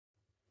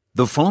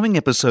The following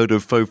episode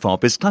of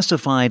FOFOP is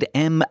classified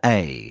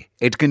MA.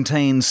 It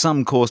contains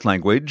some coarse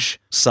language,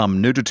 some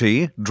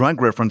nudity,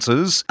 drug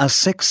references, a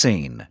sex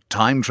scene,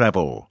 time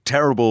travel,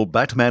 terrible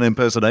Batman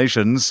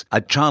impersonations, a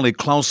Charlie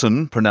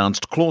Clausen,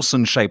 pronounced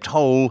Clausen-shaped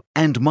hole,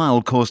 and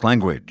mild coarse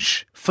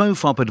language.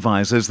 FOFOP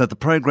advises that the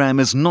program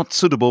is not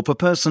suitable for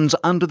persons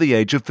under the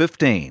age of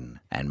 15,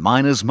 and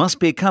minors must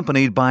be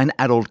accompanied by an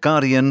adult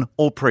guardian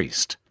or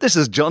priest. This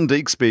is John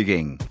Deek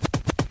speaking.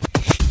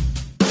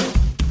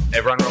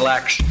 Everyone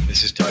relax.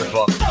 This is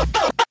FOFOP.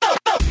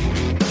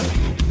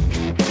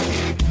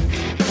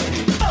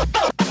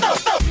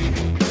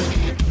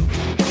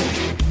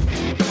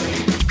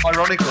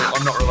 Ironically,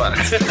 I'm not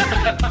relaxed.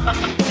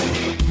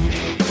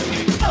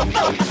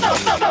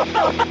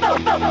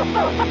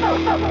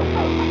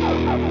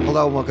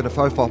 Hello and welcome to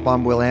FOFOP.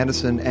 I'm Will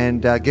Anderson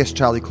and guest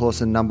Charlie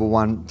Clausen, number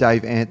one,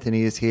 Dave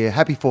Anthony is here.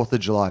 Happy 4th of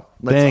July.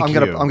 Thank you.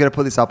 I'm going to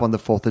put this up on the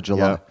 4th of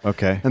July. Yeah,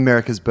 okay.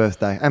 America's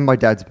birthday and my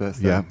dad's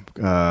birthday.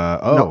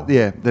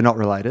 Yeah. They're not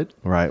related.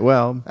 Right.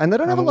 Well. And they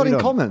don't have a lot in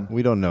common.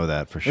 We don't know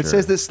that for sure. It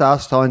says that star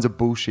signs are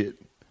bullshit.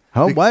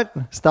 What?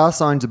 Star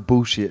signs are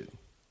bullshit.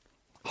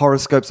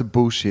 Horoscopes are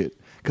bullshit.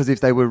 Because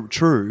if they were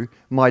true,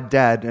 my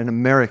dad and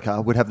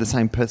America would have the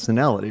same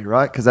personality,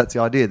 right? Because that's the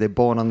idea. They're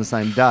born on the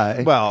same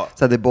day. Well,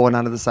 so they're born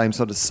under the same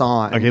sort of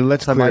sign.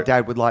 Okay, so my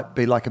dad would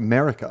be like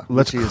America.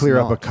 Let's clear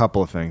up a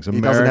couple of things.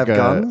 He doesn't have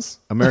guns?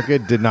 America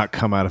did not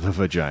come out of a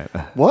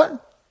vagina.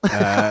 What?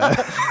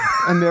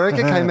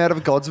 America came out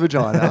of God's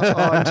vagina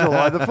on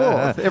July the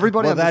 4th.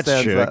 Everybody understands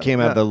that's true. that. It came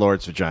out of the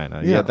Lord's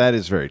vagina. Yeah, that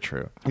is very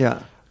true.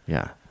 Yeah.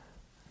 Yeah.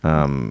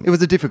 It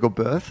was a difficult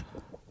birth.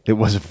 It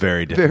was a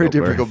very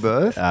difficult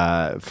birth.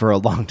 For a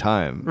long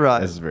time. Right.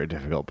 This is a very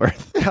difficult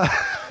birth.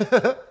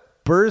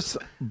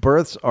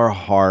 Births are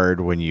hard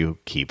when you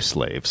keep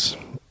slaves.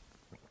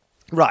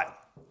 Right.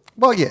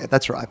 Well, yeah,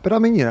 that's right. But I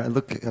mean,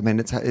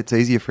 it's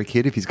easier for a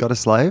kid if he's got a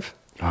slave.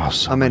 Oh,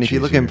 so I mean, much if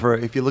you're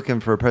easier. looking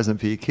for a present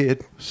for your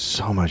kid,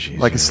 So much easier.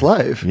 like a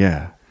slave.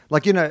 Yeah.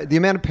 Like, the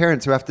amount of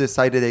parents who have to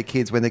say to their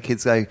kids when their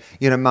kids say,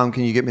 Mum,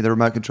 can you get me the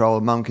remote control?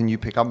 Or Mum, can you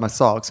pick up my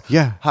socks?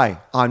 Yeah. Hey,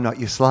 I'm not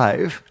your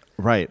slave.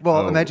 Right.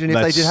 Well, imagine if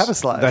they did have a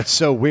slave. That's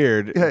so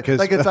weird. Yeah,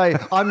 they could say,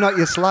 I'm not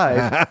your slave.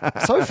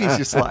 Sophie's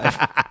your slave.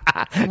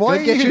 Why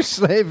Go get your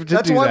slave to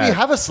That's do why that. we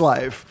have a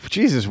slave.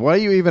 Jesus, why are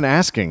you even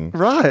asking?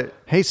 Right.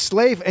 Hey,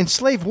 slave,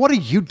 what are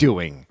you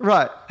doing?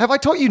 Right. Have I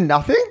taught you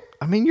nothing?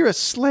 I mean, you're a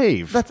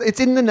slave. It's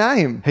in the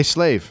name. Hey,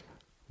 slave,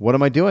 what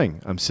am I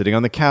doing? I'm sitting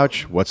on the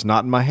couch. What's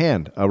not in my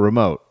hand? A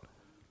remote.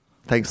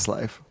 Thanks,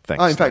 slave.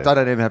 Thanks, in fact, slave. I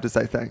don't even have to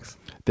say thanks.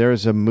 There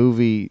is a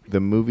movie, the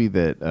movie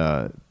that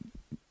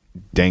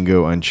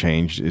Django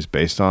Unchanged is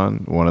based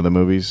on, one of the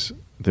movies.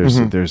 There was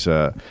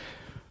a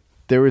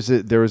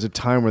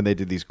time when they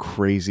did these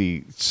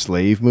crazy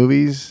slave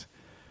movies,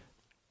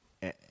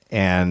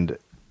 and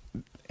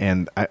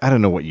I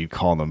don't know what you'd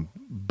call them,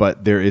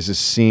 but there is a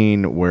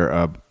scene where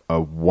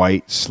a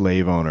white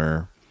slave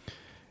owner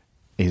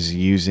is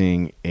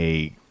using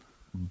a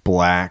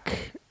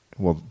black,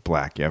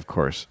 yeah, of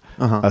course,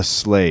 a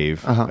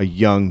slave, a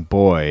young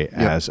boy,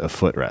 as a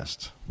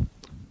footrest.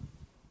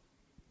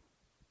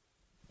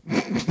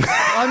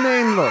 I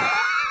mean, look,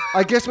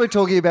 I guess we're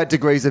talking about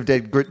degrees of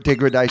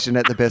degradation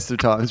at the best of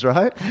times,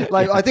 right?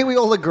 Like, I think we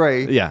all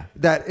agree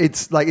that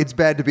it's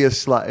bad to be a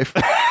slave.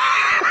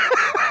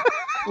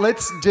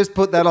 Let's just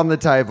put that on the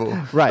table.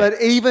 Right.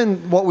 But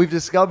even what we've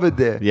discovered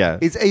there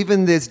is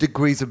even there's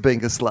degrees of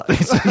being a slave.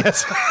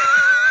 Yes.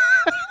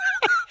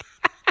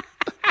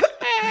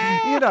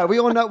 We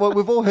all know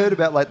we've all heard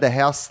about, like, the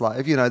house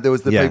slave. There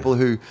was the people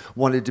who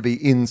wanted to be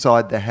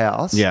inside the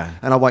house. Yeah.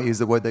 And I won't use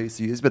the word they used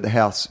to use, but the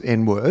house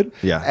N word.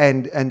 Yeah.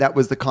 And that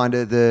was the kind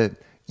of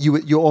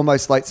you're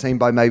almost like seen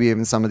by maybe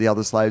even some of the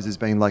other slaves as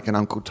being like an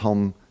Uncle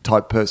Tom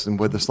type person,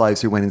 were the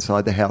slaves who went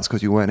inside the house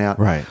because you weren't out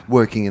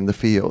working in the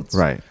fields.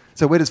 Right.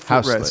 So where does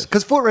footrest?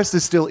 Because footrest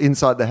is still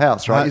inside the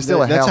house, right? You're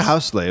still That's a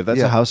house slave. That's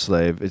a house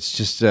slave. It's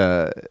just,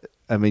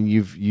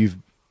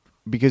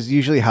 because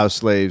usually house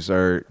slaves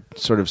are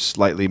sort of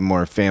slightly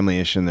more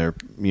family-ish in their,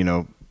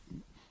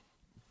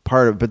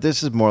 part of, but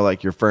this is more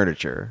like your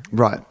furniture.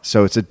 Right.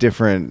 So it's a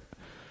different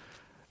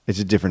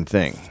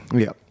thing.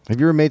 Yeah. Have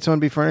you ever made someone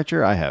be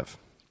furniture? I have.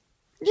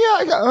 Yeah,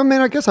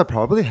 I guess I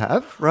probably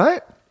have,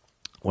 right?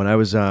 When I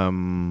was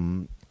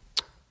in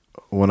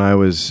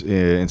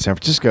San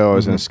Francisco, I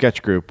was in a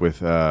sketch group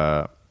with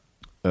a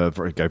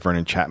guy,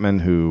 Vernon Chapman,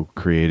 who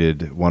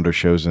created Wonder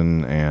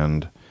Chosen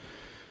and...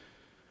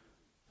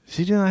 Is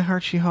he doing I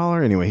Heart She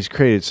Holler? Anyway, he's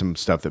created some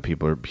stuff that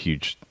people are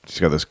huge. He's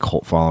got this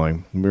cult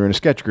following. We were in a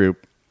sketch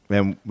group,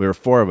 and we were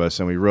 4 of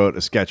us, and we wrote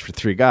a sketch for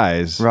 3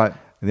 guys. Right.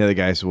 And the other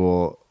guys,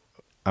 well,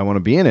 I want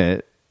to be in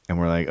it. And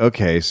we're like,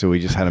 okay, so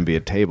we just had him be a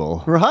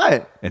table.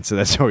 Right. And so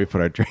that's where we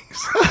put our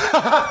drinks.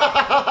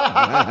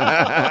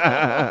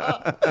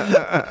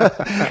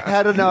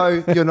 How to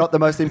know you're not the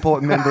most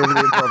important member of the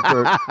improv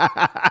group.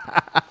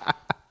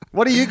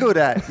 What are you good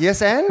at?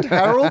 Yes and?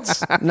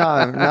 Harold's?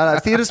 No.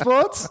 Theatre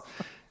sports?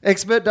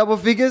 Expert double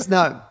figures?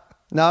 No,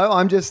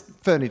 I'm just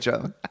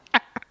furniture.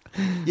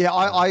 Yeah,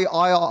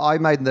 I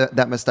made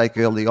that mistake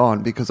early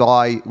on because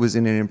I was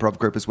in an improv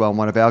group as well, and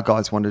one of our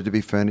guys wanted to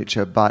be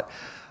furniture, but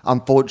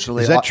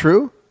unfortunately... Is that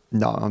true?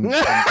 No,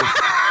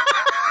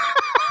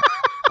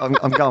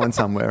 I'm going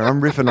somewhere.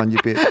 I'm riffing on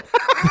your bit.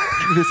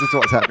 This is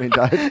what's happening,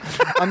 Dave.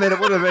 I mean, it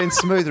would have been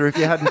smoother if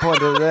you hadn't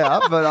pointed it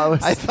out, but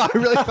I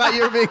really thought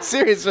you were being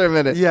serious for a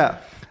minute. Yeah.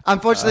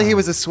 Unfortunately, he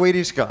was a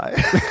Swedish guy.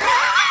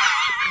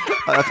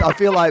 I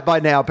feel like by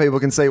now people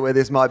can see where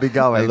this might be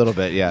going. A little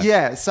bit, yeah.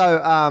 Yeah,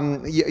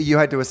 so you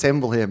had to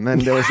assemble him,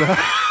 and there was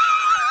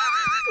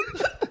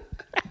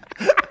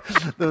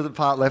there was a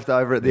part left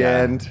over at the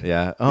end.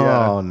 Yeah.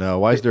 Oh, no.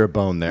 Why is there a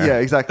bone there? Yeah,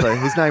 exactly.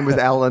 His name was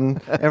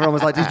Alan. Everyone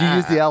was like, did you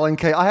use the Allen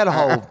key?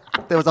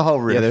 There was a whole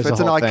riff. It's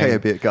an IKEA thing.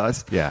 bit,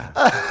 guys. Yeah.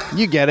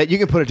 You get it. You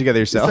can put it together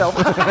yourself.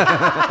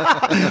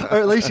 Or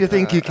at least you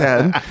think you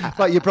can.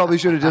 But you probably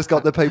should have just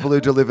got the people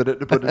who delivered it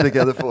to put it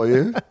together for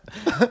you.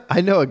 I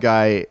know a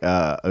guy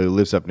who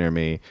lives up near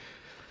me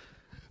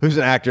who's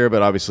an actor,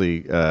 but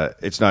obviously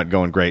it's not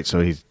going great,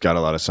 so he's got a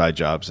lot of side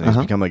jobs, and he's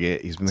become like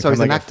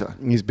an actor.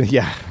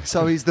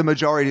 So he's the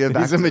majority of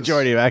actors. He's the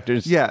majority of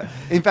actors. Yeah.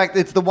 In fact,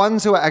 it's the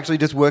ones who are actually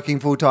just working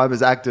full-time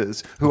as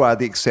actors who are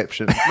the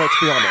exception. Let's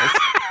be honest.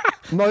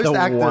 Most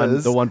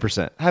actors the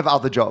 1% have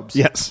other jobs.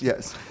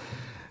 Yes.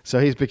 So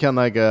he's become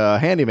like a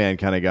handyman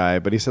kind of guy,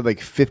 but he said like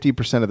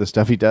 50% of the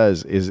stuff he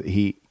does is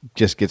he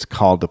just gets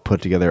called to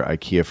put together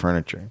IKEA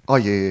furniture. Oh,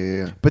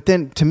 yeah. But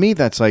then to me,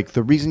 that's like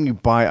the reason you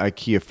buy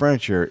IKEA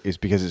furniture is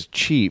because it's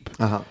cheap.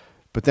 Uh-huh.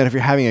 But then if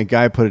you're having a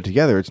guy put it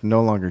together, it's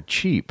no longer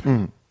cheap.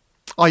 Mm.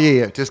 Oh,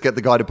 yeah. Just get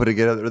the guy to put it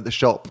together at the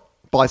shop.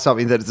 Buy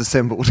something that is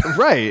assembled.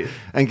 Right.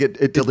 And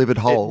get it delivered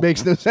whole. It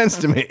makes no sense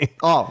to me.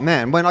 Oh,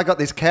 man. When I got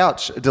this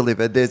couch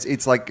delivered,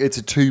 it's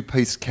a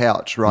two-piece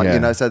couch, right? Yeah. You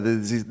know, so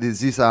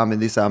there's this arm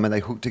and this arm, and they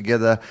hook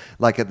together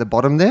like at the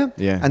bottom there.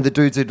 Yeah. And the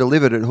dudes who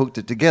delivered it hooked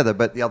it together.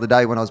 But the other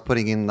day when I was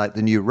putting in like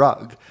the new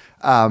rug,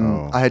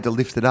 I had to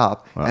lift it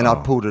up and I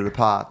pulled it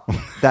apart.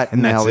 That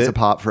now is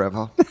apart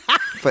forever.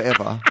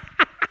 Forever.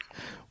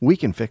 We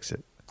can fix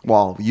it.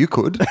 Well, you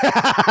could.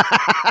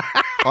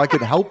 I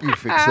could help you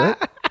fix it.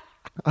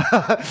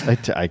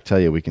 I tell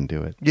you, we can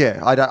do it.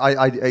 Yeah,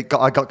 I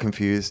got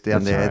confused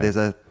down there.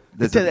 Right.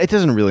 It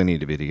doesn't really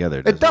need to be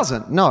together. It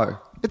doesn't. No,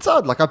 it's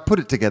odd. Like I put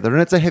it together,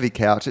 and it's a heavy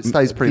couch. It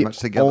stays pretty much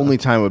together. Only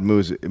time it would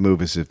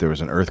move is if there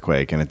was an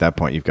earthquake, and at that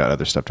point, you've got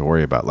other stuff to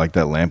worry about, like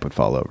that lamp would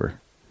fall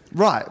over.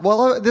 Right.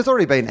 Well, there's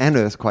already been an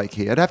earthquake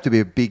here. It'd have to be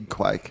a big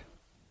quake.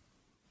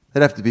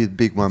 It'd have to be a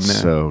big one, man.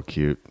 So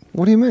cute.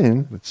 What do you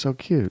mean? It's so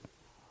cute.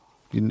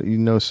 You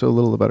know so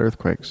little about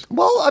earthquakes.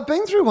 Well, I've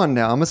been through one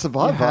now. I'm a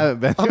survivor.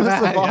 I'm a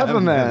survivor,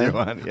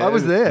 man. Yeah. I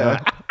was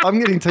there. I'm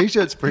getting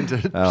T-shirts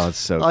printed. Oh, it's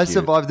so cute. I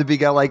survived the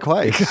big LA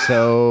quake.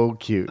 So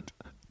cute.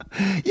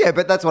 Yeah,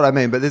 but that's what I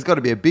mean. But there's got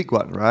to be a big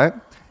one, right?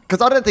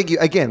 Because I don't think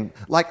again,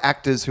 like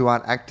actors who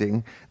aren't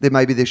acting,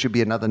 there should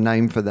be another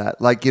name for that.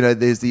 Like, you know,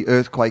 there's the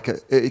earthquake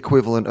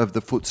equivalent of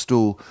the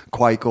footstool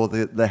quake or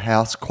the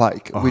house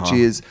quake, which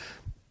is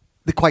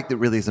the quake that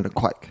really isn't a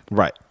quake.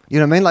 Right. You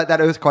know what I mean? Like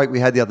that earthquake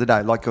we had the other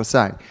day, like you're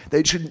saying.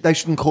 They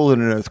shouldn't call it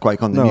an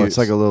earthquake on the news. No, it's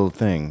like a little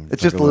thing.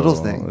 It's just a little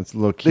thing. It's a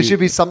little cute. There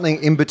should be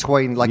something in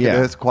between, like an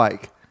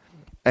earthquake.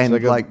 And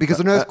because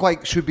an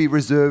earthquake should be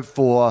reserved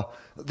for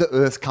the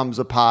earth comes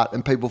apart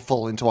and people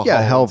fall into a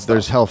hole.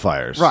 There's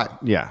hellfires. Right.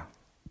 Yeah.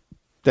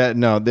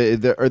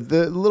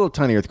 The little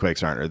tiny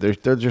earthquakes aren't.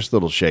 They're just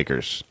little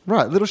shakers.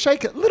 Right, little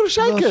shakers. Little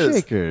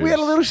shakers. We had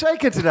a little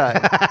shaker today.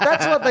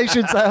 That's what they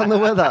should say on the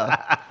weather.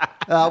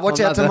 Watch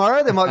out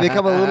tomorrow. There might be a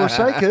couple of little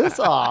shakers.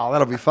 Oh,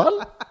 that'll be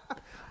fun.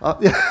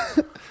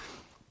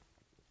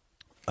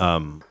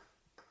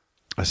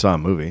 I saw a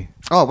movie.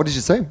 Oh, what did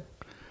you see?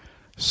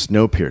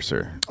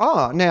 Snowpiercer.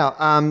 Oh, now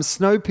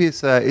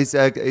Snowpiercer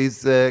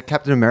is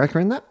Captain America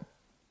in that?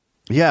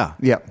 Yeah.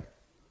 Yeah.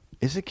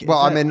 Is it? Well,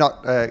 I mean,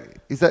 not.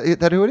 Is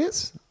that who it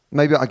is?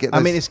 Maybe I get. Those.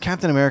 I mean, is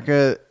Captain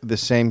America the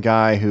same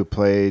guy who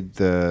played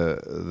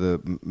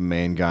the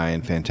main guy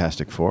in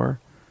Fantastic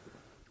Four?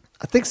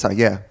 I think so.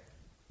 Yeah.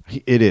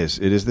 It is.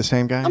 It is the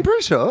same guy. I'm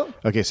pretty sure.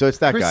 Okay, so it's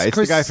that guy. It's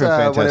the guy from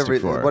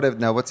Fantastic Four.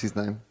 No, what's his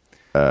name?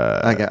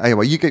 Okay.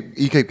 Anyway, you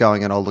keep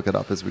going, and I'll look it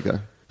up as we go.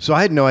 So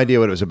I had no idea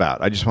what it was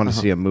about. I just wanted to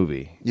see a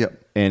movie. Yep.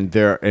 And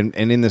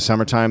in the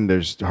summertime,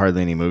 there's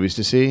hardly any movies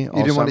to see. You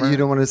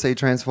don't want to see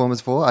Transformers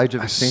 4: Age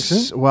of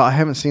Extinction? Well, I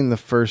haven't seen the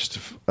first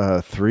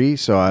 3,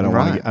 so I don't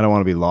want to. I don't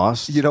want to be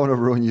lost. You don't want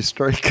to ruin your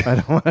streak. I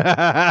don't want.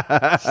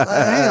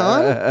 Hang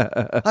on,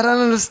 I don't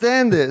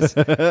understand this.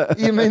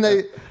 You mean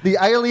the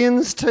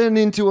aliens turn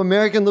into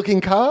American-looking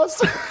cars?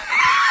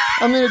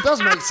 I mean, it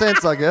does make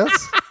sense, I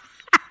guess.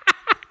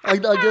 I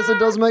guess it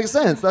does make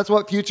sense. That's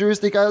what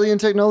futuristic alien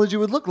technology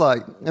would look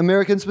like.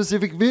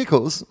 American-specific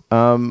vehicles.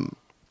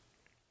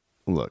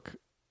 Look,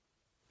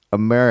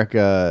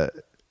 America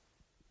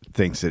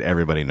thinks that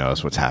everybody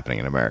knows what's happening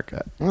in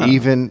America,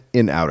 even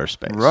in outer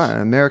space. Right.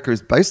 America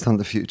is based on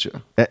the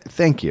future.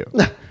 Thank you.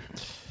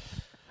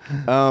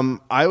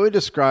 I would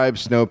describe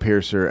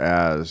Snowpiercer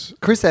as...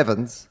 Chris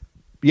Evans.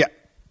 Yeah.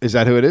 Is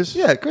that who it is?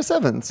 Yeah, Chris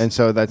Evans. And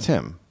so that's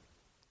him.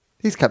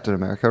 He's Captain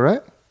America,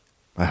 right?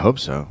 I hope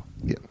so.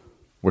 Yeah.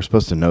 We're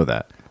supposed to know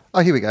that. Oh,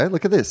 here we go.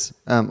 Look at this.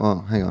 Hang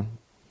on.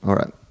 All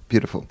right.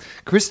 Beautiful.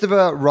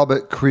 Christopher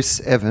Robert Chris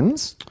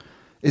Evans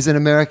is an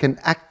American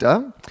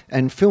actor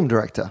and film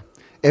director.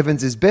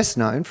 Evans is best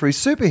known for his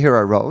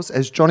superhero roles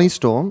as Johnny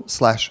Storm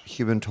 /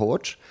 Human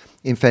Torch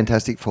in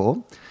Fantastic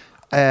Four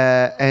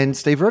and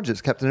Steve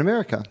Rogers, Captain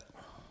America.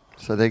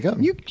 So there you go.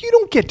 You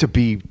don't get to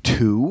be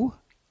two.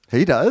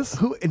 He does.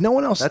 Who? No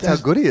one else. That's how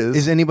good he is.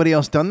 Has anybody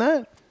else done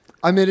that?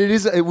 I mean,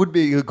 it would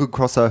be a good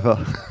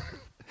crossover.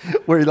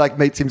 Where he like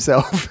meets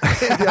himself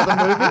in the other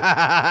movie.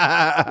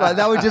 Like,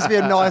 that would just be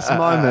a nice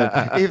moment.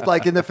 If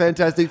like in the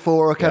Fantastic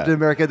Four or Captain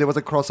America there was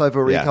a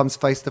crossover where he comes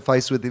face to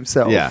face with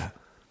himself. Yeah.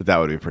 That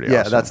would be pretty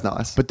awesome. Yeah, that's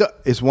nice. But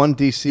is one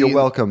DC? You're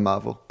welcome,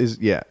 Marvel.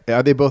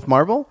 Are they both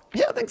Marvel?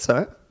 Yeah, I think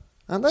so.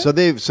 Aren't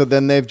they? So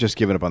then they've just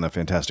given up on the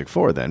Fantastic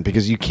Four then,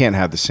 because you can't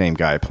have the same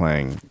guy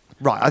playing.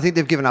 Right, I think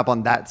they've given up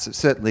on that.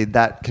 Certainly,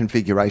 that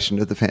configuration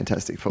of the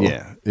Fantastic Four.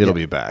 Yeah, it'll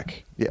be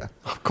back. Yeah,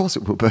 of course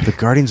it will be. The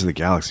Guardians of the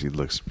Galaxy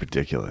looks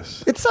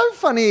ridiculous. It's so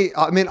funny.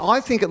 I mean,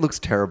 I think it looks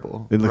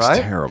terrible. It looks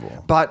right?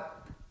 terrible. But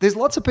there's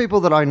lots of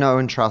people that I know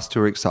and trust who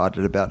are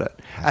excited about it.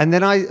 And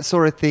then I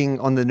saw a thing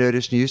on the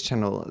Nerdish News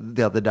channel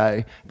the other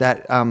day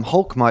that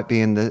Hulk might be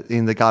in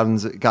the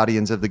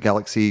Guardians of the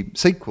Galaxy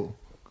sequel.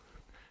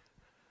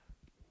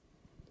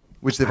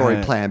 Which they've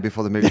already planned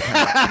before the movie came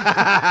out.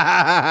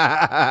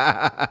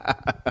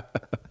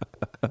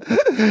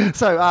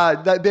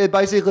 So they're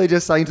basically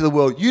just saying to the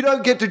world, you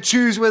don't get to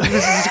choose whether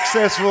this is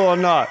successful or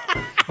not.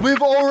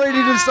 We've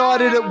already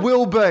decided it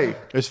will be.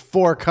 There's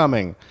 4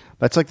 coming.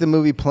 That's like the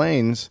movie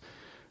Planes.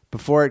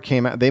 Before it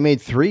came out, they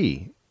made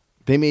 3.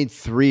 They made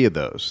 3 of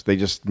those. They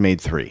just made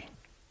 3.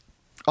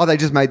 Oh, they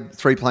just made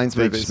 3 Planes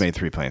movies? They just made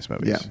 3 Planes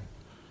movies. Yeah.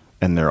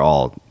 And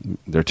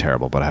they're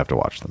terrible, but I have to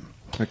watch them.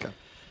 Okay.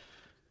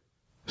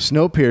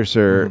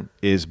 Snowpiercer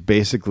is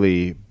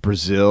basically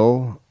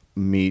Brazil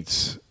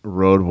meets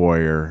Road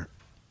Warrior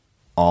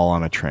all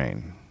on a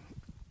train.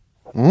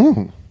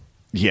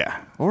 Yeah.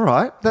 All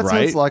right. That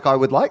sounds like I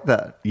would like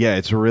that. Yeah,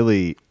 it's a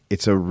really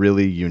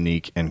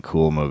unique and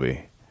cool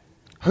movie.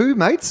 Who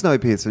made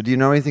Snowpiercer? Do you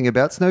know anything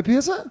about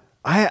Snowpiercer?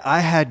 I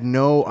had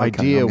no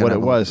idea what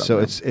it was. So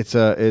it's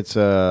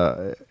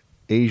a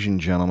Asian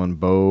gentleman,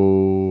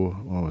 Bo.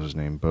 What was his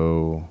name?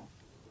 Bo.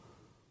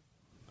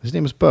 His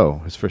name is Bo.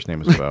 His first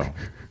name is Bo.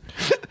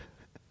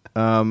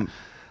 I mean,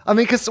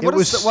 because what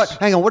does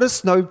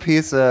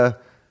Snowpiercer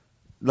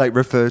like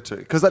refer to?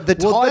 Because like,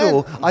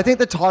 I think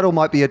the title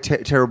might be a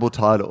terrible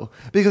title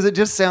because it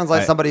just sounds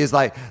like somebody is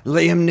like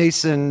Liam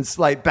Neeson's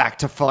like back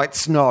to fight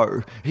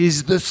snow.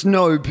 He's the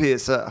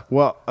Snowpiercer.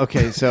 Well,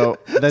 okay, so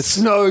that's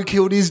Snow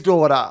killed his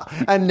daughter,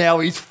 and now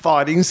he's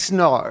fighting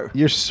snow.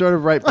 You're sort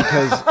of right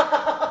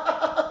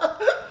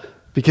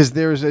because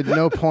there was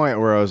no point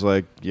where I was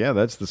like, yeah,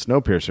 that's the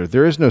Snowpiercer.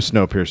 There is no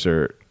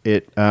Snowpiercer.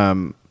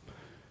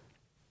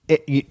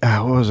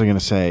 What was I going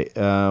to say?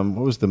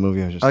 What was the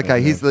movie I was just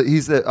okay,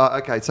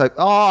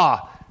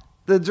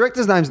 the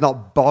director's name's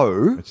not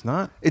Bo. It's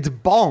not? It's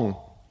Bong.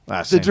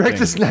 The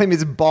director's name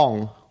is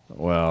Bong.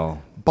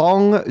 Well.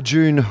 Bong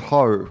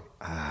Joon-ho.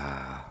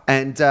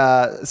 And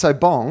so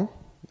Bong,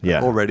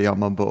 already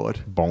I'm on board.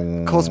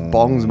 Bong. Of course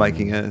Bong's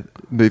making a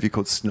movie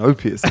called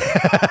Snowpiercer.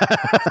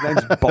 His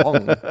name's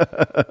Bong.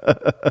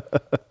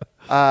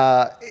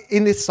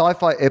 In this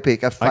sci-fi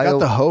epic, I got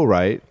the Ho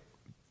right.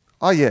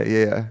 Oh,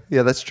 yeah,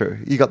 that's true.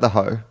 You got the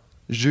Ho.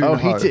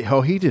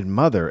 He did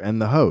Mother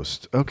and The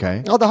Host.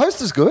 Okay. Oh, The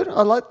Host is good.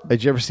 I like.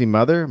 Did you ever see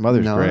Mother?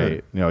 Mother's No.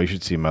 great. No, you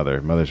should see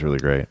Mother. Mother's really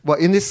great. Well,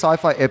 in this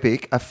sci-fi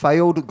epic, a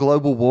failed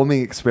global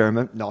warming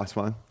experiment. Nice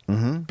one.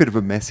 Bit of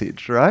a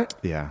message, right?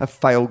 Yeah. A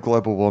failed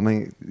global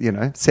warming,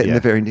 set in the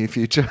very near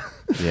future.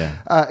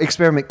 Yeah.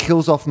 Experiment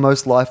kills off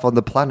most life on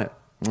the planet.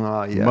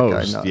 Oh, yeah.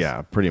 Most, okay,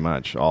 nice. pretty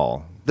much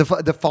all. The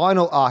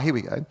final. Here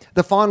we go.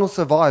 The final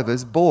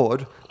survivors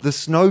board the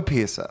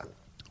Snowpiercer.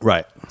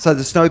 Right. So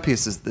the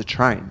Snowpiercer is the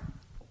train.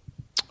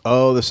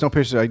 Oh, the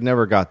Snowpiercer. I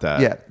never got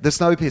that. Yeah, the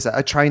Snowpiercer,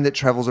 a train that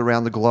travels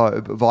around the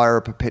globe via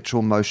a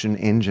perpetual motion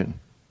engine.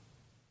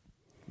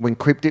 When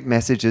cryptic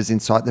messages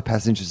incite the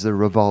passengers to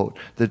revolt,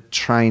 the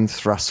train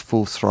thrusts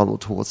full throttle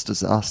towards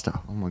disaster.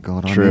 Oh my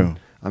God!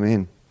 I'm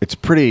in. It's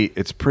pretty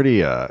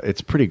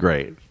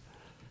great.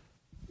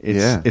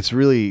 It's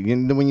really,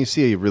 when you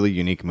see a really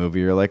unique movie,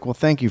 you're like, well,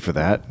 thank you for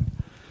that.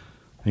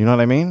 You know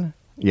what I mean?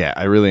 Yeah,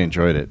 I really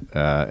enjoyed it,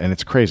 and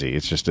it's crazy.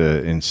 It's just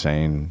an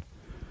insane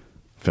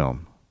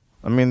film.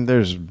 I mean,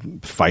 there's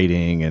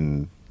fighting,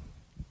 and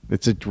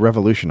it's a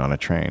revolution on a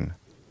train.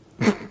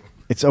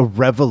 It's a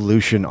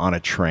revolution on a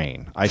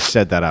train. I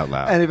said that out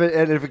loud. And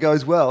if it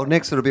goes well,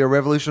 next it'll be a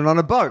revolution on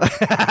a boat.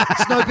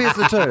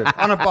 Snowpiercer 2,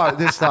 on a boat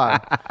this time.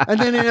 And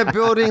then in a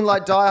building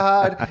like Die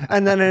Hard,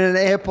 and then in an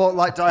airport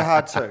like Die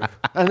Hard 2.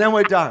 And then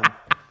we're done.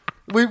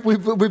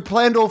 We've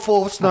planned all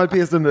 4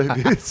 Snowpiercer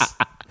movies.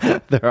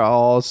 They're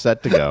all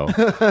set to go.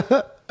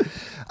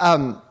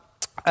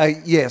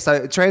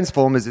 So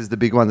Transformers is the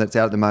big one that's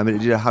out at the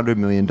moment. It did $100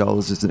 million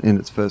in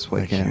its first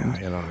weekend.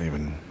 I don't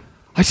even...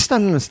 I just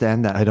don't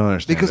understand that. I don't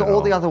understand because it at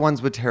all the all. other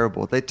ones were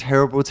terrible. They're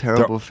terrible They're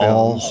films.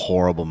 all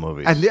horrible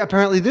movies. And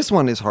apparently this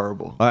one is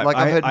horrible.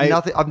 I've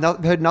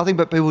heard nothing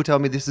but people tell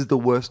me this is the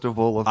worst of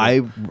all of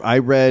them. I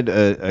read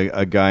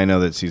a guy I know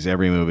that sees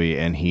every movie,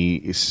 and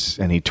he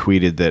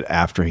tweeted that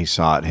after he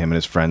saw it, him and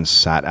his friends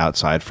sat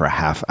outside for a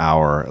half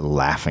hour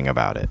laughing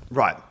about it.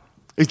 Right.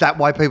 Is that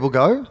why people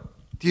go?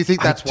 Do you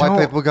think that's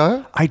why people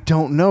go? I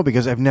don't know,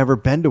 because I've never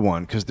been to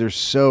one, because they're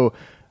so...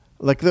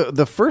 Like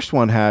the first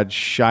one had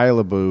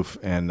Shia LaBeouf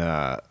and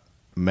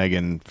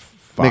Megan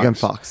Fox. Megan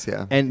Fox,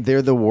 yeah. And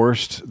they're the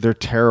worst. They're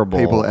terrible.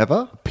 People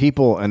ever?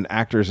 People and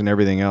actors and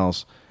everything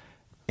else.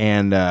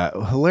 And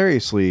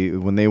hilariously,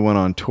 when they went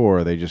on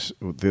tour,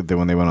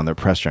 when they went on their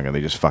press junket,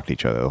 they just fucked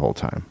each other the whole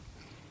time.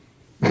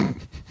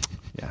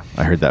 Yeah,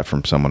 I heard that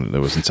from someone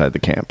that was inside the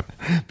camp.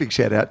 Big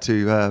shout out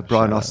to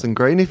Brian Austin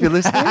Green, if you're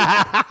listening.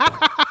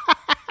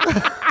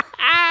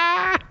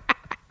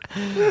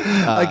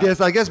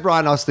 I guess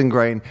Brian Austin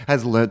Green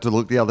has learnt to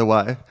look the other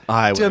way. Do you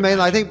know what I mean?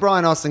 I think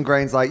Brian Austin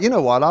Green's like, you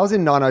know what? I was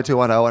in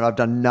 90210 and I've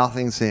done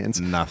nothing since.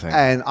 Nothing.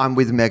 And I'm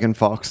with Megan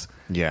Fox.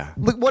 Yeah.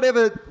 Look,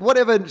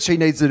 whatever she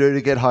needs to do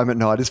to get home at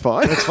night is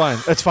fine. That's fine.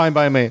 That's fine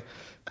by me.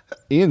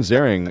 Ian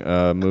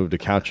Ziering moved a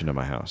couch into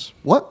my house.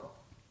 What?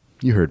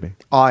 You heard me.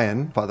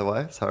 Ian, by the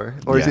way. Sorry.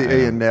 Or is it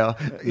Ian now?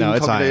 No,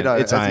 it's Ian.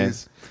 It's Ian.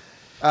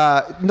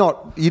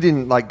 You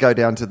didn't like go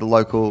down to the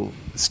local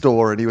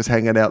store and he was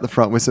hanging out the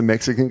front with some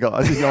Mexican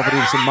guys and you offered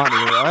him some money,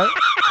 right?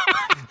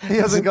 He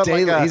hasn't got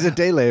he's a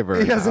day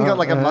laborer. He hasn't got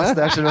like a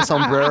mustache and a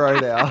sombrero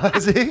now,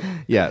 has he?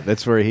 Yeah,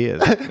 that's where he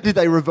is. Did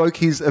they revoke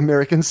his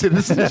American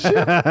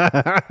citizenship?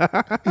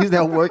 He's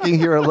now working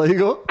here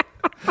illegal.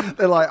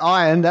 They're like,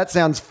 Ian, that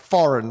sounds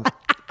foreign.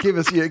 Give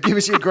us your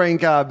green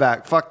card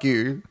back. Fuck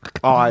you,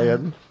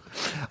 Ian.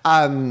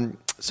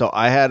 So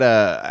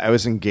I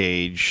was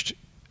engaged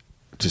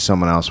to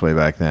someone else way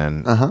back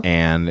then,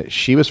 and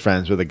she was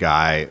friends with a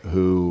guy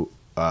who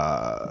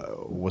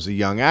was a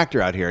young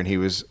actor out here, and he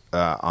was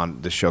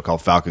on this show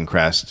called Falcon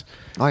Crest.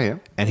 Oh yeah,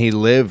 and he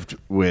lived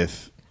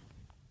with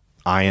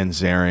Ian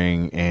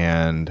Ziering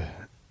and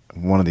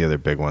one of the other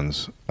big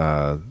ones.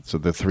 So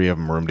the three of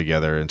them roomed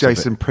together. And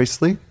Jason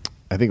Priestley.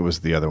 I think it was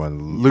the other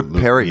one. Luke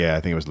Perry. Yeah,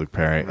 I think it was Luke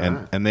Perry.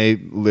 Right. And they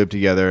lived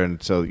together,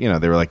 and so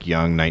they were like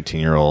young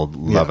 19-year-old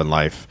loving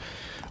life.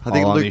 I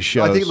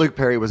think Luke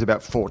Perry was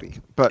about 40,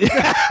 but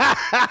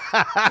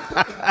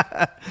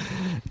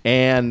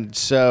and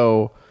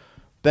so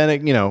then it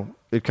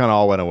kind of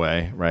all went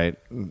away, right?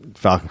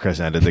 Falcon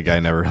Crest ended. The guy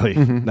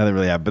nothing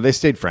really happened, but they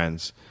stayed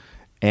friends.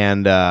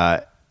 And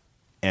I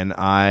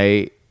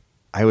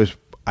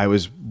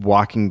was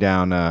walking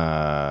down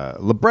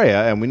La Brea,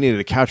 and we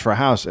needed a couch for a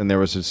house, and there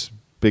was this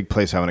big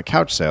place having a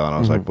couch sale, and I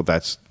was like, well,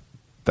 that's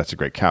a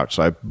great couch,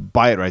 so I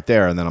buy it right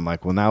there, and then I'm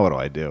like, well, now what do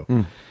I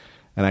do?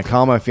 And I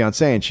call my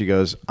fiance, and she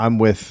goes, I'm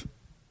with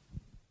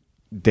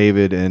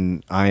David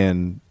and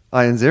Ian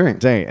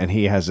Ziering, and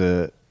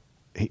Ian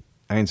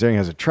Ziering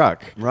has a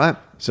truck, right?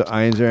 So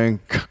Ian Ziering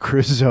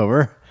cruises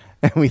over,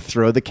 and we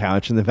throw the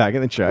couch in the back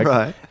of the truck,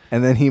 right?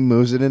 And then he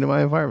moves it into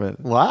my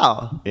apartment.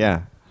 Wow.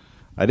 Yeah,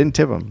 I didn't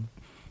tip him.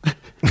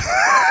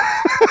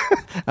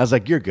 I was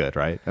like, "You're good,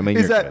 right?" I mean,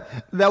 good.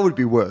 That would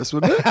be worse,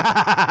 wouldn't it?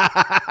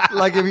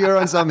 Like if you're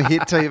on some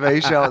hit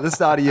TV show at the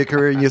start of your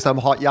career and you're some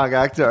hot young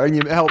actor and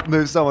you help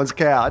move someone's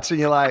couch and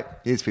you're like,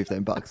 "Here's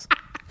 $15."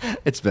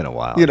 It's been a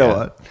while. You know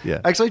what?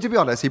 Yeah. Actually, to be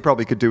honest, he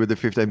probably could do with the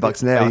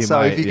 $15 now.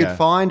 So if you could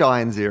find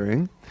Ian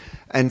Ziering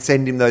and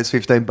send him those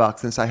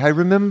 $15 and say, "Hey,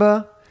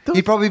 remember?"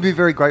 He'd probably be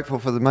very grateful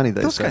for the money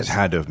those guys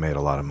had to have made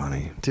a lot of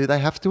money. Do they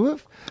have to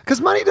have?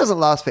 Because money doesn't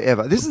last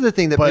forever. This is the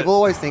thing that people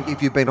always think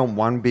if you've been on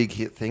one big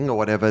hit thing or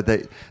whatever.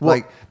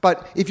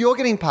 But if you're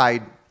getting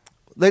paid,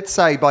 let's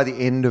say by the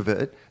end of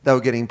it, they were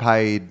getting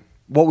paid.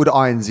 What would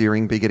Ian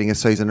Ziering be getting a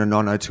season of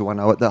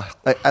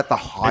 90210 at the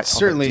height?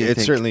 It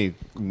certainly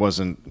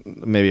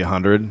wasn't maybe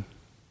 100.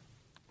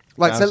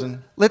 Like so,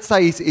 let's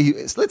say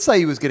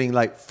he was getting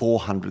like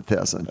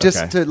 400,000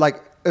 just to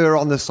like err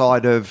on the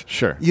side of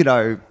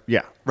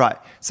yeah. Right.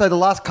 So the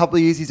last couple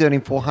of years he's earning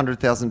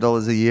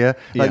 $400,000 a year.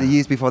 Like the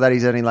years before that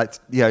he's earning like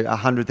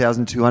 $100,000,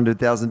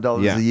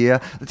 $200,000 a year.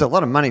 It's a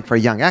lot of money for a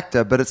young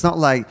actor, but it's not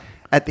like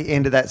at the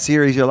end of that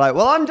series you're like,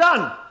 well, I'm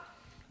done.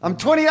 I'm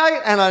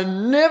 28 and I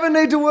never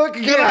need to work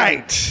again.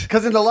 Great.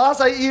 Because in the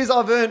last 8 years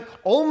I've earned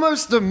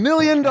almost $1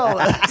 million.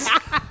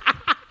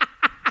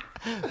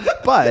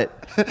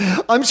 But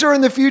I'm sure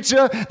in the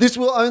future this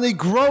will only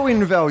grow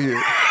in value.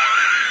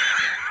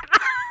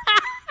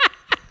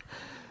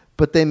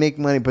 But they make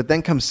money. But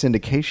then comes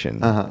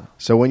syndication.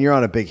 So when you're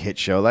on a big hit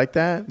show like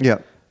that,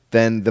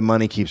 then the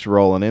money keeps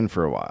rolling in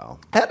for a while.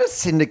 How does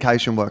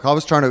syndication work? I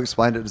was trying to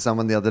explain it to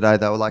someone the other day.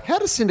 They were like, how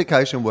does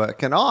syndication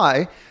work? And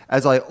I,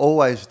 as I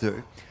always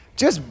do,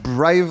 just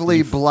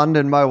bravely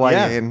blundered my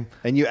way in.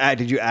 And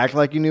did you act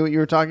like you knew what you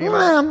were talking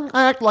about? Well,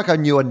 I act like I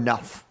knew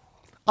enough.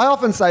 I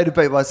often say to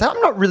people, I say,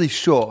 I'm not really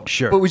sure.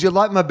 But would you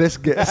like my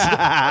best guess?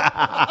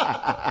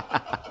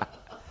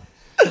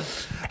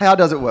 How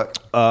does it work?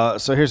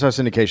 So here's how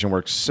syndication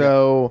works.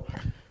 So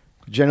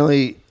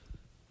generally,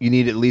 You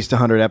need at least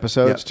 100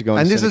 episodes to go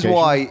into And this is syndication.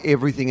 why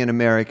everything in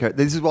America,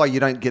 this is why you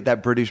don't get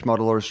that British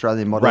model or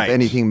Australian model Right. of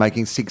anything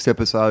making 6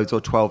 episodes or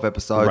 12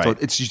 episodes. Right. Or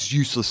it's just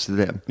useless to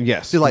them.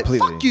 Yes, They're like,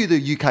 completely. fuck you,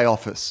 the UK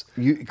office.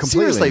 Completely.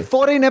 Seriously,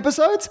 14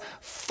 episodes?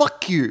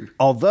 Fuck you.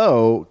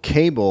 Although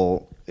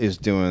cable is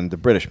doing the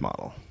British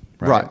model.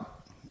 Right.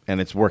 And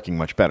it's working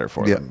much better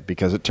for Yeah. them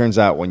because it turns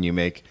out when you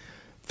make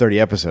 30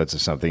 episodes of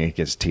something, it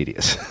gets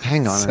tedious.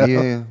 Hang on.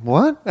 So-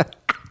 What?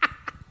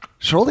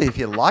 Surely if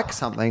you like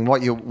something,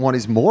 what you want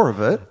is more of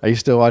it. Are you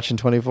still watching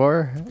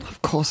 24?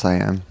 Of course I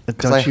am.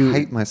 Because I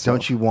hate myself.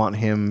 Don't you want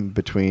him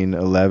between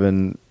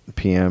 11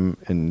 p.m.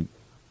 and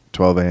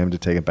 12 a.m. to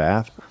take a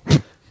bath?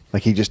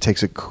 Like he just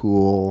takes a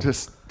cool...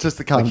 Just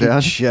to calm like down.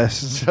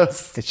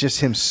 It's just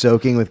him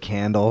soaking with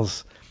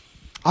candles.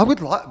 I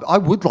would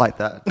like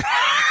that.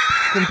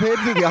 Compared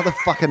to the other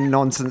fucking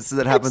nonsense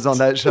that happens on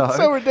that show. It's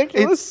so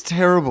ridiculous. It's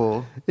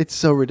terrible. It's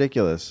so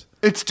ridiculous.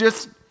 It's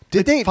just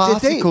Did they-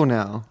 farcical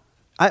now.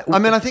 I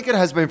mean, I think it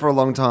has been for a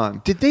long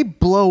time. Did they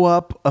blow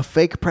up a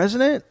fake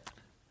president?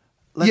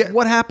 Like, Yeah.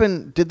 what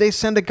happened? Did they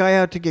send a guy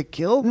out to get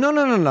killed? No.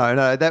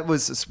 That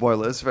was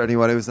spoilers for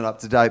anyone who wasn't up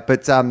to date.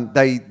 But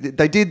they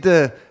did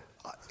the...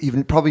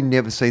 You've probably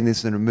never seen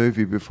this in a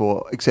movie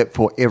before, except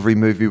for every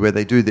movie where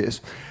they do this.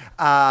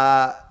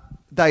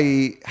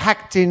 They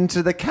hacked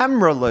into the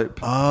camera loop,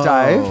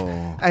 Dave.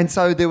 And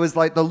so there was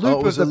like the loop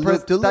of was the a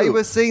president. loop-de-loop. They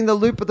were seeing the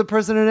loop of the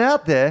president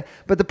out there,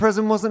 but the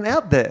president wasn't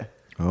out there.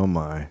 Oh,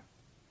 my.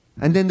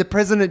 And then the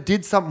president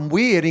did something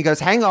weird. He goes,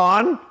 hang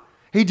on.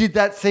 He did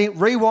that thing.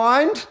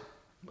 Rewind.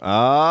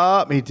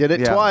 He did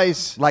it Yeah.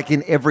 twice. Like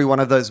in every one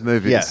of those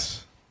movies.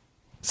 Yes.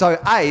 So,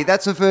 A,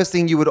 that's the first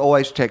thing you would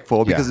always check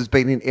for because Yeah. it's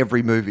been in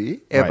every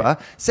movie ever. Right.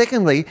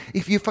 Secondly,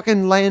 if you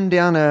fucking laying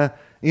down a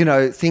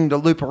thing to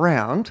loop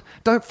around,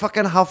 don't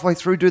fucking halfway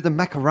through do the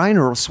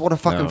Macarena or swat a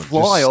fucking No,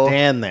 fly just or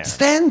stand there.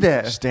 Stand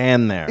there.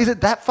 Stand there. Is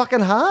it that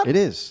fucking hard? It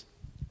is.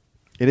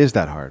 It is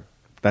that hard.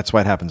 That's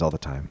why it happens all the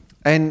time.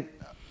 And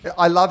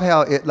I love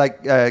how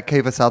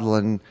Kiefer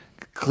Sutherland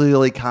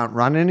clearly can't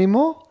run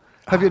anymore.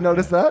 Have you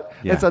noticed that?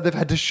 Yeah. And so they've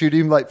had to shoot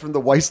him like from the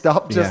waist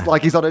up, just Yeah.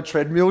 like he's on a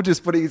treadmill,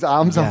 just putting his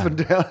arms up Yeah.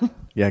 and down.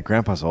 Yeah,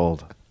 Grandpa's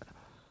old.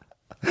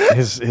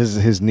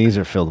 His knees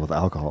are filled with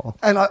alcohol.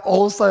 And I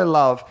also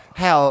love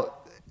how,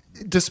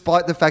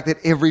 despite the fact that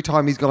every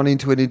time he's gone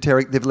into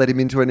they've let him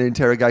into an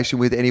interrogation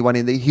with anyone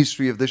in the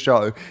history of the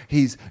show,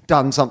 he's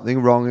done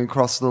something wrong and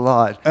crossed the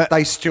line.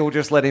 They still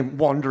just let him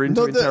wander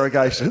into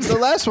interrogations. The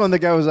last one, the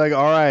guy was like,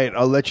 all right,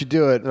 I'll let you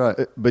do it, Right.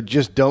 but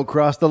just don't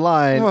cross the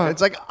line. Right.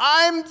 It's like,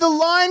 I'm the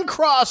line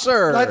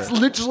crosser. That's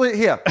literally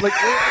here. Like,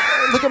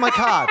 look at my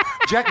card.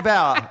 Jack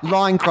Bauer,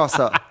 line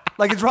crosser.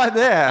 Like, it's right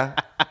there.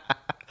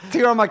 It's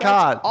here on my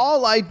card.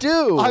 all I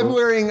do. I'm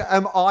wearing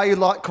I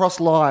like cross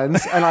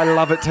lines and I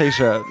love it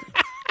t-shirt.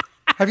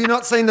 Have you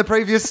not seen the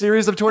previous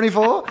series of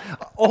 24?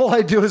 All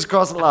I do is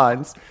cross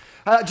lines.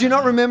 Do you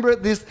not remember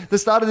the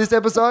start of this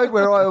episode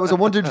where I was a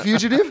wanted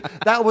fugitive?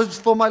 That was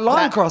for my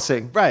line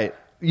crossing. Right.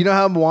 You know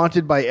how I'm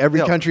wanted by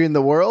every Yeah. country in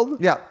the world?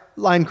 Yeah.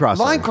 Line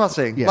crossing. Line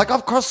crossing. Yeah. Like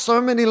I've crossed so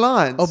many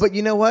lines. Oh, but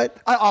you know what?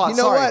 You know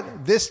sorry.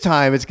 what? This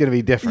time it's going to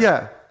be different.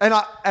 Yeah. And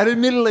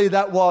admittedly,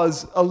 that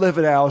was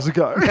 11 hours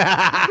ago.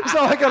 So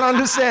I can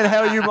understand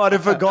how you might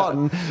have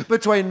forgotten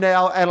between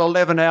now and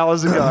 11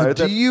 hours ago.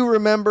 Do you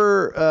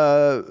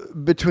remember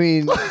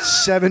between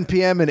 7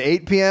 p.m. and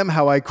 8 p.m.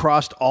 how I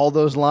crossed all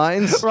those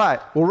lines?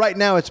 Right. Well, right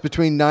now it's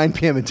between 9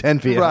 p.m. and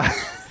 10 p.m. Right.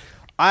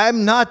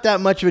 I'm not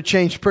that much of a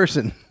changed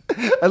person.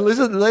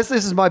 Unless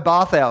this is my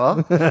bath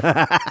hour.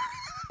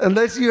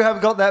 Unless you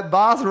have got that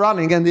bath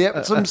running and the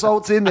Epsom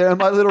salt's in there and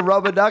my little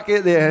rubber duck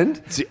at the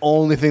end. It's the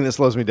only thing that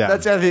slows me down.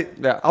 That's it.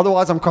 Yeah.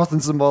 Otherwise, I'm crossing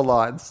some more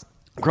lines.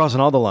 I'm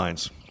crossing all the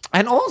lines.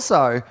 And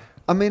also,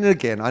 I mean,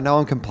 again, I know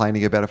I'm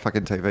complaining about a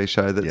fucking TV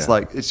show that's Yeah.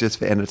 like, it's just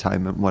for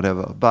entertainment,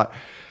 whatever. But,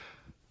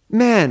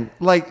 man,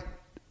 like,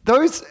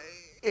 those...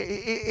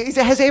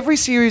 Has every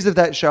series of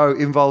that show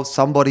involved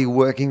somebody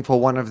working for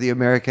one of the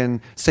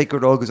American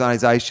secret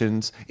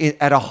organizations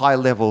at a high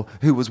level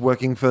who was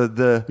working for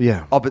the...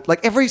 Yeah.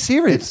 Like, every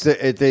series.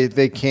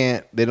 They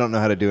can't. They don't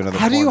know how to do another.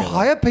 How do you formula.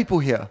 hire people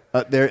here?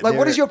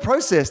 What is your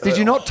process? Did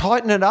you not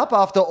tighten it up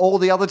after all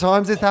the other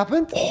times this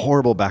happened?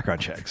 Horrible background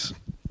checks.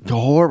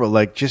 Horrible.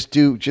 Like just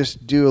do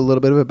a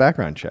little bit of a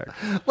background check.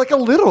 Like a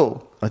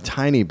little. A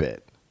tiny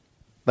bit.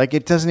 Like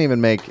it doesn't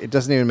even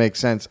make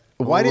sense.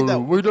 Why did that?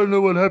 We don't know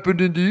what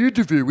happened in the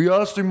interview. We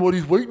asked him what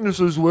his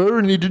weaknesses were,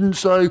 and he didn't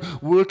say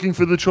working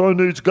for the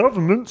Chinese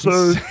government,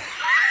 so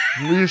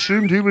we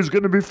assumed he was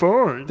going to be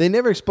fine. They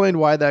never explained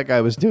why that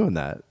guy was doing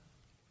that.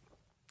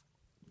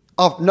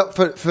 Oh, no,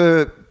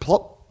 for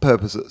plot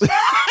purposes. It's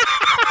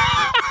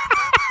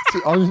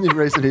the only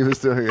reason he was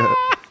doing it.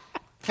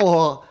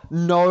 For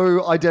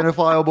no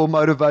identifiable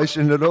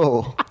motivation at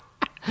all.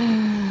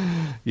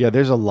 Yeah,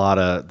 there's a lot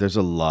of,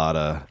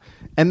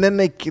 and then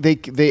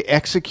they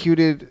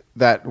executed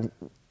that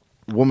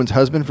woman's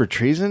husband for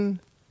treason.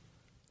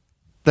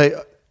 Yeah.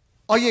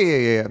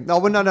 No,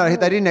 well, no, they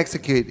didn't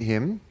execute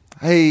him.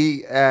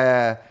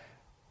 They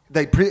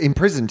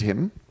imprisoned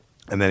him.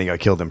 And then he got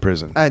killed in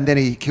prison. And then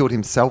he killed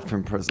himself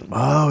in prison.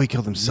 Oh, he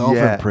killed himself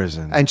in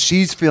prison. And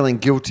she's feeling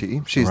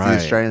guilty. She's Right. the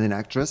Australian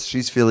actress.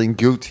 She's feeling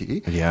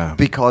guilty. Yeah.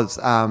 Because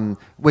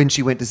when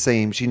she went to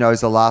see him, she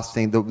knows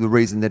the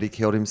reason that he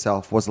killed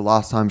himself was the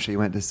last time she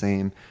went to see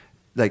him.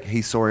 Like,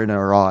 he saw in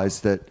her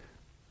eyes that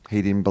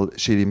she didn't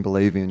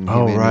believe in him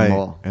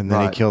anymore. And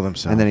then he killed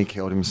himself. And then he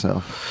killed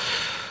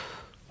himself.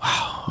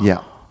 Wow.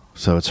 Yeah.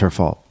 So it's her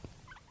fault.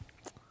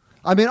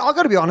 I mean, I've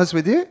got to be honest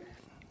with you.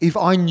 If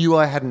I knew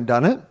I hadn't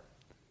done it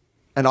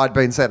and I'd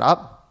been set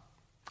up,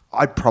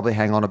 I'd probably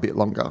hang on a bit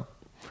longer.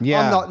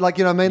 Yeah. I'm not, like,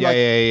 you know what I mean?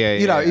 Yeah.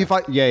 You know, if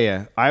I...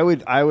 Yeah.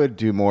 I would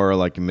do more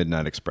like a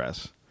Midnight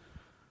Express.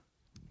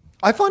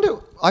 I find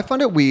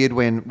it weird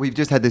when we've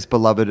just had this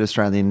beloved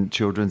Australian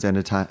children's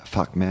entertainment.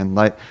 Fuck, man.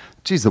 Like,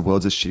 geez, the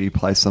world's a shitty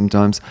place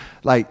sometimes.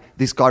 Like,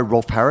 this guy,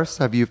 Rolf Harris.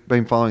 Have you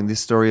been following this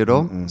story at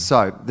all?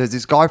 So, there's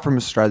this guy from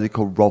Australia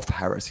called Rolf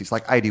Harris. He's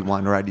like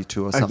 81 or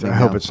 82 or something. I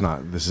hope it's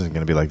not. This isn't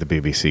going to be like the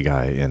BBC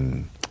guy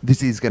in...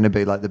 This is going to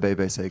be like the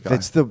BBC guy.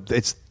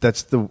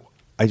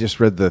 I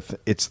just read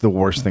it's the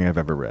worst thing I've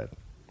ever read.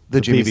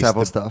 The Jimmy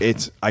Savile stuff.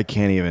 I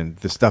can't even...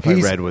 The stuff I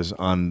read was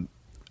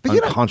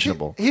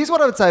unconscionable. Here's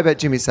what I would say about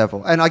Jimmy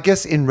Savile, and I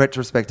guess in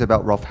retrospect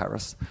about Rolf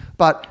Harris.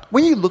 But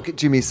when you look at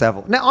Jimmy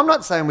Savile, now I'm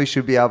not saying we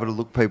should be able to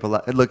lock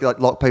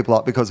people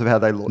up because of how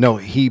they look. No,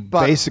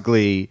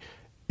 basically,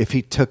 if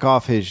he took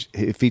off his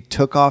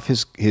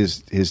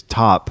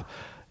top,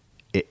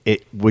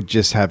 it would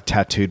just have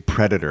tattooed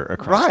Predator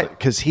across it.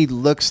 Because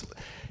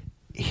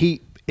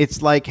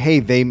it's like, hey,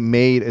 they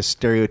made a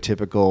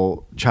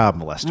stereotypical child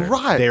molester.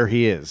 Right. There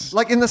he is.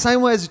 Like, in the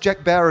same way as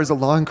Jack Bauer is a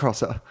line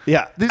crosser.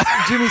 Yeah. This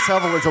Jimmy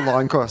Savile is a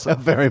line crosser.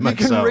 Very much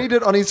so. You can read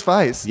it on his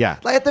face. Yeah.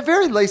 Like, at the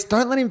very least,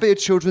 don't let him be a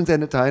children's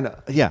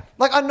entertainer. Yeah.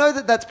 Like, I know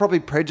that that's probably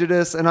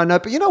prejudice, and I know,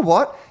 but you know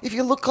what? If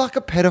you look like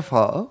a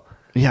pedophile,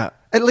 Yeah.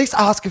 at least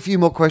ask a few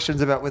more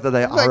questions about whether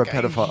they are a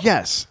pedophile.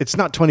 Yes. It's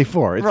not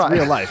 24. It's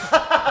real life.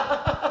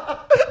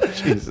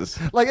 Jesus.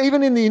 Like,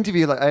 even in the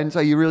interview, like, and so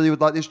you really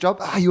would like this job?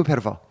 Are you a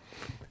pedophile?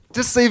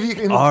 Just see if you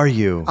can. Are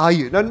you?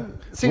 No,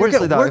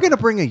 seriously, We're going to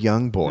bring a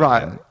young boy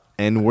in,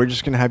 and we're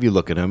just going to have you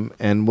look at him,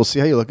 and we'll see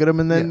how you look at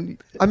him, and then...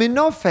 Yeah. I mean,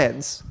 no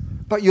offense,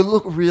 but you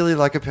look really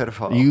like a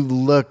pedophile. You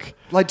look...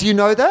 Like, do you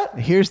know that?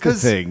 Here's the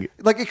thing.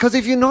 Like, because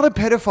if you're not a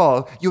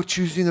pedophile, you're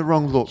choosing the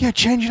wrong look. Yeah,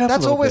 change it up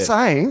That's a little all we're bit.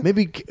 saying.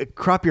 Maybe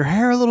crop your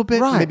hair a little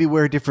bit. Right. Maybe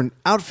wear a different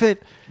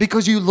outfit.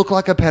 Because you look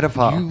like a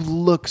pedophile. You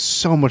look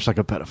so much like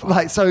a pedophile.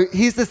 Like, so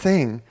here's the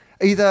thing.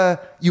 Either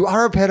you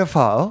are a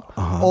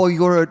pedophile or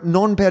you're a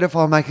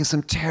non-pedophile making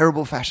some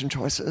terrible fashion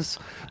choices.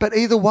 But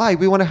either way,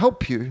 we want to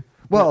help you.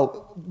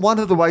 Well, one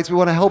of the ways we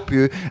want to help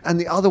you, and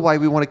the other way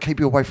we want to keep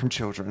you away from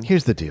children.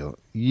 Here's the deal.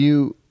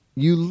 You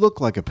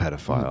look like a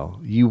pedophile.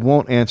 You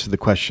won't answer the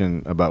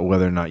question about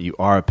whether or not you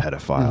are a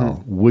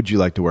pedophile. Would you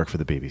like to work for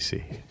the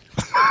BBC?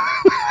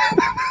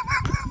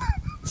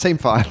 Seem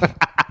fine.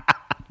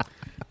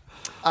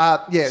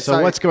 Yeah.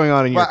 So what's going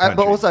on in your country?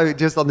 But also,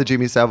 just on the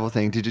Jimmy Savile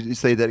thing, did you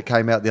see that it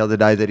came out the other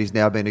day that he's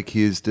now been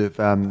accused of,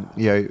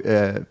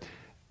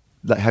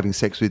 like having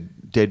sex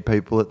with dead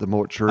people at the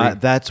mortuary?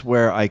 That's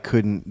where I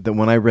couldn't.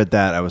 When I read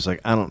that, I was like,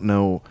 I don't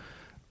know.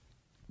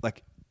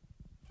 Like,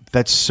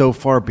 that's so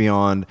far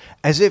beyond.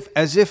 As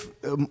if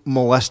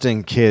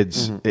molesting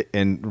kids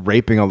and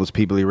raping all those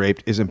people he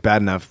raped isn't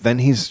bad enough. Then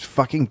he's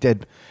fucking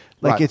dead.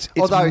 Like, it's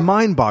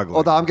mind-boggling.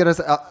 Although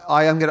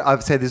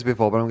I've said this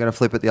before, but I'm going to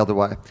flip it the other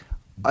way.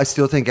 I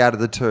still think out of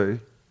the two,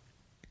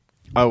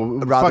 I'd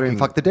rather him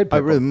fuck the dead people.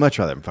 I'd really much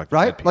rather him fuck the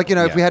dead people. Like,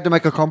 if we had to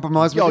make a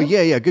compromise with him.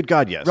 Yeah, good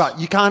God, yes. Right,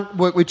 you can't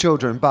work with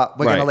children, but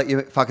we're going to let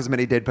you fuck as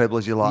many dead people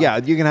as you like. Yeah,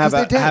 you can have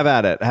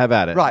at it.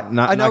 Right,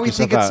 I know we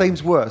think it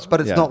seems worse,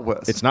 but it's not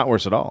worse. It's not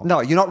worse at all.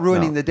 No, you're not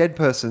ruining the dead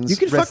person's You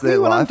can rest fuck of their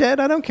me when I'm life. dead,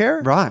 I don't care.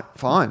 Right,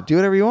 fine. Do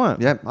whatever you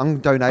want. Yeah, I'm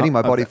donating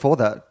my body for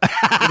that.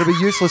 It'll be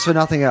useless for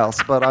nothing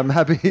else, but I'm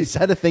happy. Is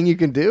that a thing you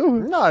can do?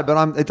 No, but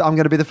I'm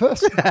going to be the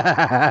first.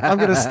 I'm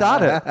going to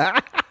start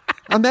it.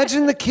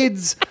 Imagine the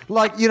kids,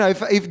 like,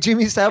 if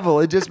Jimmy Savile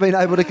had just been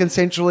able to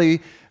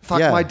consensually fuck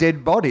my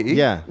dead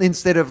body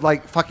instead of,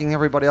 like, fucking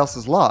everybody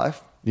else's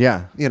life.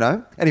 Yeah.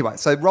 Anyway,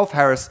 so Rolf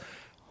Harris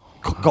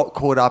got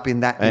caught up in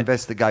that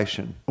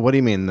investigation. What do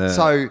you mean?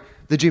 So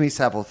the Jimmy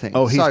Savile thing.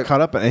 Oh, he's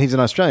caught up, and he's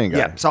an Australian guy.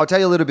 Yeah. So I'll tell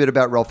you a little bit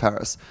about Rolf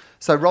Harris.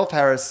 So Rolf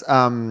Harris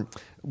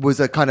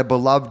was a kind of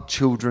beloved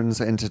children's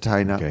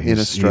entertainer in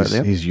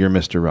Australia. He's your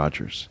Mr.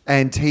 Rogers.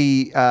 And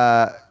he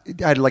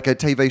had like a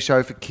TV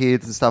show for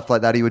kids and stuff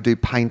like that. He would do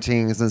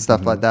paintings and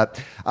stuff like that.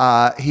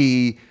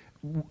 He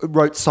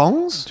wrote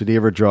songs. Did he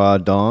ever draw a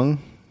dong?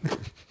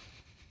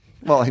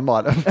 Well, he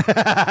might have.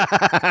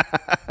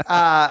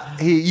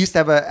 He used to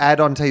have an ad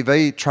on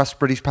TV, Trust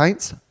British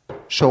Paints.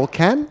 Sure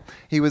can.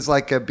 He was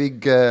like a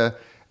big...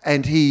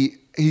 and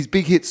his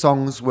big hit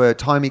songs were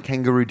Timey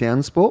Kangaroo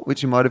Down Sport,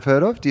 which you might have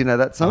heard of. Do you know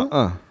that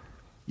song?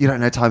 You don't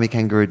know Timey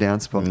Kangaroo Down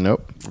Sport?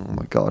 Nope. Oh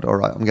my God. All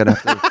right. I'm going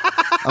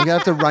to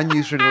have to run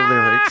you through the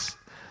lyrics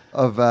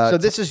of... so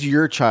this is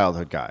your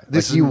childhood guy.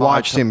 You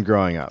watched him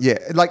growing up. Yeah.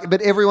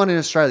 But everyone in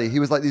Australia, he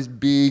was like this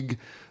big...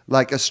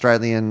 like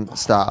Australian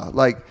star.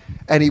 Like,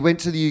 and he went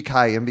to the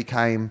UK and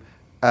became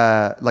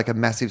like a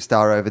massive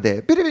star over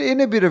there. In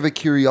a bit of a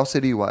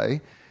curiosity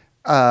way,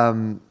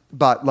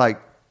 but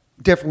like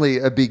definitely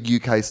a big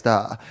UK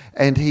star.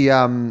 And he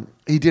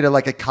did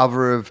a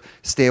cover of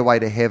Stairway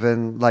to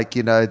Heaven, like,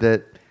 you know,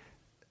 that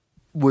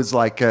was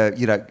like a,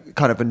 you know,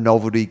 kind of a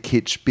novelty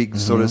kitsch big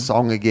sort of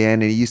song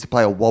again, and he used to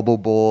play a wobble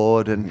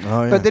board, and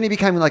but then he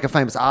became like a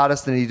famous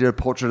artist, and he did a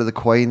portrait of the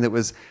Queen that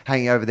was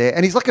hanging over there,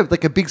 and he's like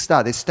a big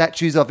star. There's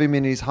statues of him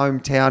in his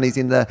hometown. He's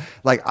in the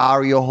like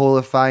ARIA Hall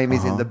of Fame.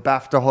 He's in the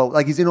BAFTA Hall.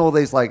 Like, he's in all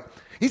these, like,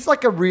 he's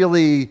like a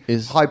really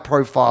high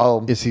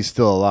profile. Is he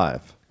still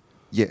alive?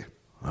 Yeah.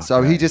 Okay.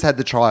 So he just had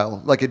the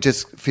trial, like it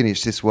just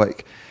finished this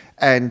week,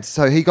 and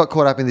so he got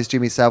caught up in this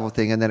Jimmy Savile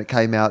thing, and then it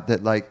came out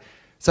that like,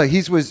 so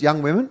his was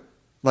young women.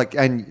 Like,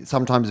 and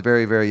sometimes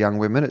very, very young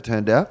women, it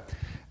turned out.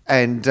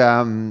 And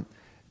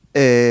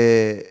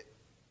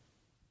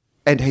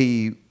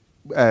he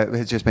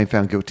has just been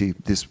found guilty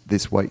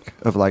this week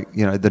of, like,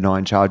 you know, the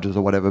 9 charges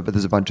or whatever, but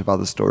there's a bunch of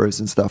other stories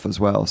and stuff as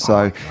well.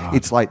 So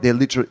it's like they're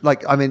literally,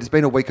 like, I mean, it's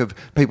been a week of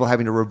people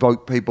having to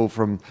revoke people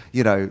from,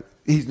 you know,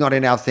 he's not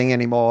in our thing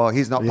anymore.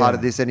 He's not part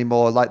of this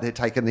anymore. Like, they're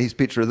taking his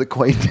picture of the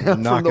Queen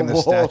down knocking from the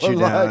wall. Statue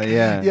down. Like,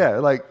 yeah. Yeah,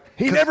 like...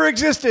 He never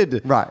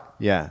existed. Right.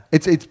 Yeah.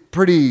 It's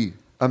pretty...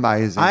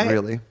 amazing,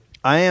 really.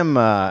 I am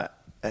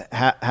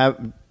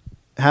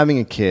having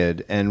a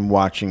kid and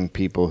watching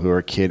people who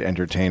are kid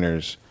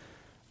entertainers.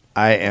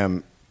 I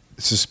am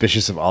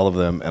suspicious of all of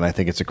them, and I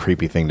think it's a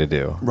creepy thing to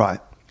do.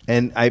 Right.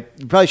 And I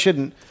probably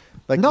shouldn't.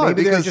 Like, no, maybe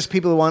because they're just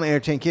people who want to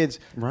entertain kids.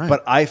 Right.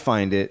 But I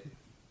find it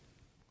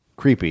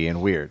creepy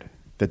and weird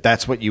that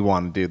that's what you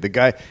want to do.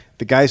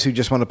 The guys who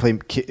just want to play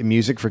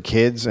music for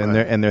kids and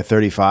they're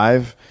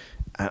 35.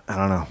 I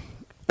don't know.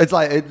 It's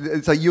like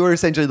so you were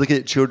essentially looking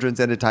at children's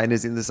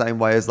entertainers in the same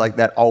way as like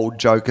that old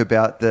joke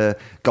about the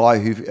guy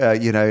who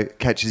you know,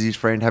 catches his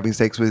friend having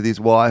sex with his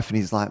wife, and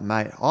he's like,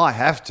 "Mate, I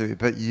have to,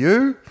 but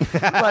you."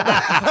 Like,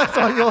 that's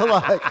what you're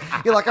like.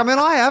 You're like, I mean,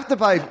 I have to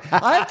play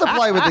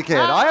with the kid.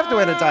 I have to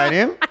entertain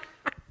him.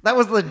 That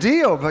was the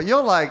deal. But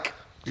you're like,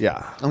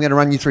 yeah. I'm going to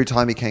run you through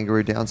Tie Me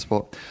Kangaroo Down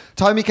Sport.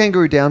 Tie Me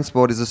Kangaroo Down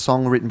Sport is a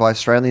song written by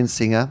Australian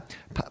singer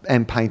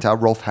and painter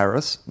Rolf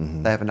Harris.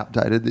 They haven't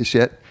updated this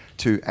yet.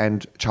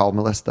 And child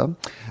molester,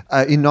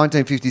 in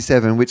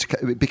 1957, which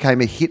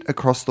became a hit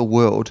across the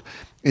world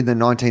in the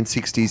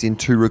 1960s in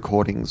 2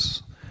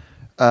 recordings.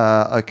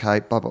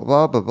 Okay, blah, blah,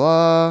 blah, blah,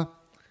 blah.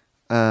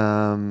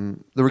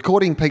 The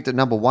recording peaked at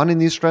number 1 in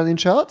the Australian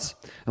charts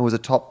and was a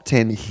top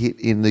 10 hit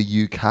in the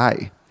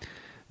UK.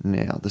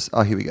 Now,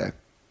 here we go.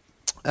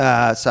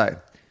 So,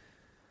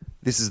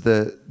 this is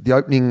the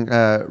opening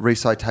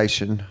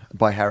recitation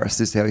by Harris.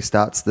 This is how he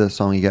starts the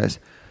song. He goes,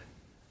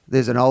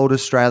 "There's an old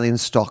Australian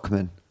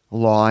stockman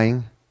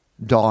lying,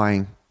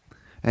 dying,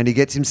 and he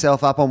gets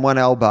himself up on one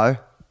elbow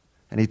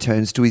and he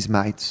turns to his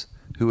mates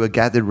who are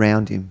gathered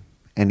round him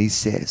and he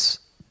says..."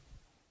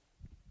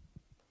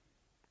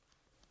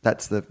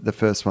 That's the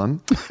first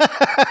one.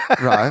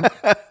 Right.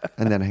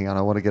 And then, hang on,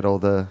 I want to get all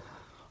the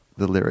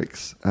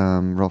lyrics.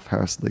 Rolf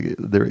Harris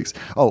lyrics.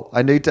 Oh,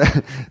 I need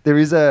to... There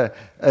is a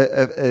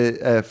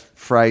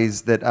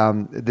phrase that...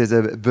 there's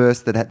a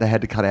verse that they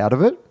had to cut out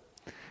of it,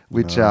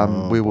 which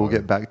we will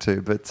get back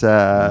to. But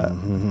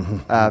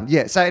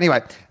yeah, so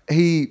anyway,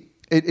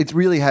 it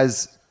really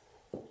has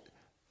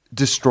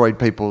destroyed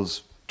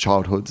people's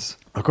childhoods.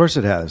 Of course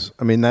it has.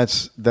 I mean,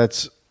 that's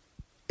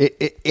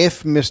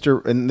if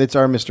Mr. and it's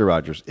our Mr.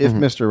 Rogers. If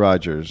Mr.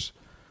 Rogers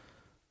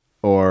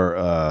or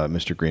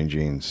Mr. Green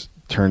Jeans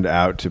turned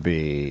out to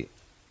be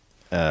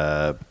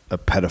a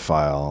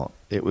pedophile,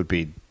 it would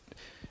be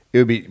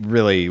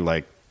really,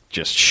 like,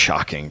 just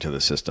shocking to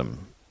the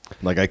system.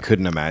 Like, I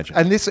couldn't imagine.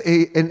 And this,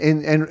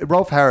 and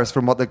Rolf Harris,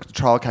 from what the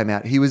trial came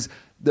out, he was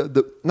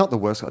not the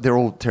worst. They're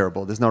all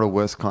terrible. There's not a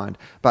worst kind,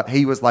 but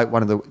he was like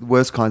one of the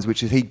worst kinds,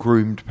 which is he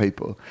groomed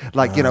people.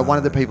 Like, you know, one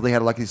of the people he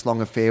had like this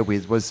long affair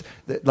with was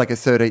like a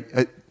 30.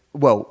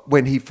 Well,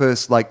 when he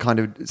first like kind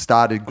of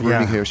started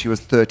grooming her, she was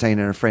 13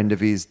 and a friend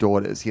of his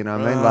daughter's. You know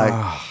what I mean?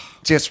 Like,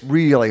 just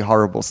really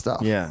horrible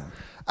stuff. Yeah.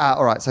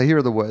 All right, so here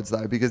are the words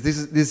though, because this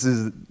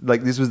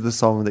was the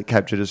song that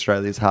captured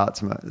Australia's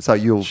hearts. So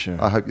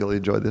I hope you'll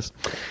enjoy this.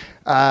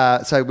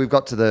 So we've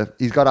got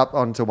he's got up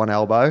onto one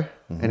elbow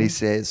and he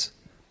says,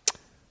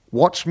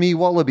 "Watch me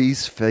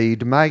wallabies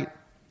feed, mate.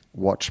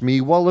 Watch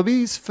me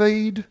wallabies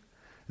feed.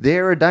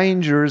 They're a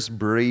dangerous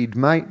breed,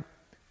 mate.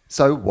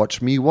 So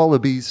watch me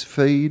wallabies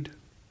feed."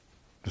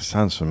 This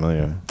sounds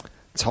familiar.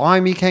 "Tie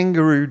me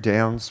kangaroo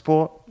down,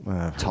 sport.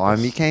 Tie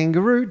me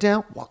kangaroo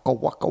down, waka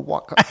waka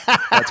waka."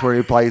 That's where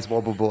he plays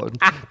wobble board.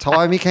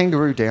 "Tie me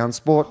kangaroo down,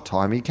 sport.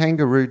 Tie me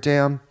kangaroo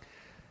down.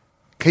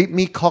 Keep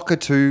me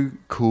cockatoo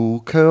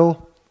cool,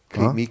 curl.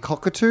 Keep me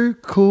cockatoo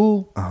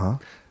cool.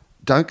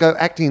 Don't go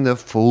acting the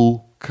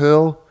fool,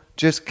 curl.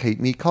 Just keep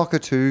me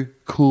cockatoo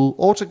cool.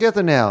 All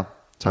together now."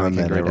 Tie me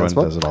kangaroo down,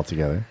 sport. Does it all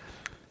together.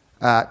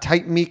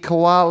 "Take me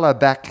koala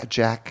back,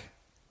 Jack.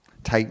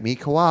 Take me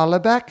koala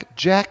back,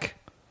 Jack.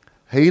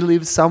 He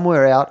lives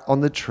somewhere out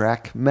on the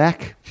track,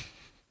 Mac.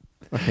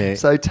 Okay.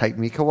 So take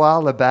me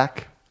koala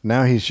back.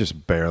 Now he's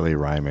just barely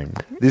rhyming.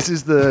 This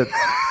is the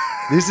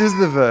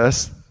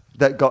verse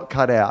that got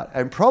cut out,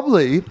 and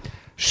probably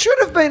should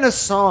have been a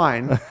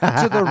sign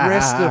to the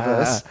rest of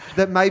us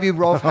that maybe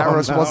Rolf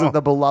Harris wasn't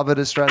the beloved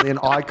Australian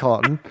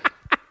icon.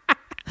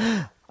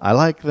 I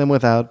like them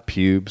without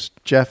pubes,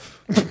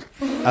 Jeff.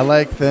 I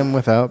like them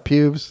without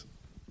pubes.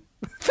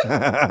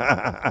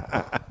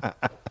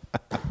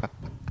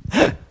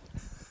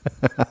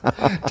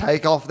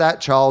 Take off that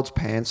child's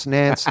pants,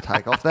 Nance.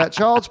 Take off that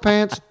child's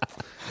pants.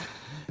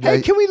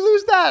 Hey, can we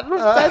lose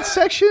that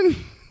section?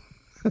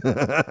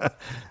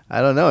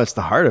 I don't know. It's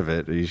the heart of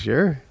it. Are you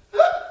sure?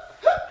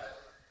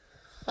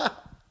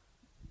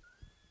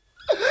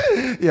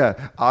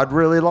 Yeah, I'd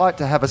really like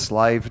to have a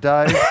slave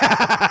day.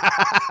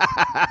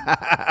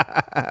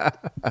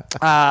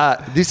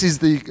 This is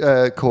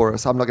the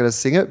chorus. I'm not going to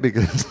sing it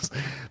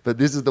but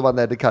this is the one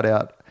they had to cut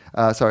out.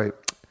 Sorry.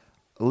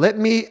 Let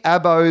me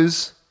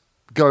abos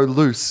go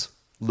loose,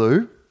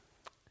 Lou.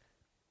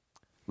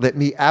 Let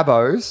me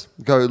abos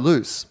go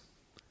loose.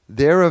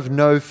 They're of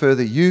no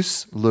further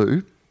use,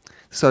 Lou.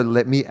 So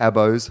let me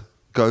abos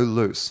go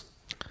loose.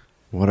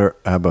 What are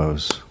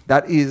abos?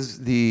 That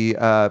is the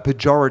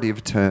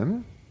pejorative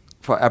term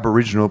for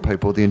Aboriginal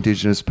people, the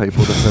Indigenous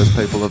people, the first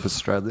people of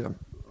Australia.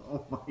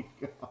 Oh my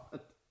God.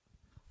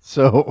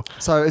 So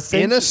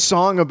essentially, in a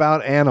song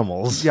about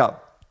animals. yeah.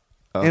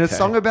 Okay. In a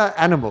song about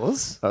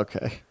animals,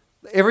 Okay.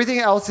 everything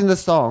else in the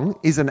song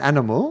is an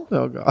animal,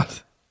 Oh God.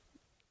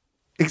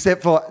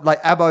 except for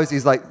like abos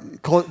is like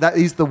that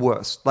is the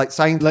worst. Like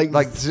saying like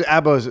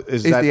abos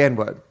is that the N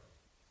word.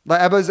 Like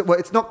abos, well,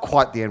 it's not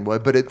quite the N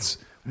word, but it's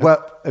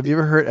well. Have you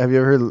ever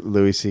heard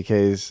Louis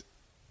C.K.'s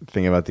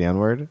thing about the N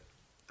word?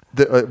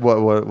 What's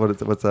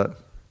that?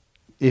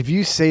 If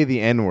you say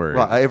the N word,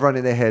 Right, everyone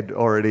in their head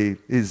already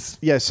is.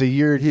 Yeah, so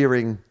you're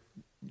hearing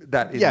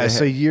that. In yeah, their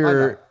so head.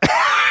 you're.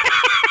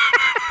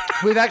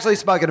 We've actually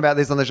spoken about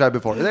this on the show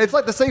before. It's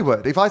like the C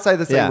word. If I say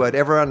the C word,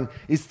 everyone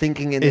is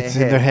thinking in It's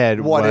in their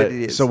head what it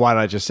is. So why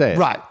not just say it?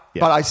 Right.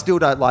 Yeah. But I still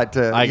don't like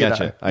to. I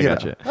gotcha.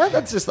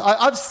 That's just.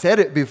 I've said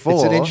it before.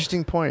 It's an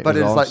interesting point, But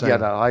is it's all I'm like, saying.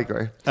 no, I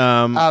agree.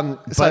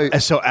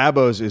 So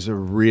abos is a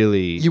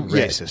really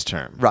racist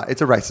term. Right.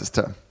 It's a racist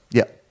term.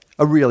 Yeah.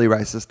 A really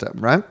racist term,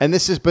 right? And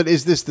is this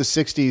the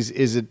 60s?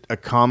 Is it a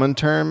common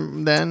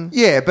term then?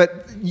 Yeah,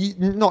 but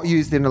not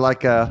used in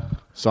like a.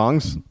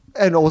 Songs?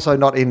 And also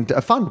not in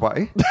a fun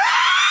way. Do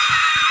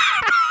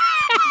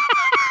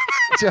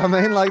you know what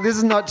I mean? Like, this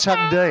is not Chuck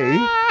D,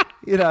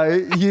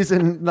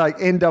 using like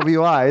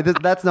NWA.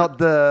 That's not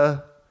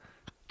the.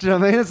 Do you know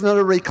what I mean? It's not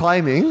a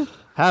reclaiming.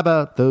 How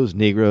about those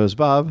Negroes,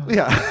 Bob?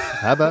 Yeah.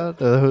 How about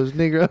those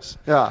Negroes?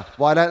 Yeah.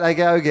 Why don't they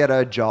go get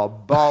a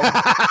job, Bob?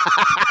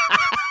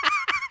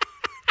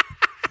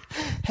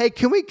 Hey,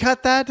 can we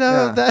cut that?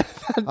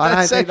 I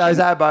don't think those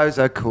abos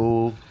are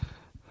cool.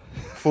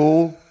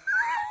 Fool.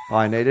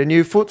 I need a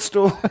new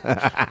footstool.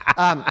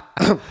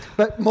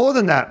 But more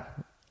than that.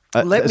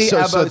 So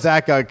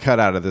that got cut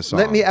out of the song.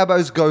 Let me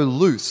abos go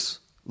loose,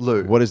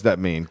 Lou. What does that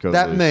mean?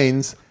 That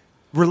means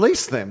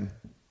release them.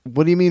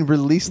 What do you mean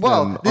release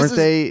them? This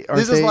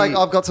is like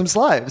I've got some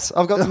slaves.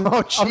 I've got some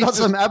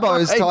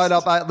abos tied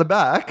up at the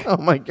back. Oh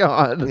my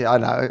God. Yeah, I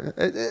know.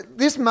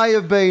 This may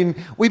have been.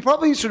 We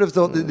probably should have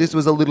thought that this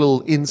was a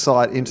little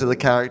insight into the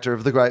character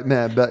of the great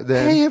man back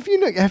then. Hey,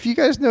 have you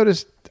guys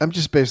noticed? I'm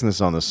just basing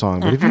this on the song,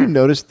 but have you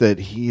noticed that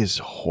he is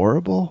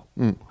horrible?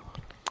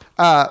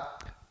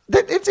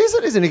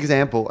 It is an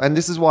example, and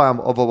this is why I've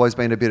always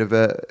been a bit of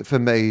a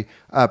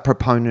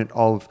proponent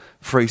of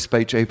free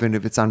speech, even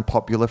if it's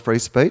unpopular free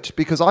speech,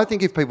 because I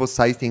think if people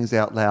say things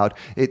out loud,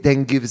 it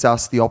then gives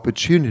us the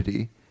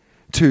opportunity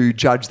to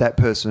judge that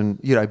person,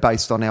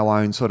 based on our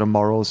own sort of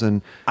morals.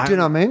 And do you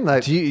know what I mean?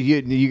 Like,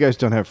 you guys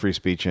don't have free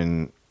speech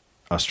in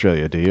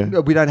Australia, do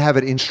you? We don't have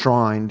it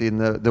enshrined in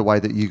the way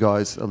that you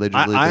guys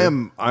allegedly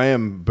do. I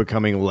am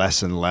becoming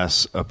less and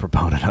less a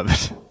proponent of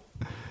it.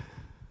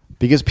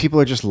 Because people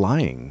are just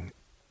lying.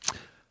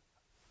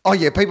 Oh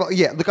yeah, people.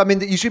 Yeah, look, I mean,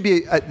 there should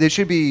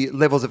be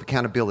levels of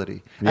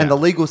accountability, and the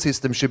legal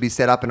system should be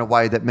set up in a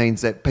way that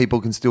means that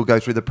people can still go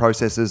through the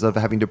processes of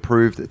having to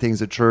prove that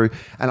things are true.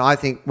 And I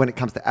think when it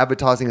comes to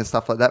advertising and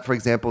stuff like that, for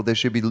example, there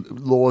should be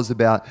laws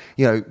about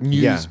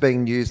news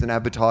being used in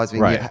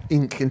advertising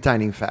in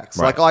containing facts.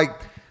 Right. Like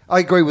I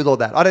agree with all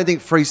that. I don't think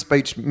free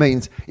speech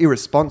means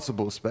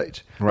irresponsible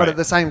speech. Right. But at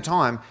the same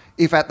time,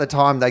 if at the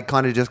time they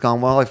kind of just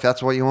gone, well, if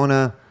that's what you want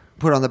to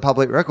put on the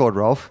public record,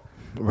 Rolf.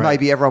 Right.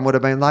 Maybe everyone would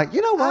have been like,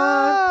 you know what?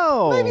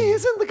 Oh. Maybe he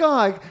isn't the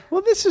guy.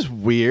 Well, this is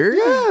weird.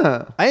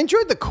 Yeah. I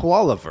enjoyed the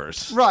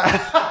koala-verse. Right.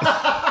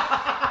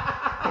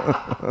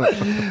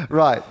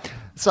 Right.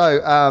 So,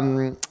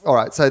 all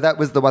right. So that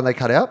was the one they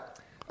cut out.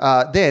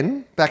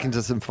 Then, back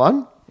into some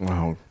fun.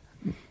 Wow.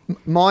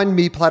 Mind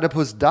me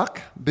platypus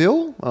duck,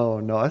 Bill.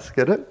 Oh, nice.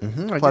 Get it?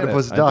 Mm-hmm,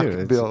 platypus duck,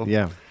 Bill.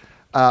 Yeah.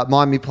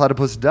 Mind me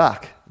platypus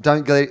duck.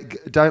 Don't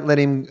let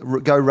him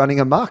go running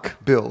amok,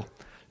 Bill.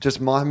 Just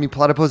mind me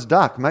platypus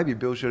duck. Maybe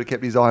Bill should have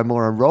kept his eye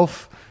more on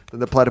Rolf than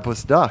the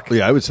platypus duck.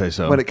 Yeah, I would say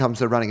so. When it comes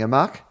to running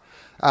amok.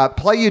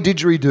 Play your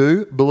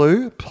didgeridoo,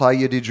 Blue. Play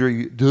your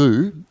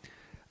didgeridoo.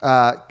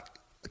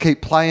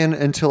 Keep playing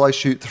until I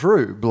shoot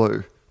through,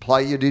 Blue.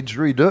 Play your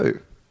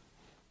didgeridoo.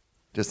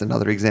 Just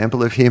another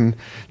example of him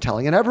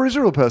telling an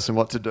Aboriginal person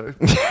what to do.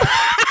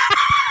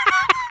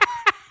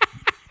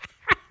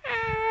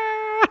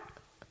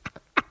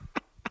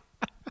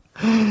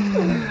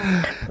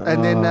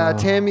 And then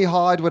tan me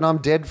hide when I'm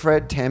dead,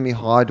 Fred. Tan me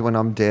hide when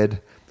I'm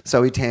dead.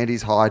 So he tanned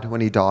his hide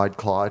when he died,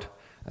 Clyde.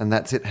 And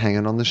that's it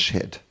hanging on the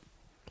shed.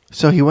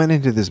 So he went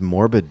into this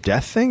morbid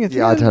death thing?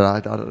 Yeah, I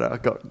don't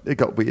know. It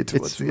got weird towards the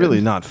end. It's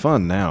really not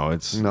fun now.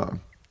 No.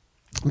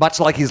 Much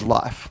like his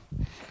life.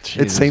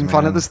 Jesus, it seemed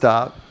fun man. at the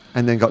start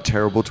and then got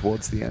terrible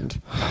towards the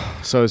end.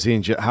 So is he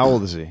in jail? How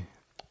old is he?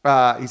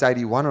 He's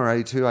 81 or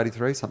 82,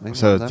 83, something.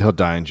 So like that. he'll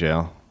die in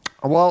jail.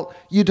 Well,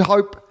 you'd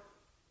hope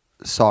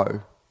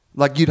so.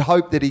 Like, you'd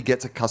hope that he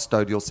gets a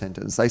custodial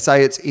sentence. They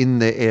say it's in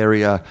the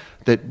area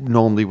that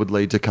normally would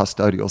lead to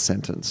custodial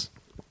sentence.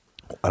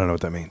 I don't know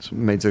what that means. It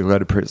means he'll go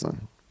to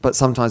prison. But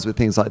sometimes with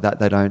things like that,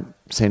 they don't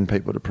send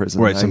people to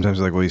prison. Right. Sometimes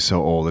they're like, well, he's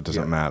so old, it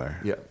doesn't matter.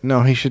 Yeah.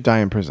 No, he should die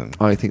in prison.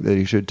 I think that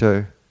he should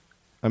too.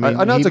 I mean,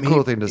 I know it's a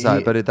cruel thing to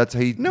say, but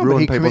he No,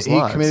 ruined but people's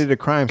lives. He committed a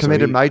crime.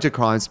 Committed major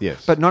crimes.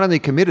 Yes. But not only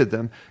committed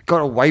them,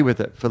 got away with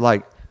it for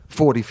like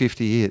 40,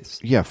 50 years.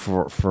 Yeah,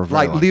 for a very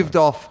Like long lived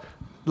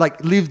time.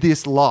 lived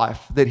this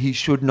life that he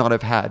should not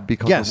have had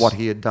because of what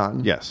he had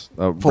done. Yes.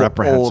 For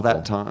Reprehensible. all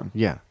that time.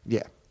 Yeah.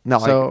 Yeah.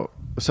 No.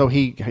 So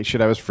he should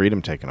have his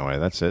freedom taken away.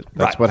 That's it.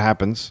 That's Right. what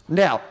happens.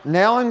 Now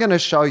I'm going to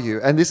show you,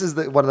 and this is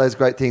one of those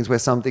great things where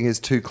something is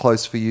too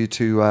close for you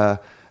to,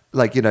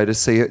 to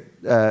see it.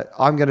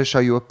 I'm going to show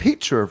you a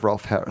picture of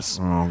Rolf Harris.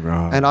 Oh,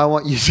 God. And I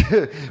want you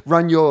to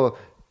run your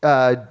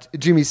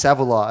Jimmy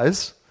Savile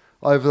eyes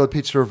over the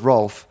picture of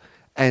Rolf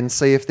and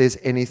see if there's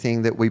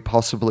anything that we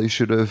possibly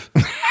should have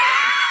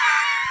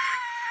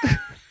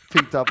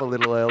picked up a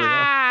little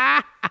earlier.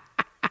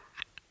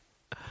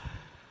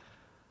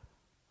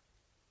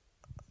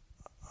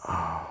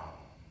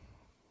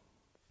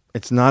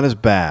 It's not as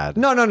bad.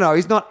 No.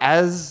 He's not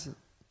as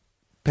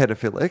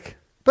pedophilic,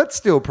 but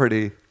still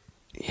pretty.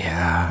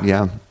 Yeah.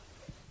 Yeah.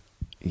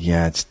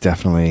 Yeah, it's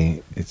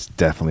definitely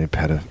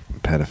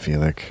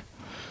pedophilic.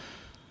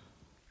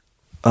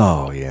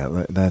 Oh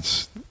yeah,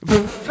 that's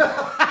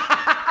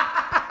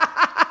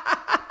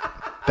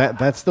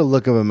that's the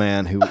look of a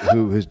man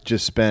who has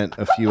just spent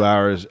a few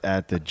hours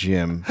at the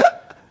gym,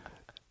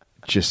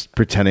 just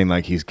pretending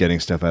like he's getting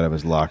stuff out of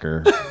his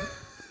locker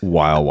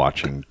while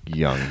watching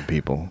young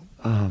people.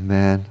 Oh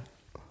man.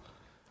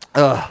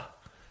 Ugh.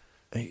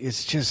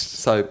 It's just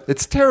So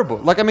it's terrible.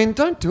 Like, I mean,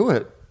 don't do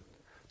it.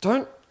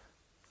 There's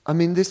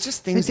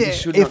just things that you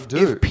should not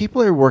do. If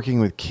people are working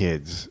with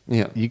kids,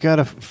 you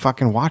gotta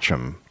fucking watch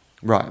them.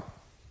 Right.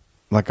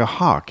 Like a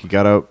hawk, you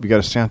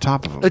gotta stay on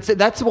top of them.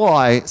 That's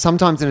why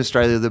sometimes in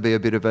Australia there'll be a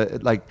bit of a,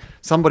 like,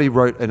 somebody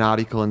wrote an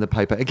article in the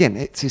paper. Again,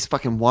 it's this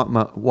fucking white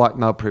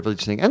male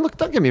privilege thing. And look,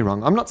 don't get me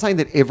wrong. I'm not saying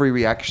that every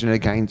reaction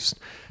against,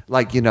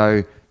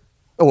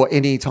 or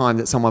any time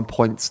that someone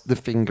points the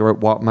finger at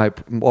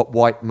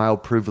white male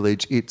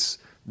privilege, it's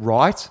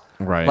right.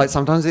 Right. Like,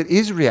 sometimes it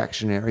is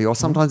reactionary, or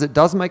sometimes it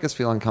does make us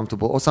feel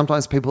uncomfortable, or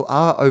sometimes people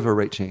are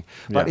overreaching.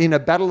 But in a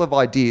battle of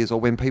ideas, or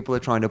when people are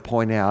trying to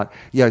point out,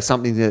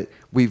 something that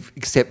we've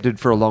accepted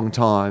for a long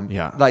time,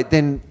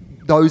 then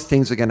those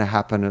things are going to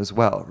happen as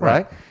well,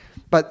 right?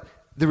 But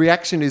the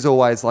reaction is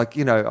always like,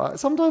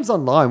 sometimes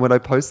online when I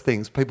post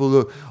things,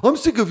 people go, I'm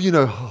sick of,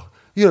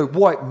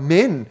 white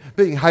men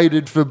being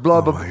hated for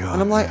blah, blah, blah.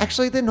 And I'm like,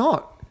 actually, they're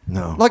not.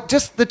 No. Like,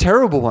 just the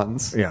terrible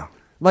ones. Yeah.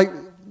 Like,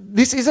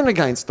 this isn't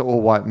against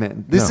all white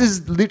men. This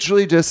is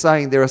literally just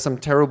saying there are some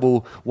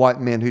terrible white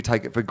men who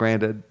take it for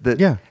granted.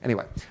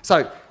 Anyway,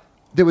 so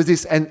there was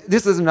this, and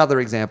this is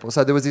another example.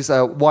 So there was this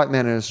white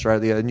man in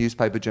Australia, a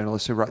newspaper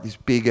journalist, who wrote this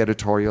big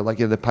editorial,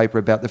 the paper,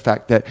 about the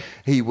fact that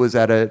he was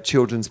at a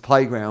children's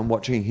playground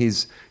watching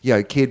his,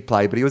 kid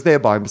play, but he was there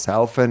by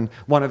himself, and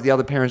one of the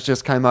other parents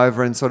just came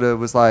over and sort of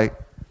was like,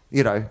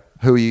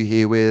 who are you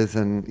here with?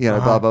 And,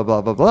 blah, blah,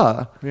 blah, blah,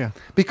 blah. Yeah.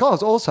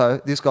 Because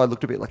also this guy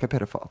looked a bit like a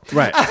pedophile.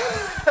 Right.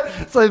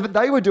 So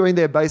they were doing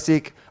their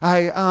basic,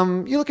 hey,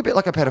 you look a bit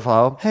like a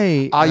pedophile.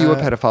 Hey, are you a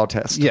pedophile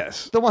test?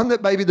 Yes. The one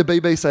that maybe the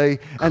BBC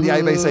and the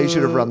ABC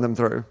should have run them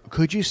through.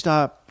 Could you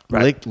stop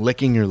Right.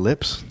 licking your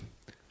lips?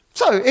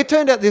 So it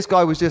turned out this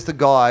guy was just a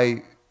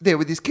guy there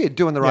with his kid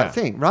doing the right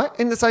thing, right?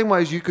 In the same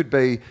way as you could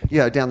be,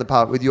 down the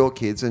park with your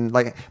kids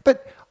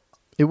but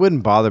It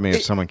wouldn't bother me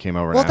if someone came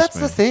over and asked me. Well, that's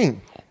the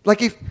thing.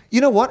 Like, if,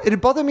 you know what?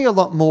 It'd bother me a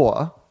lot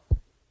more,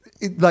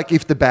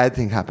 if the bad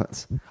thing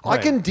happens. Right. I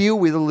can deal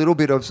with a little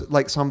bit of,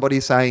 somebody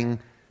saying,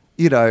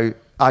 are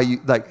you,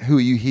 who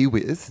are you here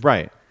with?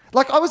 Right.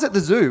 Like, I was at the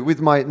zoo with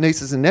my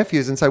nieces and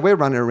nephews, and so we're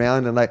running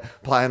around and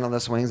playing on the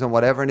swings and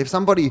whatever. And if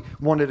somebody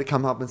wanted to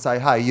come up and say,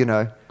 hey,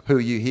 who are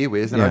you here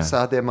with? And I'd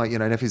say, they're my,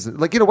 nephews,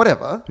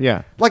 whatever.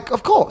 Yeah.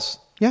 Of course.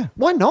 Yeah.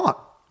 Why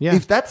not? Yeah.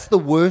 If that's the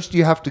worst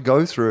you have to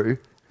go through,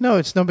 No,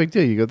 it's no big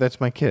deal. You go,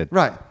 that's my kid.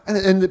 Right.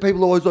 And the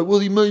people are always like, well,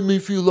 he made me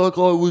feel like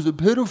I was a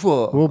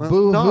pedophile. Well,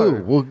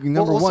 boo-hoo. Well,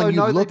 number also, one, you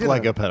no, they look didn't.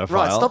 like a pedophile.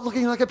 Right, stop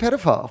looking like a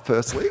pedophile,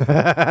 firstly.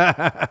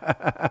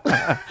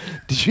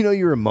 Did you know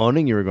you were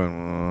moaning? You were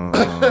going,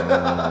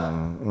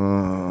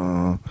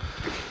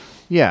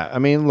 Yeah, I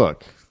mean,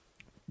 look,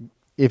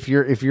 if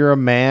you're a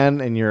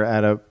man and you're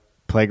at a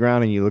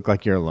playground and you look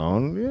like you're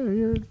alone,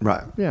 you're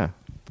Right. Yeah.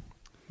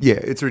 Yeah,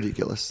 it's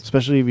ridiculous.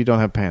 Especially if you don't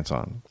have pants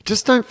on.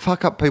 Just don't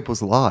fuck up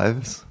people's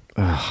lives.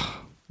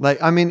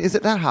 Like, I mean, is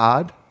it that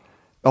hard?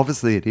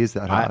 Obviously, it is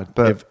that hard.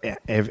 But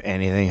if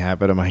anything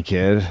happened to my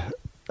kid,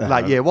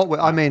 like, yeah,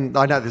 I mean,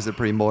 I know this is a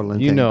pretty maudlin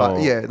you thing, know,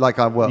 but yeah, like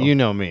you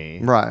know me,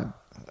 right?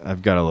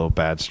 I've got a little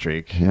bad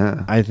streak.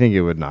 Yeah, I think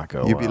it would not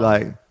go. You'd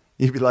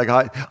be like,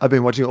 I've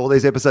been watching all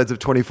these episodes of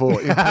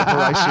 24 in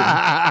preparation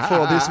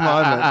for this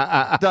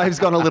moment. Dave's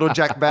gone a little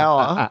Jack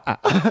Bauer.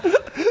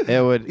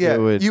 It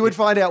would. You would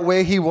find out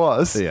where he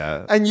was.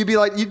 Yeah. And you'd be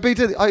like,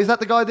 is that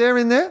the guy there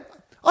in there?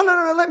 Oh,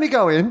 no, let me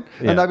go in.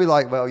 Yeah. And they'd be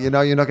like, well, you're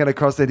not going to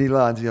cross any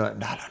lines. And you're like,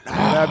 no,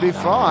 that'd be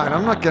fine.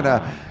 I'm not going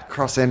to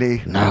cross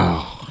any.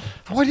 No.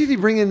 Why did he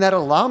bring in that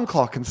alarm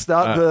clock and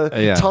start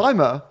the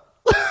timer?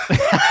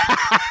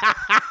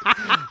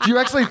 Do you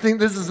actually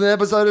think this is an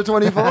episode of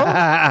 24?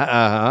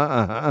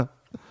 I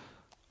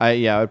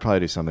would probably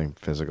do something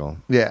physical.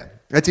 Yeah.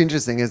 That's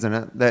interesting, isn't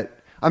it?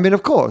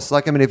 Of course,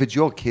 if it's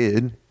your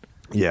kid.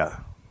 Yeah.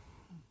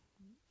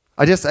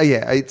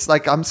 It's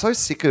like I'm so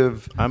sick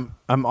of.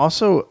 I'm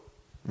also,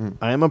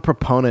 I am a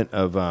proponent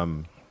of,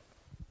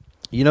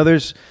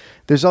 there's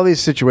all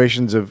these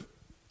situations of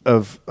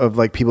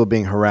like people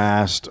being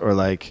harassed or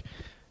like,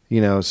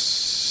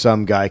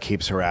 some guy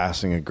keeps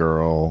harassing a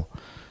girl,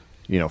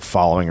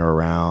 following her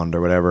around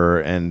or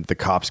whatever, and the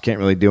cops can't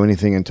really do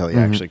anything until he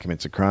actually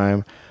commits a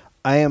crime.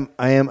 I am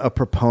a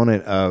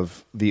proponent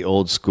of the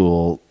old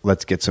school.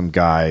 Let's get some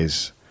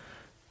guys,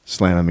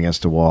 slam them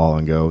against a wall,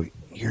 and go,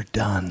 "You're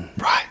done."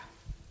 Right.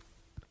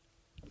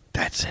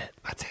 That's it.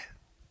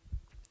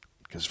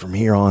 Because from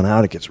here on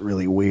out, it gets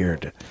really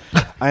weird.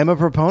 I am a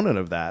proponent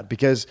of that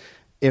because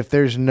if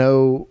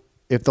the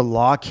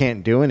law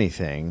can't do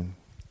anything,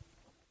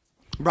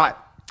 right.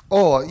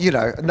 Or,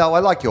 no, I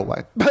like your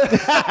way.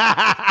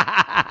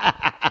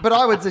 But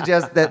I would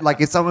suggest that,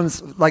 like, if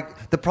someone's,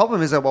 like, the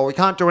problem is that, well, we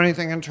can't do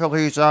anything until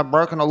he's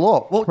broken a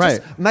law. Well,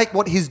 just make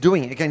what he's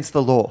doing against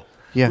the law.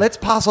 Yeah. Let's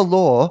pass a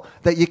law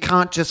that you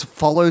can't just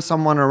follow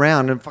someone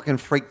around and fucking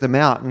freak them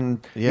out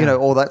and,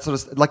 all that sort of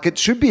stuff. Like, it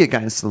should be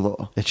against the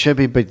law. It should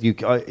be, but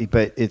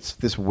it's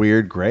this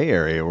weird gray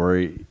area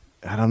where,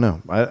 I don't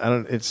know.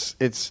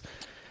 It's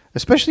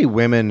especially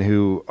women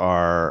who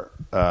are,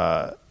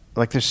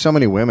 like, there's so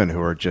many women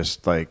who are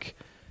just, like,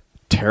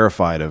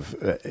 terrified of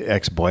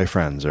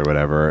ex-boyfriends or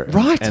whatever.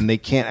 Right. And they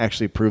can't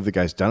actually prove the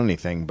guy's done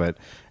anything.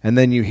 And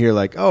then you hear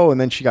like, oh, and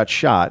then she got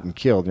shot and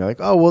killed. And you're like,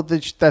 oh, well,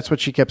 that's what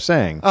she kept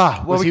saying.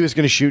 He was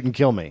going to shoot and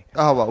kill me.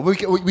 Oh, well,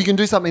 we can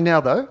do something now,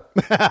 though.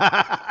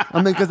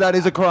 Because that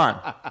is a crime.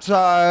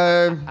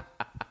 So,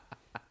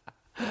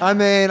 I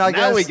guess.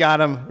 Now we got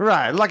him.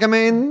 Right. Like, hey,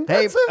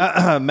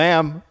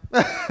 ma'am.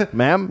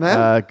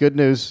 Ma'am? Good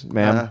news,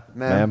 ma'am.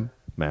 Ma'am.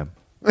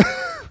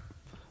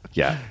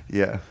 Yeah.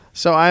 Yeah.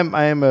 So I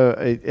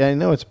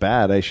know it's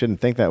bad. I shouldn't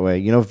think that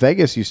way.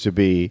 Vegas used to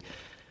be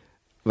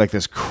like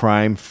this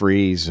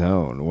crime-free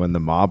zone when the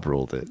mob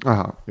ruled it.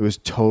 Uh-huh. It was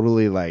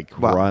totally like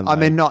run.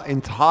 Not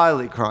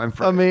entirely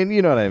crime-free.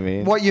 You know what I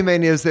mean. What you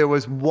mean is there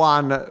was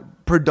one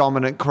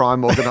predominant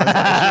crime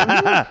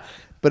organization.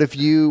 But if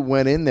you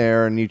went in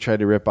there and you tried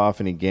to rip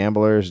off any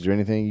gamblers, do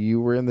anything, you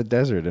were in the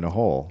desert in a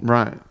hole.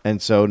 Right. And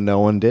so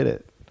no one did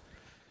it.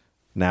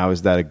 Now,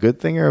 is that a good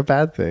thing or a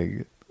bad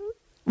thing?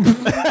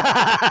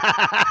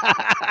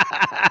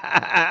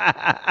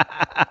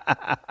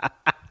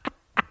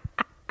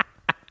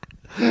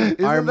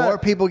 Are more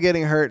people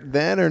getting hurt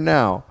then or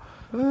now?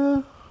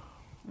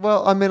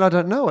 Well, I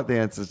don't know what the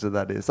answer to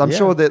that is. I'm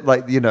sure that,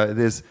 like,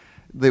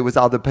 there was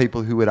other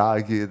people who would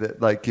argue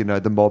that, like,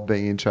 the mob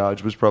being in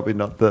charge was probably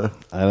not the.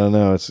 I don't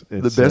know. It's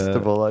the best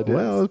of all ideas.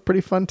 Well, it was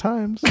pretty fun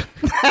times.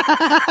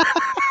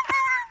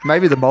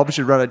 Maybe the mob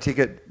should run a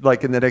ticket,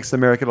 like, in the next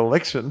American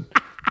election.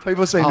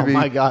 People seem to be.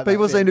 My God,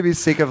 people seem to be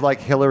sick of, like,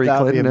 Hillary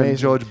Clinton and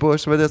George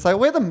Bush, where they're like,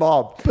 we're the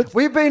mob. But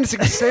we've been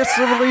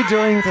successfully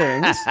doing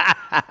things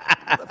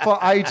for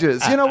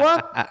ages. You know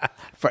what?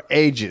 For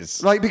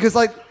ages. Like, because,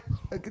 like,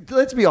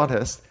 let's be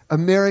honest,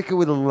 America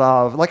would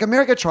love. Like,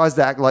 America tries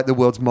to act like the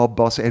world's mob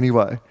boss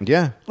anyway.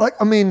 Yeah. Like,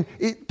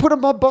 put a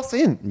mob boss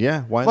in.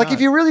 Yeah. Why Like, not?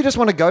 if you really just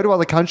want to go to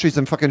other countries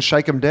and fucking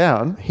shake them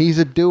down. He's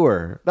a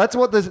doer. That's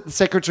what the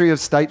Secretary of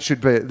State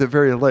should be, at the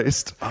very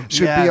least.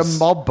 Should be a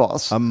mob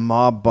boss. A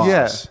mob boss.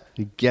 Yeah.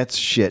 He gets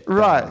shit done.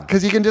 Right,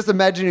 because you can just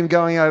imagine him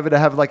going over to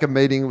have, like, a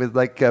meeting with,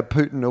 like,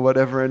 Putin or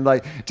whatever, and,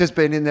 like, just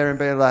being in there and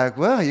being like,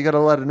 well, you got a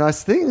lot of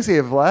nice things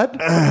here, Vlad.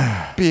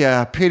 Be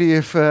a pity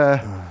if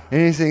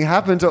anything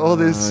happened to all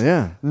this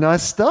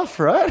nice stuff,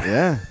 right?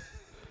 Yeah.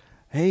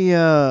 Hey,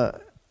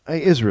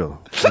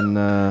 Israel and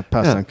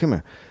Pastan, come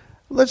here.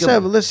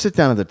 Let's sit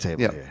down at the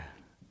table here.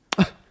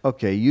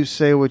 Okay, you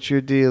say what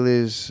your deal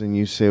is, and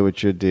you say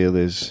what your deal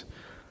is.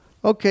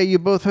 Okay, you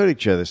both hurt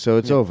each other, so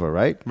it's over,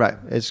 right? Right.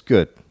 It's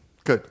good.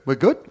 Good. We're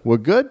good? We're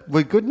good?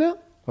 We're good now?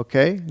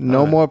 Okay,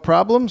 no more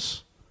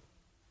problems?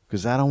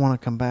 Because I don't want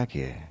to come back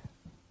here.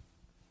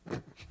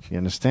 You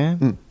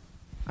understand?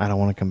 I don't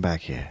want to come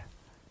back here.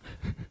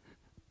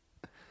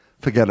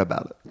 Forget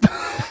about it.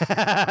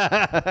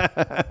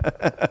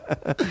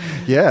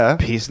 Yeah.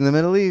 Peace in the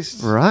Middle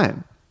East. Right.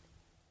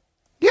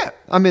 Yeah.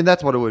 I mean,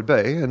 that's what it would be.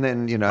 And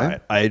then, you know.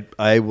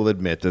 I will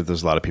admit that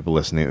there's a lot of people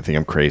listening that think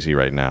I'm crazy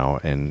right now,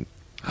 and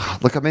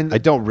Look, I mean, I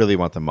don't really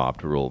want the mob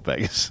to rule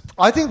Vegas.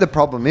 I think the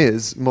problem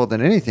is, more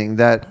than anything,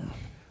 that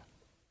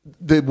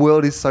the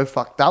world is so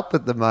fucked up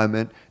at the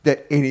moment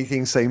that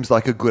anything seems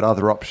like a good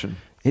other option.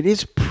 It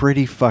is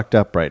pretty fucked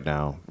up right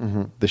now.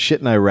 The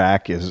shit in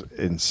Iraq is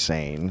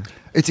insane.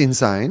 It's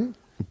insane.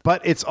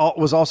 But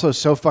was also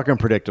so fucking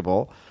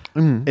predictable.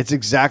 It's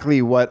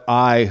exactly what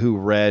I, who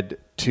read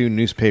 2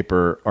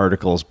 newspaper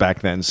articles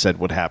back then, said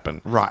would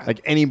happen. Right. Like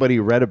anybody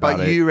who read about it.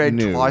 But you read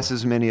knew. twice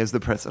as many as the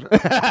president.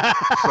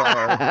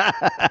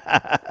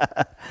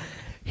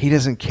 He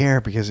doesn't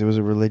care because it was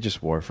a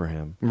religious war for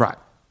him. Right.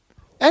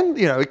 And,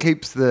 you know, it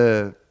keeps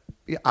the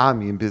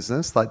army in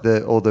business, like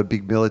all the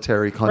big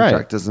military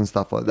contractors and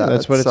stuff like that.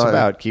 That's what it's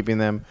about, keeping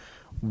them.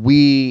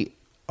 We're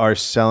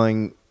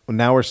selling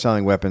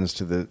weapons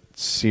to the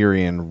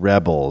Syrian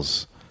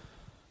rebels.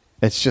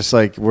 It's just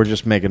like we're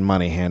just making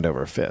money hand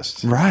over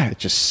fist. Right.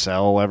 Just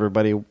sell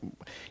everybody,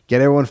 get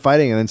everyone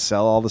fighting, and then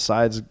sell all the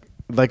sides.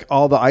 Like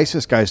all the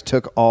ISIS guys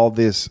took all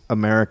this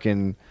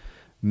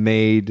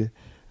American-made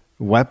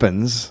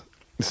weapons.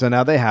 So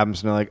now they have them.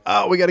 So they're like,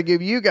 oh, we got to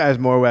give you guys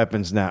more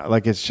weapons now.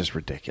 Like, it's just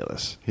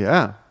ridiculous.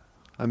 Yeah.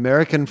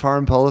 American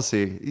foreign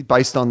policy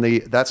based on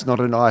that's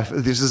not a knife.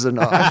 This is a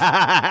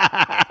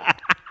knife.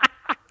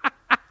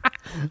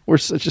 We're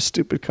such a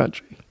stupid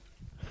country.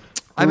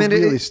 We're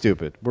really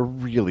stupid. We're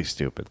really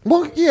stupid.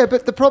 Well, yeah,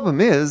 but the problem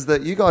is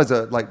that you guys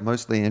are like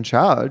mostly in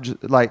charge.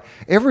 Like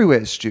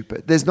everywhere's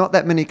stupid. There's not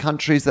that many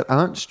countries that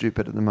aren't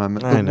stupid at the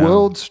moment. The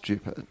world's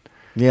stupid.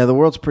 Yeah, the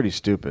world's pretty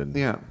stupid.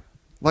 Yeah.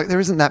 Like there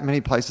isn't that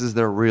many places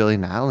that are really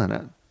nailing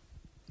it.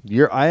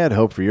 I had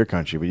hope for your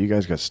country, but you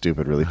guys got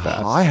stupid really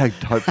fast. I had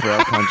hope for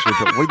our country,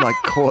 but we like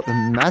caught the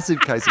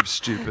massive case of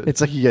stupid. It's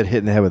like you get hit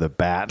in the head with a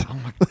bat. Oh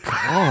my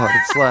God.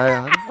 It's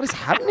like, what is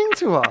happening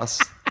to us?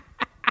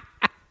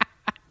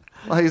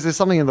 Like, is there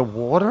something in the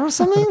water or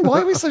something?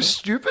 Why are we so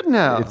stupid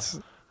now?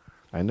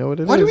 I know what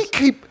it is. Why do we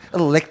keep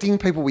electing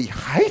people we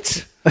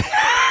hate?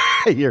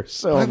 You're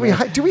so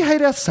Do we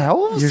hate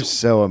ourselves? You're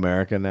so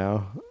American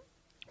now.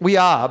 We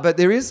are, but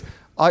there is...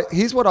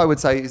 here's what I would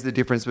say is the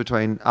difference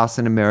between us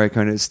and America,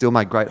 and it's still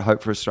my great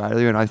hope for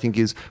Australia, and I think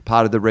is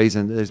part of the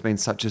reason that there's been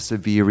such a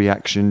severe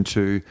reaction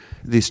to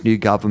this new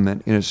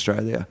government in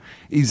Australia,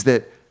 is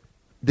that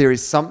there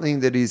is something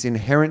that is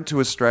inherent to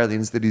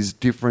Australians that is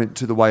different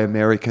to the way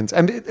Americans,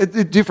 and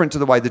different to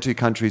the way the two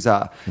countries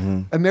are.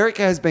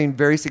 America has been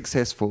very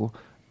successful,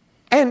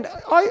 and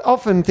I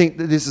often think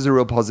that this is a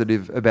real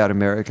positive about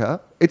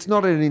America. It's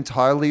not an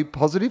entirely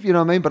positive, you know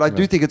what I mean? But I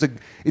do think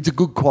it's a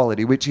good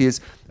quality, which is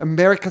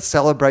America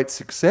celebrates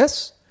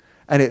success,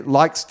 and it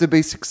likes to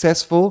be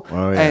successful,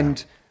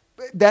 and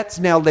that's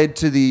now led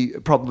to the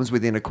problems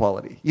with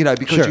inequality, you know,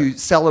 because you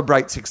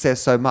celebrate success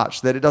so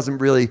much that it doesn't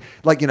really,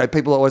 like, you know,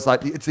 people are always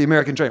like, it's the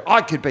American dream.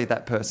 I could be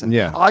that person.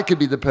 Yeah. I could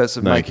be the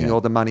person making can't. all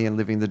the money and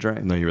living the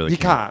dream. No, you really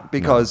can't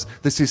because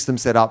the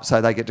system's set up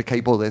so they get to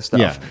keep all their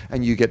stuff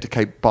and you get to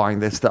keep buying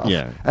their stuff.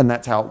 Yeah. And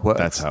that's how it works.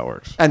 That's how it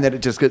works. And then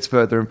it just gets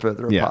further and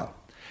further apart.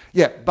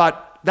 Yeah,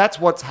 but that's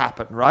what's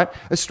happened, right?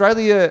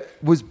 Australia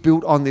was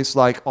built on this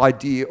like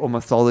idea or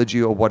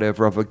mythology or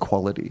whatever of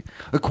equality.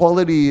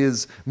 Equality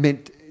is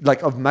meant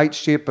like of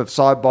mateship, of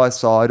side by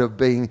side, of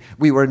being,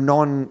 we were a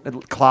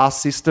non-class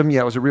system.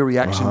 Yeah, it was a real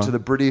reaction to the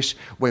British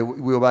where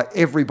we were like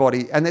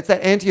everybody. And it's that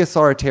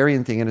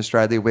anti-authoritarian thing in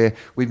Australia where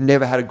we've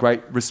never had a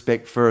great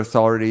respect for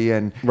authority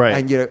and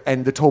you know,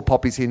 and the tall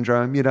poppy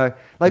syndrome, you know.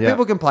 Like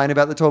people complain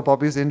about the tall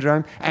poppy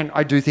syndrome and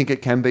I do think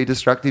it can be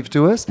destructive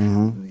to us.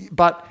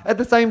 But at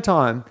the same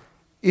time,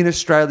 in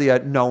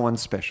Australia, no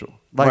one's special.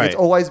 Like it's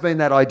always been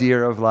that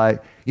idea of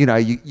like, you know,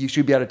 you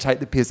should be able to take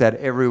the piss out of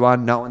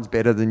everyone. No one's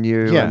better than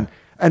you. Yeah.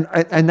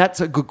 And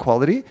that's a good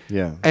quality.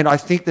 Yeah. And I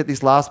think that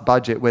this last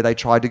budget where they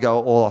tried to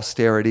go all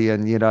austerity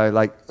and, you know,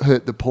 like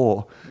hurt the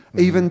poor,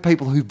 even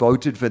people who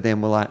voted for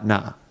them were like,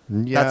 nah.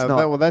 Yeah, that's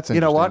not, that's interesting.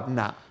 You know what?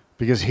 Nah.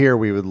 Because here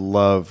we would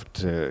love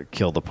to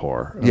kill the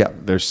poor. Yeah.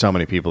 There's so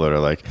many people that are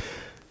like,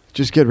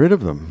 just get rid of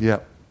them.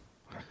 Yeah.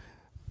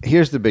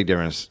 Here's the big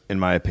difference,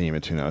 in my opinion,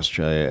 between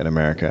Australia and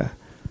America.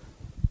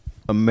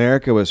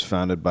 America was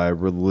founded by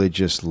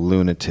religious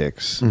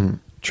lunatics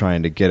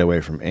trying to get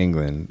away from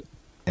England,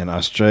 and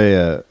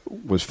Australia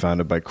was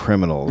founded by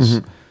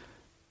criminals.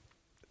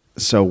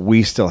 So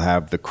we still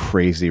have the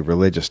crazy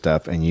religious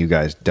stuff, and you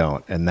guys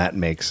don't, and that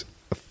makes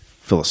a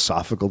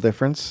philosophical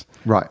difference,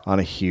 on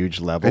a huge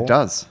level. It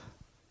does.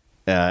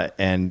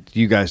 And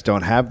you guys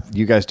don't have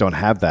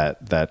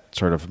that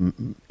sort of,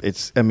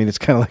 it's kind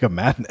of like a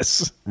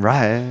madness.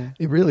 Right.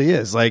 It really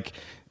is. Like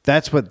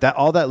That's what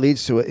all that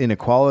leads to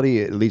inequality.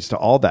 It leads to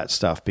all that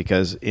stuff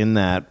because in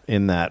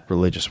that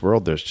religious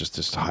world, there's just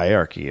this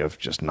hierarchy of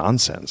just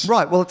nonsense.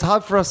 Right. Well, it's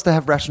hard for us to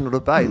have rational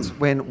debates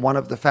when one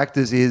of the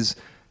factors is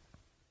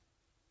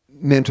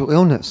mental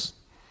illness.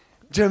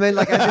 Do you know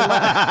what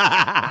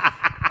I mean?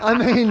 I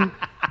mean,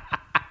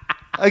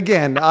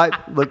 again,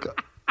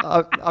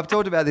 I've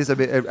talked about this a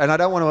bit, and I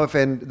don't want to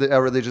offend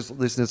our religious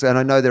listeners, and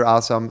I know there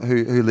are some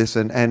who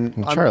listen,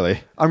 and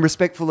Charlie, I'm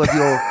respectful of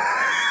your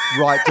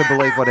right to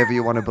believe whatever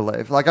you want to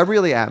believe. Like, I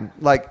really am.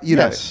 Like, you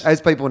know,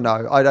 as people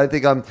know, I don't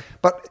think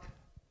but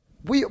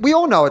we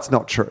all know it's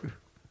not true.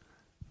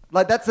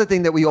 Like, that's the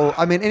thing that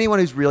anyone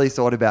who's really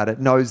thought about it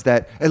knows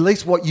that at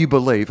least what you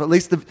believe, at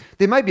least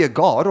there may be a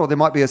God or there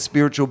might be a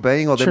spiritual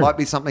being or there might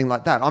be something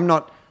like that. I'm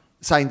not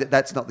saying that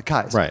that's not the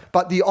case. Right.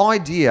 But the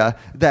idea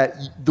that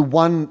the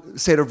one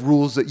set of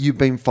rules that you've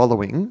been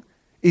following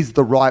is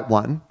the right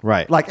one.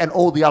 Right. Like, and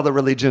all the other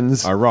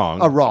religions are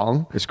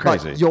wrong. It's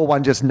crazy. Like, your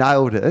one just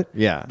nailed it.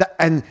 Yeah.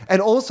 And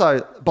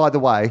also, by the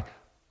way,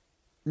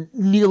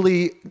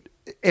 nearly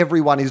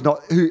everyone is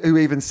not, who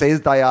even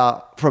says they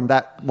are from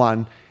that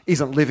one,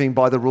 isn't living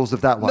by the rules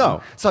of that one.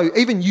 No. So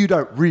even you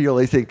don't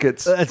really think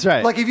it's... That's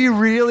right. Like, if you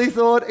really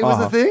thought it was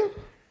a thing,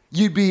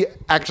 you'd be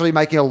actually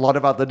making a lot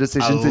of other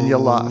decisions in your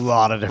life. A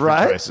lot of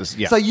different choices,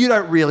 yeah. So you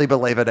don't really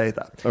believe it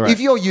either. Right. If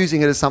you're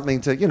using it as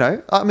something to,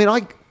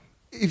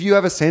 if you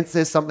have a sense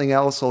there's something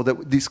else or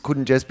that this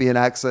couldn't just be an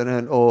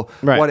accident or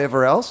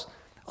whatever else,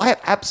 I have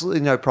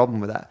absolutely no problem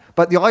with that.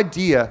 But the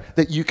idea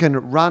that you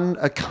can run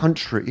a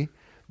country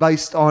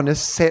based on a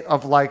set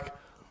of like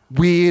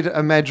weird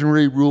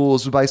imaginary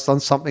rules based on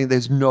something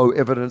there's no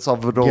evidence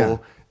of at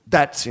all,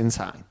 that's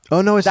insane.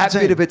 Oh, no, it's that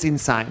insane. bit of it's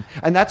insane.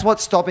 And that's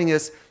what's stopping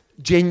us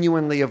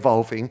genuinely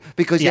evolving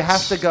because you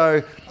have to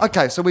go,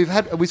 okay, so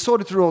we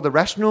sorted through all the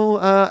rational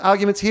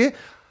arguments here.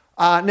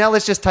 Now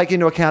let's just take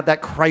into account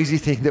that crazy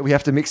thing that we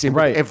have to mix in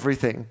with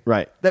everything.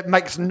 Right. That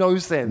makes no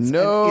sense.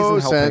 No and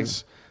isn't helping.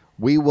 sense.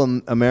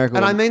 America.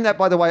 And I mean that,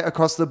 by the way,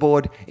 across the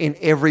board in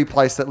every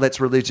place that lets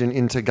religion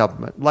into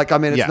government. Like, I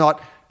mean, it's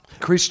not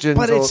Christians.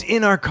 But it's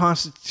in our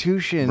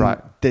Constitution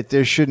that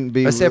there shouldn't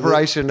be a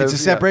separation. It's a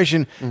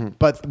separation,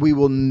 but we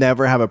will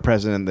never have a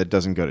president that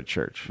doesn't go to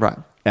church. Right.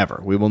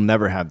 Ever. We will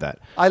never have that.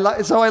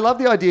 So I love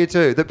the idea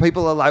too that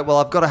people are like, well,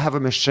 I've got to have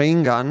a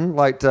machine gun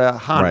like to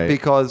hunt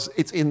because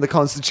it's in the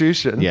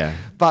Constitution. Yeah.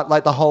 But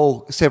like the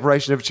whole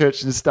separation of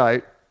church and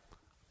state.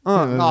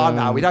 Oh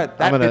no, we don't.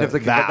 That's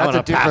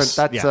a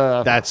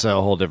different. That's a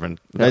whole different.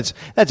 That's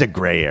a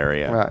gray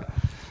area. Right.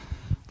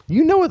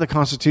 You know what the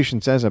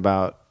Constitution says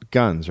about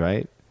guns,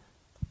 right?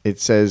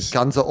 It says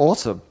guns are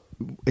awesome.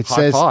 It High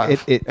says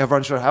five. it.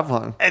 Everyone should have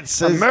one. It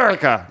says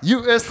America,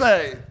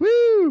 USA.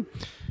 Woo!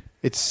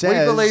 It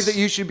says we believe that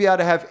you should be able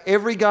to have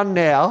every gun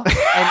now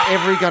and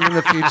every gun in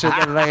the future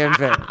that they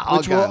invent,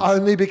 which will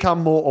only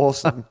become more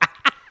awesome.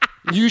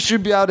 You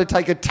should be able to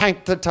take a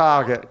tank to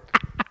target.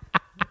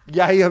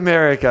 Yay,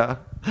 America.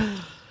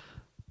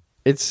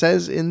 It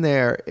says in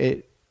there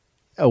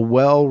a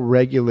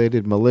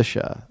well-regulated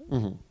militia.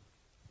 Mm-hmm.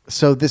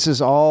 So this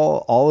is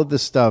all of the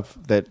stuff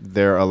that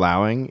they're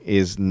allowing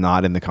is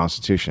not in the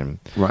Constitution.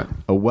 Right.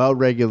 A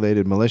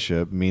well-regulated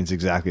militia means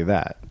exactly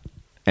that.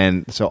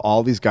 And so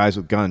all these guys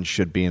with guns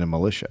should be in a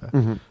militia.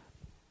 Mm-hmm.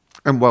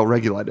 And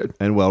well-regulated.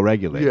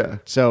 Yeah.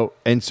 So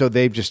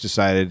they've just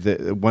decided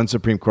that one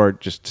Supreme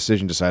Court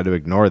decision decided to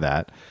ignore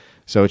that.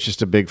 So it's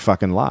just a big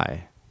fucking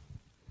lie.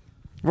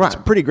 Right. It's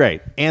pretty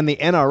great. And the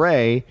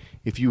NRA,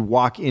 if you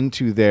walk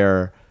into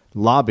their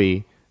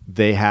lobby,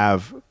 they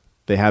have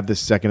this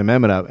Second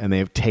Amendment up, and they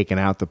have taken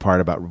out the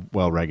part about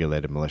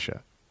well-regulated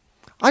militia.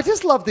 I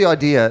just love the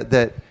idea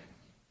that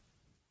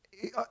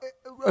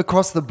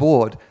across the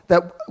board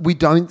that we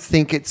don't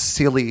think it's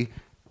silly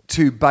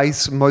to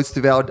base most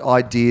of our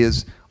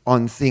ideas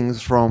on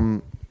things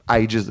from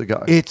ages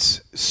ago.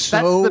 It's so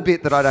that's the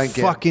bit that I don't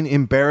get. Fucking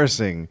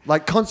embarrassing.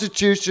 Like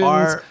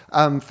constitutions,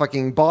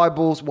 fucking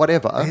Bibles,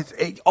 whatever.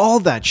 All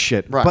that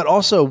shit. Right. But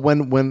also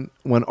when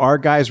our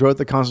guys wrote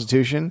the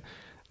Constitution,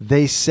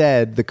 they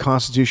said the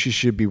Constitution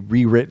should be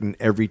rewritten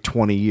every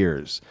 20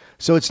 years.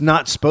 So it's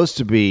not supposed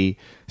to be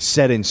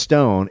set in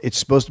stone. It's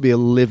supposed to be a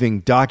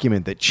living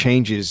document that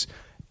changes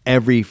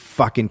every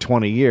fucking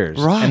 20 years.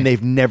 Right. And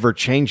they've never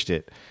changed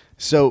it.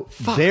 So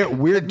they've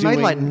made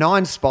like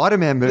 9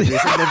 Spider-Man movies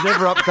and they've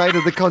never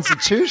updated the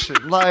Constitution.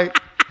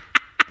 Like,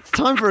 it's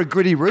time for a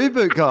gritty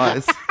reboot,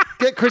 guys.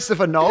 Get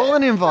Christopher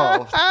Nolan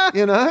involved,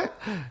 you know?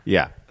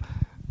 Yeah.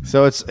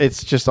 So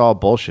it's just all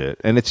bullshit.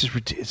 And it's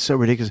so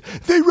ridiculous.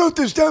 They wrote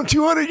this down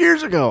 200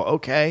 years ago.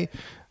 Okay.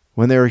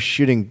 When they were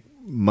shooting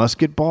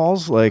musket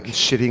balls, like...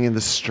 Shitting in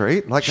the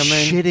street?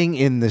 Shitting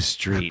in the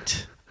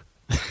street.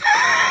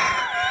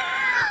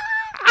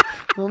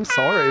 Well, I'm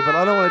sorry, but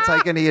I don't want to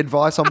take any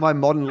advice on my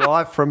modern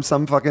life from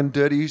some fucking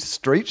dirty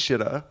street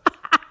shitter.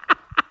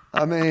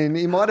 I mean,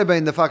 he might have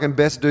been the fucking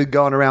best dude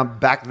going around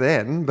back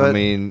then, but... I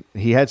mean,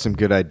 he had some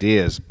good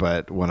ideas,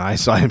 but when I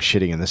saw him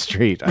shitting in the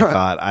street, I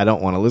thought, I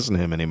don't want to listen to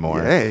him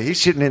anymore. Yeah,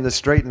 he's shitting in the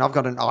street and I've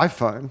got an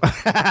iPhone.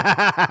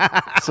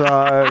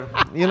 So,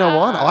 you know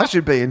what? I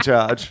should be in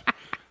charge.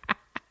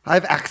 I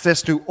have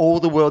access to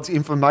all the world's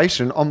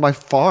information on my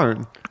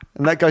phone.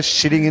 And that goes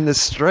shitting in the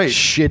street.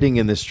 Shitting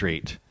in the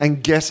street.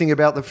 And guessing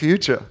about the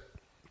future.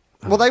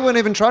 Well, they weren't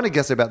even trying to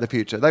guess about the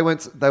future. They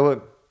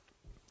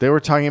were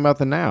talking about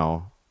the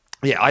now.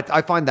 Yeah,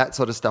 I find that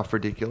sort of stuff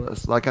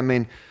ridiculous. Like, I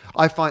mean,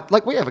 I find,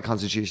 like, we have a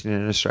constitution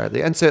in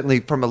Australia, and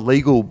certainly from a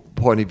legal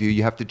point of view,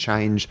 you have to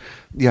change,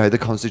 the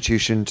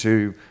constitution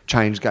to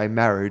change gay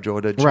marriage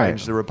or to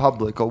change the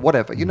republic or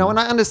whatever, and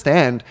I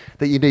understand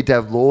that you need to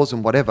have laws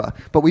and whatever,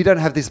 but we don't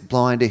have this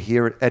blind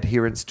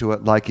adherence to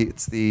it like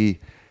it's the,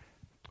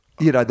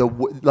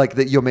 like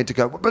that you're meant to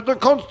go, but the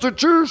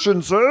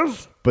constitution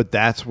says. But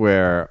that's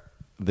where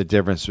the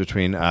difference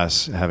between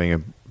us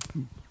having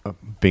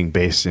being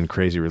based in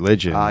crazy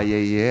religion.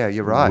 Yeah,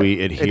 you're right.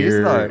 We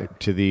adhere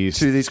to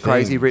these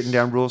crazy written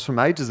down rules from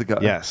ages ago.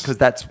 Yes. Because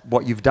that's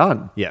what you've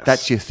done. Yes.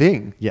 That's your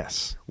thing.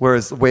 Yes.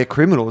 Whereas we're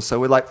criminals, so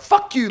we're like,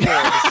 fuck you,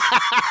 laws.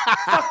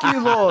 Fuck you,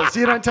 laws.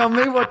 You don't tell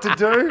me what to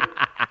do.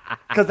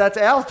 Because that's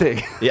our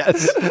thing.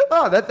 Yes.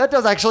 Oh, that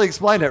does actually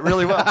explain it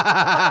really well.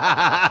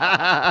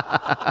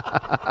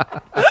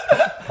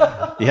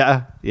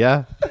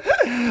 Yeah.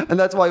 And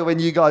that's why when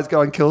you guys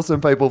go and kill some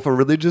people for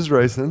religious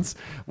reasons,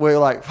 we're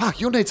like, fuck,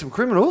 you'll need some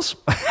criminals.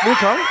 We'll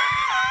come.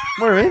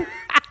 We're in.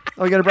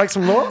 Are we going to break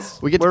some laws?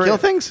 We get to kill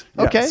things?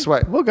 Yeah, okay.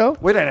 Sweet. We'll go.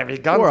 We don't have any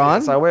guns. We're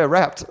on. So we're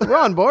wrapped. We're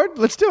on board.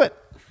 Let's do it.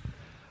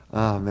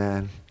 Oh,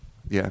 man.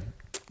 Yeah.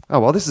 Oh,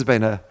 well, this has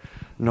been a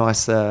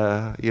nice,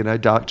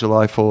 dark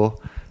July for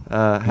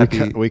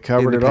happy we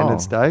covered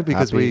Independence it all. Day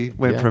because we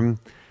went from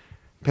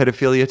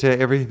pedophilia to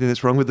everything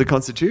that's wrong with the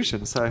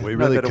Constitution. So we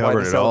really no better way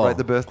covered to it celebrate all.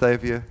 the birthday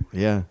of your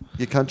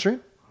country.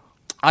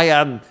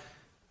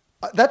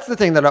 That's the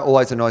thing that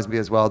always annoys me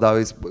as well, though,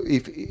 is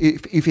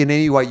if in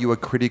any way you are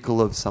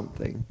critical of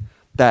something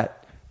that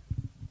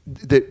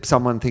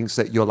someone thinks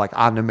that you're like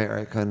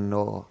un-American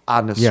or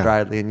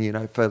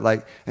un-Australian, for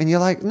like, and you're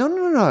like, no.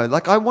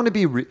 Like, I want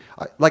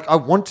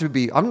to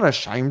be, I'm not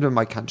ashamed of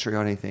my country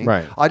or anything.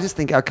 Right. I just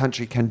think our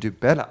country can do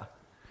better.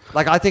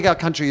 Like, I think our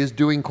country is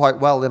doing quite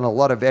well in a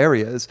lot of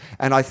areas.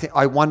 And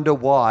I wonder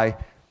why,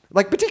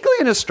 like,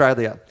 particularly in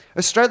Australia,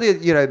 it's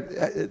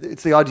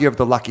the idea of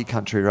the lucky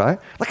country, right?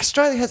 Like,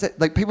 Australia has it,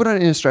 like, people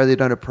in Australia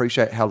don't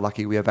appreciate how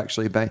lucky we have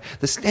actually been.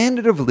 The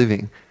standard of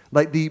living,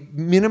 like the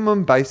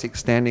minimum basic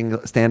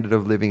standard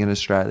of living in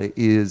Australia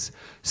is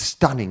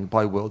stunning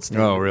by world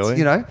standards. Oh, really?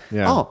 Yeah.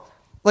 Oh,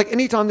 like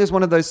anytime there's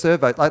one of those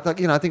surveys, I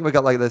think we've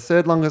got like the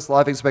third longest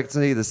life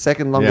expectancy, the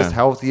second longest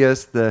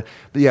healthiest, one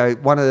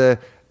of the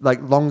like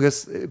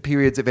longest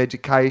periods of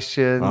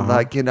education.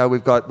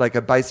 We've got like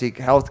a basic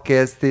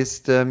healthcare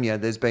system.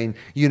 There's been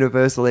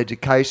universal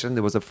education.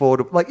 There was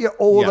affordable,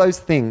 all those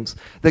things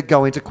that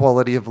go into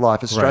quality of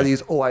life. Australia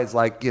is always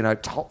like,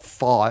 top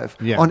 5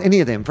 on any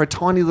of them for a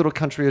tiny little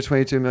country of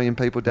 22 million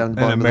people down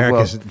the bottom of the world. And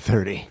America's at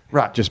 30.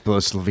 Right. Just below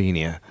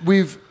Slovenia.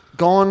 We've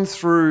gone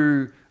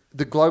through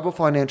the global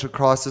financial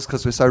crisis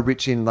because we're so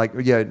rich in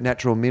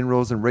natural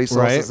minerals and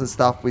resources and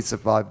stuff. We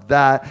survived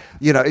that.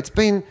 It's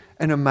been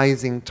an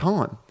amazing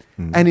time.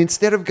 And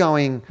instead of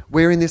going,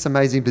 we're in this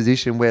amazing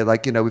position where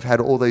we've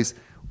had all these,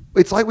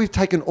 it's like we've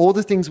taken all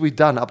the things we've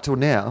done up till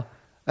now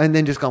and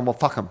then just gone, well,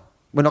 fuck them.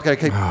 We're not going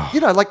to keep,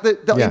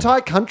 the entire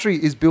country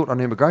is built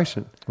on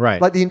immigration.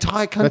 Right. Like the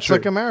entire country. That's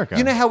like America.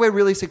 You know how we're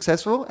really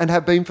successful and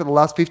have been for the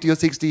last 50 or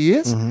 60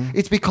 years?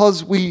 It's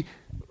because we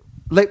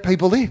let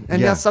people in.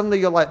 And now suddenly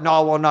you're like,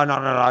 no.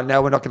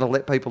 Now we're not going to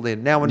let people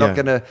in. Now we're not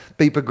going to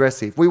be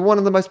progressive. We're one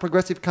of the most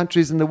progressive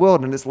countries in the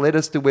world and it's led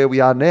us to where we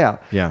are now.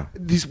 Yeah.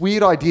 This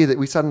weird idea that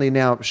we suddenly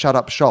now shut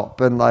up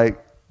shop and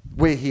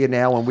we're here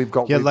now and we've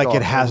got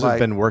it hasn't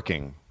been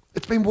working.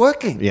 It's been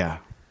working. Yeah.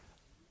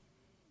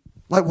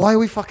 Like, why are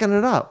we fucking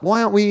it up?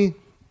 Why aren't we...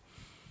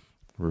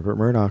 Rupert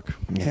Murdoch.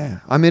 Yeah.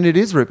 I mean, it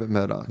is Rupert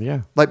Murdoch.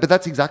 Yeah. But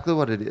that's exactly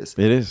what it is.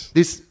 It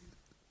is.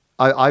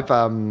 I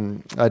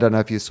don't know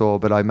if you saw,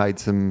 but I made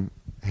some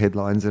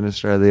headlines in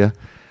Australia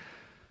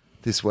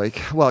this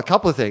week. Well, a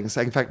couple of things.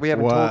 In fact, we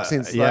haven't talked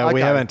since. We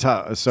haven't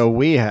talked. So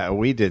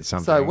we did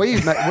something. So we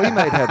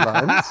made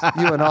headlines,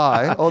 you and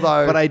I.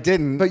 Although, but I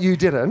didn't. But you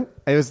didn't.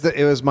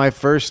 It was my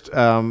first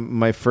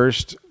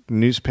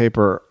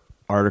newspaper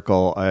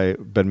article.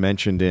 I've been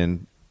mentioned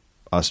in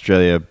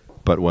Australia,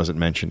 but wasn't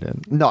mentioned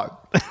in. No.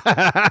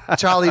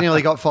 Charlie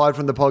nearly got fired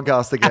from the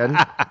podcast again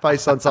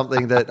based on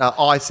something that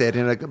I said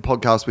in a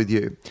podcast with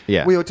you.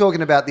 Yeah. We were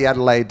talking about the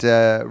Adelaide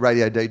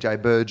radio DJ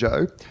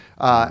Burjo,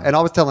 and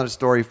I was telling a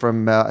story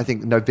from, I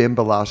think,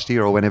 November last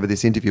year or whenever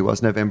this interview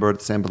was, November or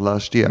December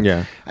last year.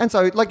 Yeah. And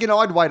so,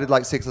 I'd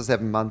waited 6 or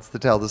 7 months to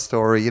tell the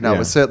story.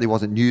 It certainly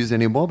wasn't news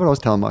anymore, but I was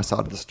telling my side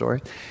of the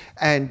story.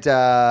 And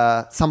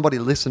somebody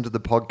listened to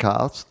the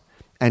podcast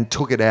and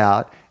took it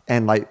out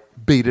and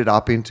beat it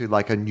up into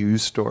a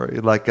news story,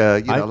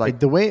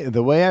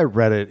 the way I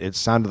read it, it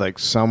sounded like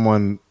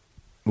someone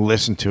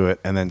listened to it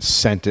and then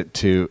sent it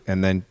to,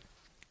 and then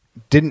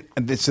didn't.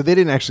 So they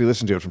didn't actually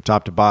listen to it from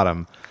top to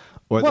bottom.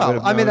 Or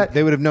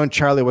they would have known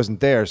Charlie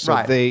wasn't there. So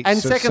right.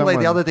 Secondly,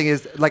 the other thing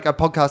is a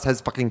podcast has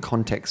fucking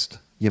context.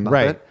 You know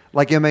right?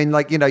 it.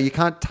 You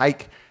can't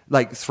take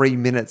like 3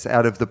 minutes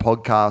out of the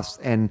podcast,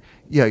 and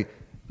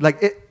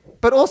like it.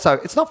 But also,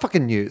 it's not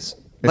fucking news.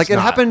 Like it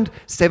happened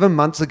 7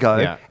 months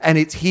ago, and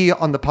it's here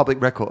on the public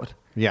record.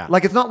 Yeah.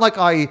 Like it's not like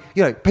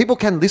people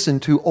can listen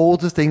to all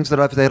the things that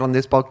I've said on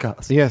this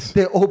podcast. Yes.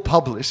 They're all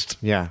published.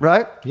 Yeah.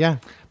 Right? Yeah.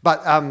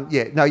 But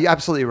no, you're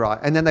absolutely right.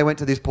 And then they went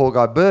to this poor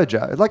guy,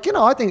 Burjo. Like,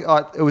 I think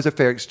it was a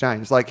fair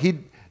exchange. Like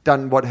he'd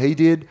done what he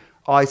did.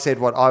 I said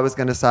what I was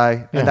going to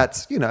say. And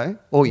that's,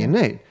 all you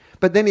need.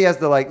 But then he has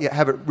to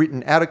have it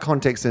written out of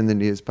context in the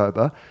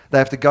newspaper. They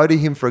have to go to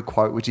him for a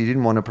quote, which he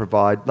didn't want to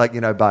provide.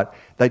 But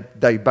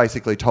they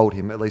basically told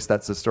him, at least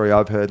that's the story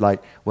I've heard,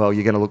 like, well,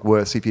 you're going to look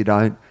worse if you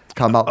don't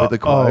come up with a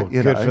quote.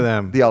 Good for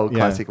them. The old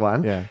classic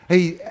one. Yeah.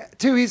 He,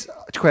 to his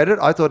credit,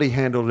 I thought he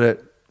handled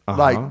it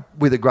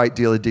with a great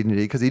deal of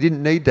dignity, because he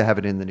didn't need to have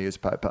it in the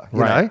newspaper. You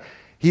know?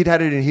 He'd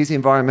had it in his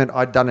environment.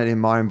 I'd done it in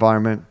my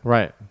environment.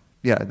 Right.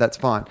 Yeah, that's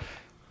fine.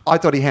 I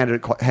thought he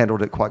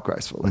handled it quite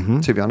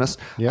gracefully, to be honest.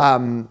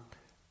 Yeah.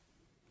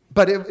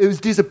 But it was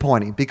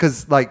disappointing,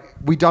 because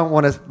we don't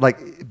want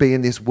to be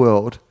in this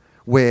world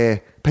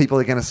where people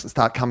are going to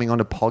start coming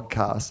onto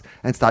podcasts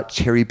and start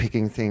cherry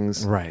picking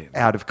things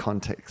out of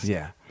context.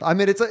 Yeah. I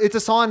mean, it's a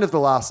sign of the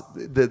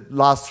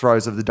last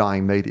throes of the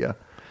dying media.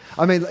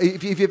 I mean,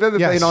 if you've ever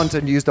been on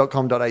to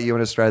news.com.au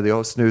in Australia,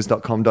 or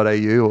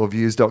snooze.com.au or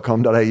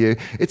views.com.au,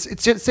 it's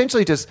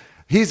essentially just,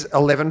 here's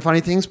 11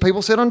 funny things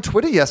people said on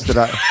Twitter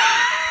yesterday.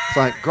 It's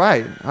like,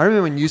 great. I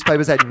remember when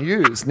newspapers had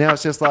news. Now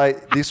it's just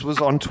like, this was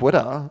on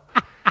Twitter.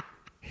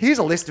 Here's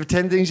a list of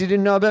 10 things you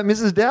didn't know about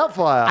Mrs.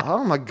 Doubtfire.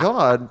 Oh, my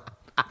God.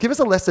 Give us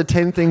a list of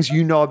 10 things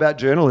you know about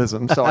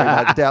journalism. Sorry,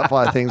 mate,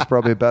 Doubtfire thing's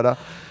probably better.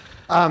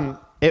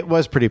 It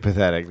was pretty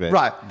pathetic.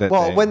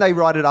 When they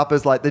write it up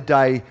as like the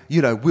day,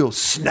 Will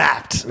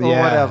snapped or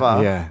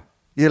whatever. Yeah.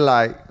 You're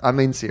like, I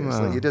mean,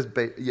 seriously,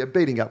 you're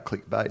beating up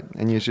clickbait,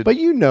 and you should. But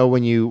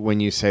when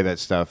you say that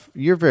stuff,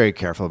 you're very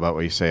careful about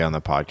what you say on the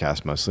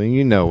podcast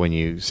mostly. When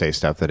you say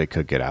stuff that it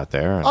could get out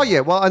there. Oh yeah,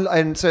 well,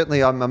 and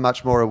certainly I'm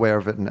much more aware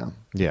of it now.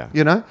 Yeah,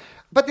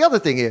 But the other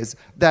thing is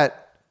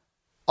that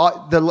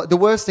the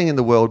worst thing in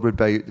the world would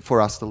be for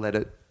us to let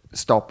it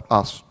stop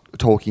us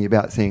talking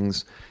about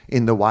things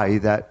in the way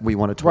that we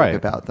want to talk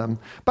about them.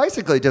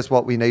 Basically, just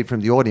what we need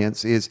from the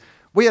audience is,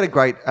 we had a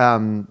great.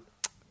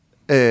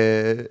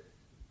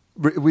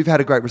 We've had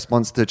a great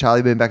response to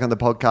Charlie being back on the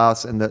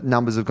podcast, and the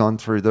numbers have gone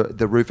through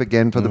the roof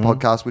again for the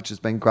podcast, which has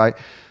been great.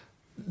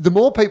 The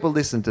more people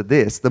listen to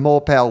this, the more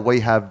power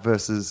we have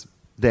versus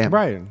them.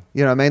 Right.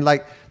 You know what I mean?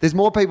 Like, there's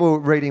more people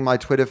reading my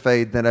Twitter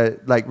feed than are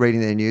reading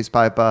their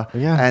newspaper.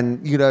 Yeah.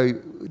 And,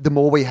 the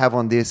more we have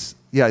on this,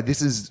 we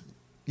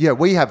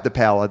have the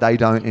power. They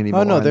don't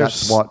anymore. Oh, no,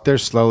 they're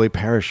slowly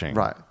perishing.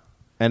 Right.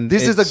 And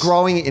this is a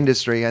growing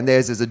industry, and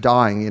theirs is a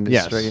dying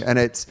industry. Yes. And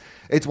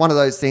it's one of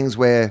those things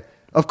where,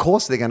 of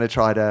course, they're going to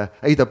try to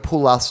either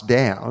pull us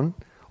down,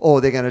 or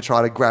they're going to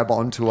try to grab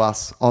onto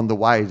us on the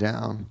way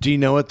down. Do you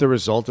know what the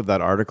result of that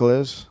article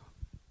is?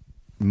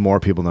 More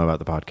people know about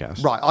the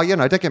podcast. Right. Oh,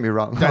 don't get me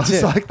wrong. That's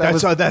it.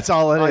 That's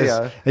all it is.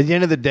 Yeah. At the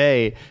end of the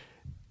day,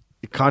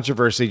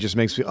 controversy just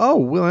makes me,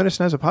 Will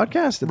Anderson has a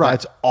podcast? Right.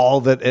 That's all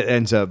that it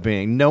ends up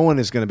being. No one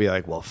is going to be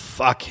like, well,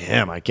 fuck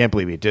him. I can't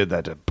believe he did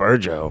that to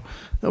Burjo.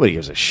 Nobody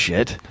gives a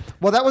shit.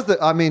 Well, that was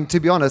to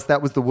be honest,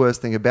 that was the worst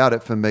thing about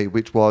it for me,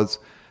 which was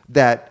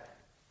that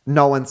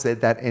no one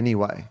said that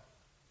anyway.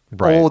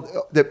 Right.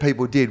 All that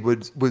people did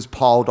was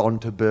piled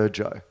onto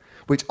Burjo,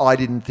 which I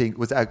didn't think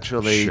was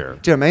actually. Sure.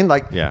 Do you know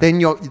what I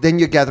mean? Then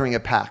you're gathering a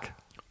pack.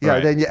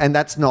 And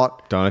that's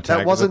not. Don't attack.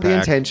 That wasn't the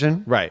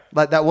intention. Right.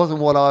 That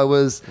wasn't what I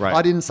was. Right.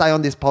 I didn't say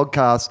on this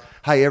podcast,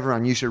 hey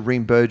everyone, you should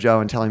ring Burjo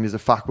and tell him he's a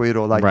fuckwit,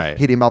 or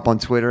hit him up on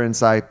Twitter and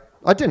say.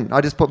 I didn't. I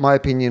just put my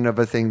opinion of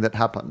a thing that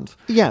happened.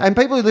 Yeah. And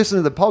people who listen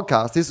to the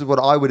podcast, this is what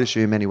I would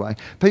assume anyway.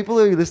 People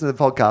who listen to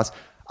the podcast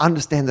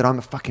understand that I'm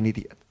a fucking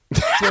idiot. Do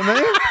you know what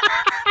I mean?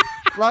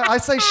 I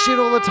say shit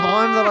all the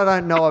time that I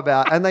don't know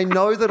about, and they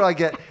know that I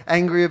get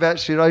angry about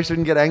shit I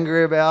shouldn't get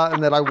angry about,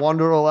 and that I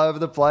wander all over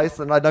the place,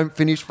 and I don't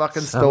finish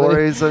fucking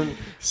stories. And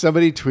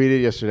somebody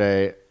tweeted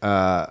yesterday,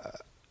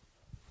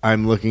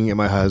 I'm looking at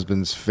my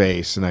husband's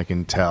face, and I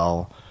can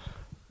tell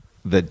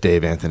that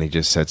Dave Anthony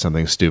just said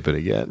something stupid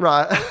again.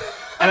 Right.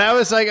 And I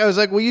was like,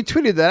 well, you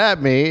tweeted that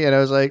at me, and I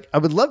was like, I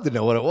would love to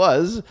know what it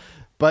was.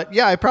 But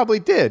yeah, I probably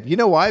did. You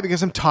know why?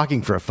 Because I'm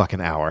talking for a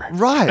fucking hour.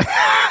 Right.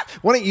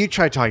 Why don't you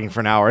try talking for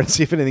an hour and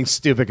see if anything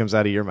stupid comes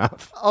out of your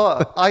mouth?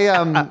 Oh,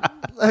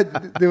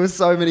 there were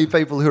so many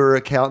people who are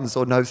accountants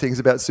or know things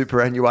about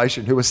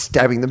superannuation who were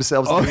stabbing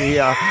themselves in the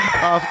ear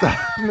after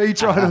me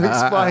trying to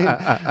explain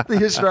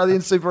the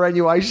Australian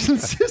superannuation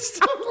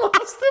system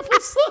last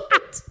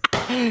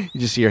episode. You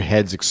just see your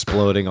heads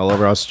exploding all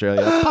over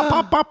Australia. Pop,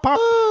 pop, pop, pop.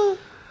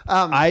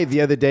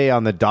 The other day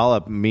on the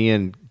dollop, me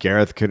and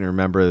Gareth couldn't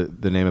remember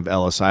the name of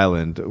Ellis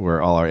Island,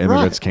 where all our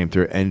immigrants came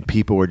through, and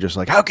people were just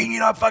like, how can you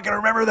not fucking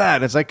remember that?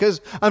 And it's like,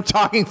 because I'm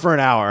talking for an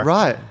hour.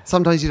 Right.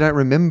 Sometimes you don't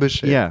remember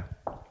shit. Yeah.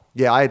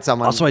 Yeah, I had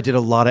someone... Also, I did a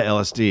lot of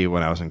LSD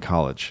when I was in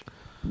college.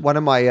 One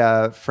of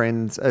my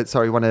friends,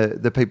 one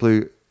of the people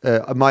who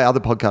my other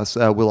podcast,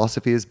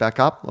 Willosophy, is back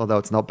up, although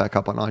it's not back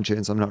up on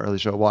iTunes. I'm not really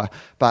sure why.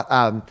 But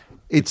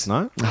it's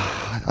not?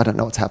 I don't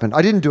know what's happened.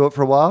 I didn't do it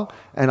for a while,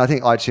 and I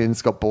think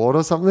iTunes got bored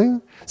or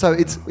something. So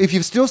it's if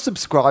you've still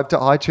subscribed to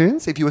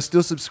iTunes, if you were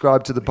still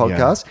subscribed to the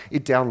podcast,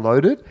 it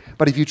downloaded.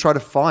 But if you try to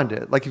find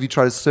it, like if you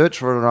try to search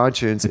for it on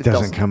iTunes, it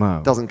doesn't come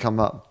up. Doesn't come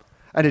up.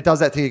 And it does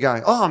that thing, you're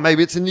going, oh,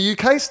 maybe it's in the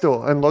UK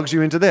store, and logs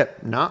you into there.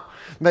 No.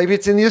 Maybe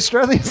it's in the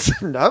Australian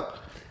store. No.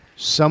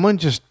 Someone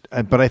just,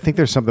 but I think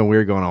there's something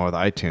weird going on with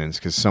iTunes,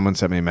 because someone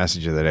sent me a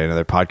message the other day,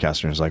 another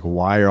podcaster, and was like,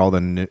 why are all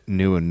the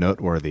new and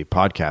noteworthy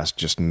podcasts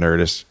just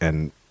Nerdist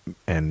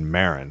and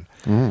Marin?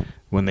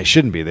 When they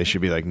shouldn't be. They should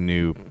be like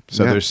new.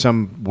 So there's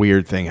some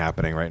weird thing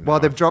happening right now. Well,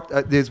 they've dropped,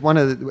 there's one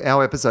of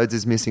our episodes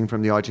is missing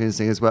from the iTunes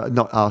thing as well.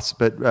 Not us,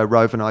 but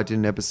Rove and I did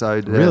an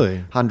episode, really?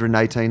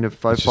 118 of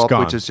FOFOP,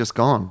 which is just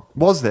gone.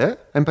 Was there,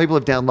 and people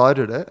have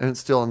downloaded it, and it's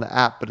still on the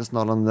app, but it's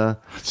not on the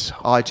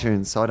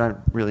iTunes, so I don't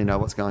really know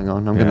what's going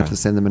on. I'm going to have to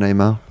send them an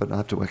email, but I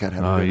have to work out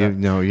how to do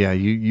that.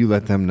 You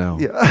let them know.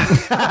 Yeah.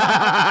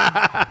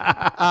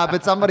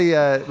 But somebody,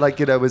 was on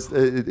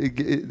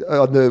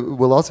the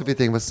Willosophy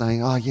thing was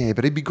saying, oh, yeah,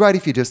 but it'd be great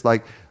if you just,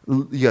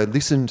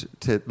 listened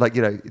to,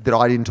 that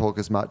I didn't talk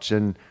as much,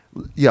 and,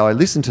 I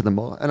listened to them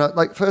more.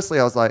 And, firstly,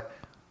 I was like,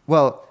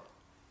 well,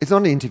 it's not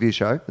an interview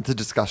show. It's a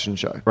discussion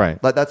show.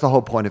 Right. Like, that's the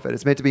whole point of it.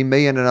 It's meant to be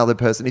me and another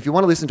person. If you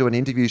want to listen to an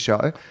interview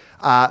show,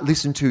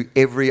 listen to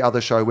every other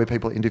show where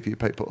people interview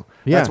people.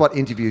 Yeah. That's what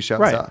interview shows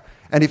are.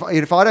 And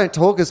if I don't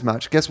talk as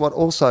much, guess what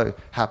also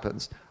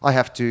happens? I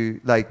have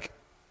to,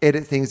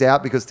 edit things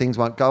out because things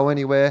won't go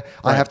anywhere.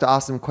 Right. I have to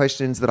ask them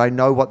questions that I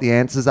know what the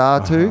answers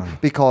are to,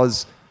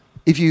 because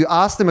if you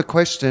ask them a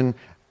question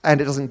and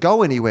it doesn't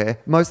go anywhere,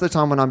 most of the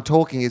time when I'm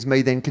talking is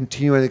me then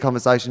continuing the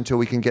conversation until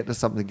we can get to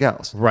something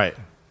else. Right.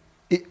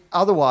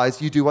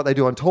 Otherwise, you do what they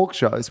do on talk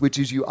shows, which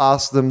is you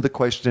ask them the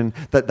question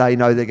that they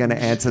know they're going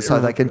to answer so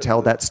they can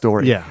tell that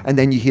story. Yeah. And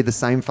then you hear the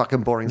same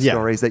fucking boring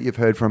stories that you've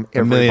heard from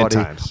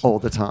everybody all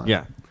the time.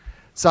 Yeah.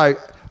 So...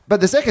 But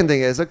the second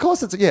thing is, of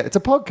course, it's a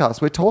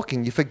podcast. We're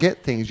talking. You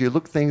forget things. You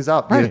look things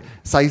up. Right. You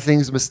say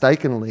things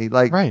mistakenly.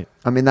 I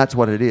mean, that's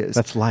what it is.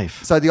 That's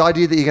life. So the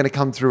idea that you're going to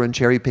come through and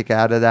cherry pick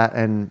out of that,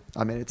 and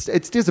I mean,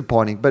 it's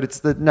disappointing, but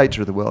it's the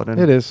nature of the world. And,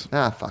 it is.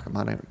 Fuck them.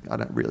 I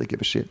don't really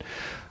give a shit.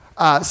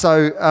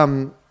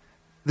 The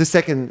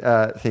second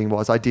thing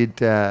was I did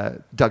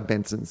Doug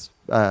Benson's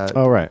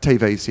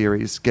TV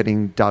series,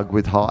 Getting Doug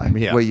with High,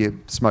 where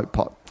you smoke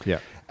pot. Yeah.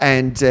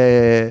 And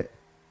so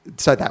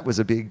that was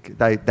a big...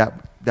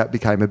 That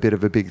became a bit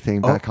of a big thing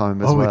back home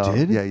as well. Oh,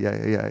 it did?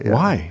 Yeah.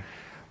 Why?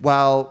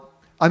 Well,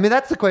 I mean,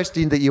 that's the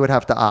question that you would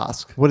have to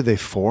ask. What are they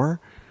for?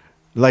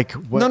 What?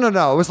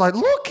 No. It was like,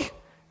 look,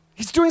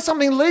 he's doing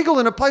something legal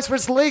in a place where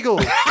it's legal.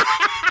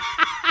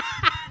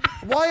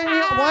 Why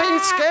are you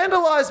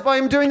scandalized by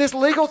him doing this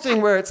legal thing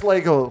where it's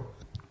legal?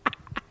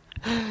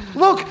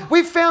 Look,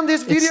 we found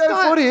this video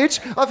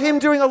footage of him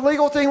doing a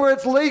legal thing where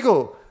it's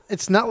legal.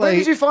 It's not like... Where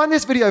did you find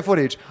this video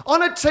footage?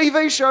 On a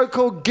TV show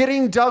called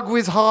Getting Doug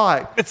with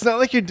High. It's not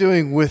like you're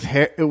doing with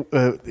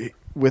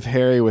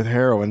Harry with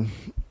heroin.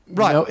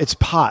 Right. It's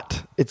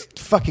pot. It's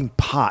fucking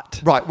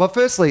pot. Right. Well,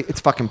 firstly,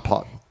 it's fucking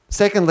pot.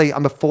 Secondly,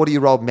 I'm a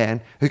 40-year-old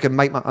man who can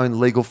make my own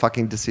legal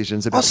fucking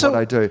decisions about what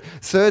I do.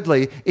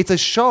 Thirdly, it's a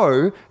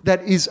show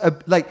that is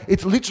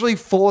it's literally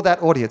for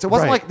that audience. It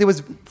wasn't like there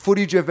was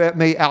footage of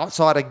me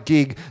outside a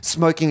gig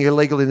smoking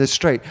illegal in the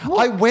street. What?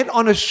 I went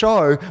on a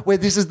show where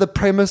this is the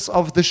premise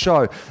of the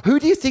show. Who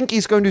do you think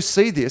is going to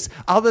see this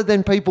other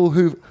than people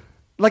who...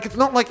 it's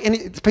not like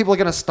people are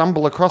going to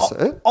stumble across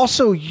it.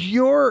 Also,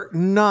 you're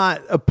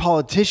not a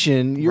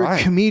politician. You're a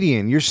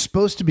comedian. You're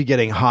supposed to be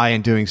getting high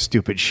and doing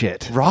stupid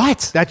shit. Right.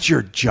 That's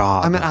your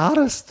job. I'm an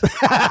artist. Do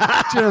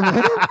you know what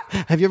I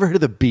mean? Have you ever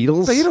heard of the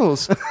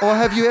Beatles? Or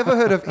have you ever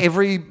heard of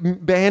every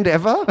band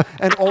ever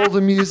and all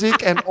the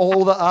music and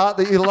all the art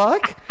that you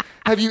like?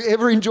 Have you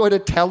ever enjoyed a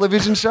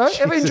television show?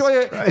 Ever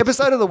enjoy an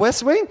episode of The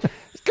West Wing?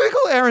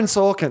 Google Aaron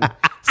Sorkin.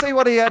 See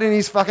what he had in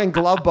his fucking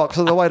glove box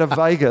on the way to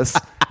Vegas.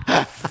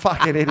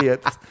 Fucking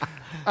idiots.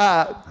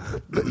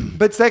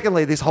 But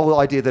secondly, this whole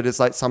idea that it's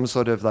like some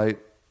sort of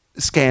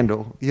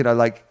scandal,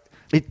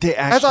 They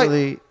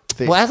actually...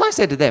 as I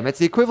said to them, it's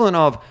the equivalent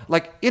of,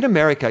 in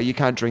America, you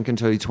can't drink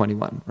until you're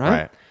 21,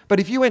 right? But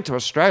if you went to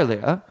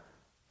Australia,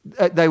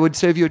 they would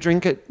serve you a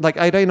drink at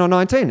 18 or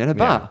 19 in a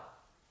bar.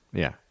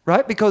 Yeah.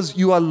 Right? Because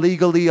you are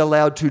legally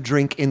allowed to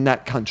drink in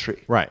that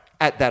country. Right.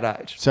 At that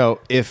age.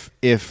 So if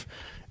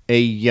a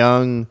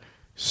young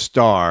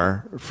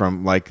star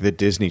from the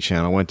Disney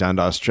Channel went down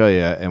to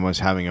Australia and was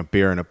having a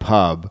beer in a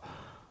pub,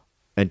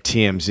 and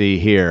TMZ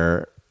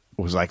here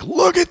was like,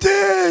 look at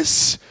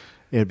this,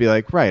 it'd be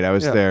like, right, I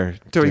was there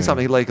doing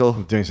something legal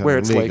where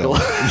it's legal.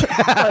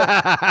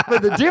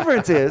 But the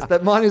difference is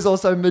that mine is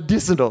also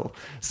medicinal.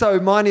 So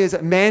mine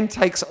is man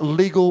takes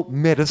legal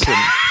medicine.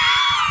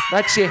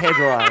 That's your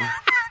headline.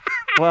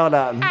 Well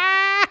done.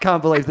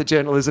 Can't believe that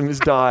journalism is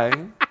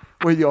dying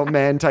with your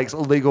man takes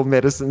legal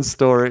medicine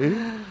story.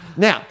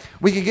 Now,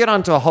 we could get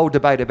onto a whole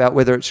debate about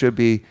whether it should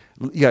be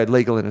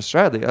legal in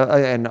Australia.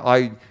 And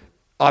I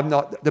I'm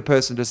not the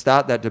person to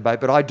start that debate,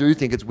 but I do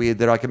think it's weird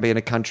that I can be in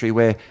a country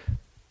where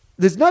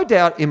there's no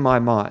doubt in my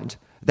mind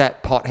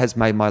that pot has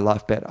made my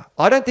life better.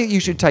 I don't think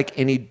you should take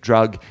any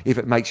drug if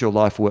it makes your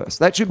life worse.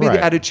 That should be Right.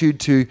 the attitude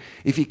to,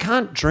 if you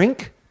can't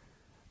drink,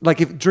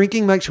 like if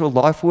drinking makes your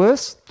life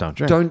worse,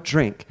 Don't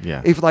drink.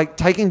 Yeah. If like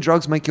taking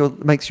drugs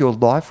makes your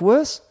life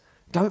worse,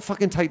 don't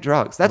fucking take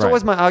drugs. That's Right.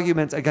 always my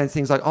argument against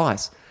things like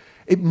ice.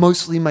 It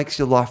mostly makes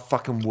your life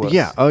fucking worse.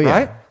 Yeah. Oh, yeah.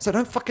 Right? So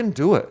don't fucking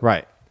do it.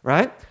 Right.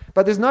 Right?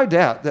 But there's no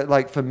doubt that,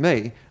 like, for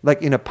me,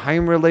 like in a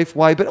pain relief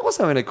way, but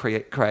also in a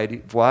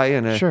creative way,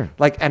 and Sure.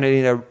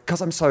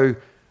 because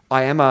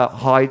I am a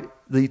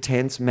highly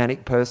tense,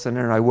 manic person,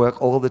 and I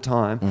work all the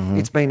time.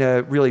 It's been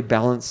a really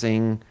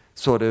balancing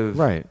sort of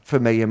Right. for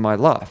me in my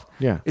life.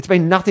 Yeah. It's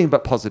been nothing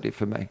but positive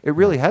for me. It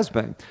really has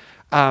been.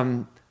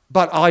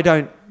 But I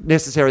don't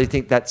necessarily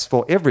think that's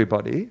for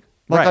everybody.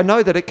 Like, Right. I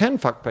know that it can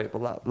fuck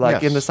people up,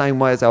 like Yes. in the same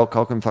way as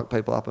alcohol can fuck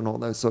people up and all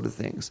those sort of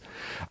things.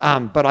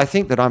 But I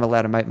think that I'm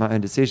allowed to make my own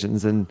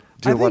decisions and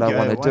do what I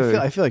want to do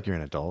I feel like you're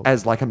an adult.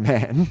 as like a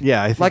man.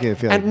 Yeah, I think I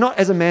feel and like- not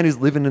as a man who's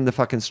living in the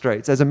fucking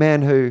streets, as a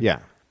man who Yeah.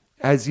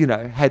 has,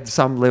 had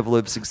some level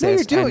of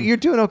success. You're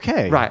doing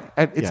okay. Right.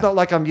 And it's Yeah. not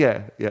like I'm,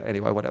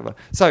 anyway, whatever.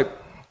 So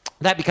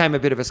that became a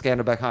bit of a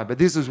scandal back home. But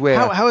this is where...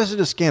 How is it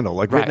a scandal?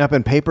 Like written Right. up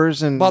in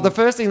papers and... Well, the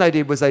first thing they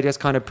did was they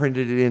just kind of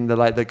printed it in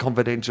the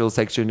confidential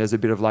section as a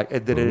bit of like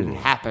that it had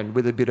happened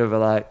with a bit of a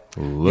like,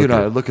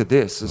 look at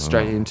this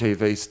Australian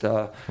TV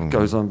star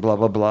goes on blah,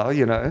 blah, blah,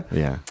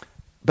 Yeah.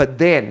 But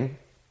then,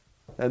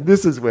 and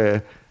this is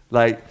where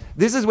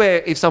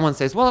if someone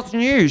says, well, it's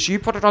news, you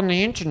put it on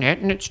the internet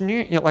and it's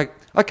new, you're like,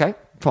 okay,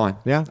 fine.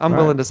 Yeah, I'm right.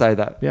 willing to say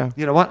that. Yeah.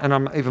 You know what? And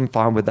I'm even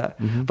fine with that.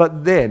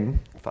 But then,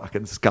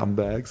 fucking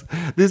scumbags,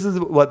 this is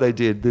what they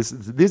did. This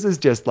is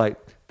just like,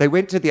 they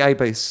went to the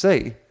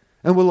ABC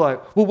and were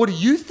like, well, what do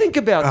you think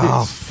about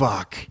Oh, this?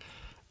 fuck.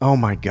 Oh,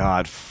 my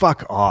God.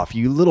 Fuck off,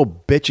 you little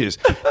bitches.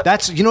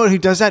 That's, you know what, who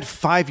does that?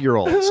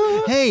 5-year-olds.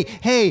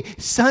 Hey,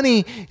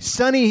 Sonny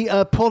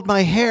pulled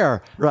my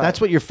hair. Right.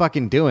 That's what you're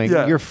fucking doing.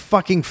 Yeah. You're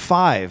fucking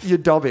 5. You're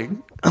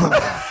dobbing.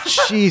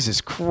 Jesus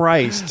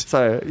Christ.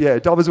 So, yeah,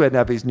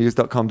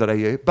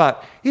 dobbiswearnappiesnews.com.au.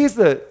 But here's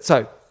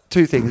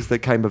two things that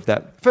came of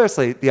that.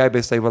 Firstly, the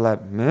ABC were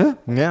like, meh?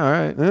 Yeah, all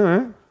right.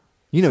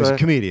 You know he's a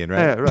comedian, right?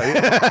 Yeah, right.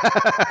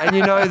 Yeah. And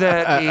you know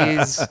that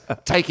he's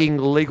taking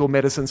legal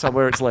medicine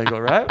somewhere it's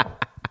legal, right?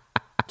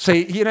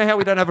 See, you know how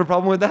we don't have a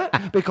problem with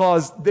that?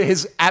 Because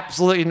there's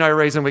absolutely no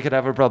reason we could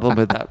have a problem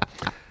with that.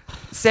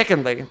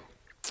 Secondly,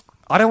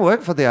 I don't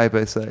work for the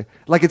ABC.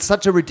 Like, it's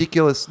such a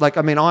ridiculous... we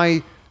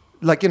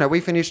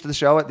finished the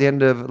show at the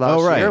end of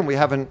last year and we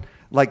haven't,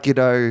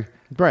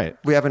 Right.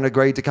 we haven't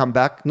agreed to come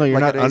back. No,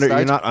 you're at any you're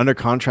stage. not under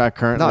contract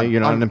currently. No,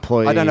 You're not an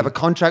employee. I don't have a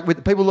contract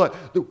with people. Like,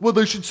 well,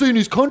 they should see in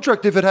his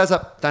contract if it has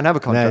a. Don't have a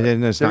contract.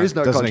 No, it's there not- is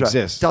no doesn't contract.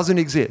 exist. Doesn't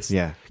exist.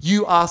 Yeah.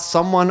 You are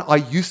someone I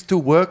used to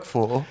work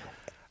for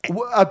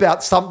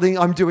about something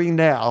I'm doing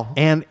now.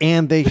 And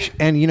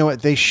you know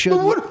what, they should.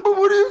 But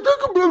what do you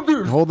think about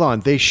this? Hold on,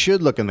 they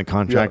should look in the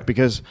contract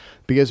because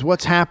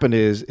what's happened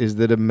is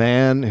that a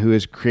man who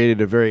has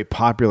created a very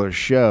popular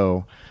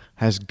show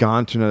has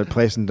gone to another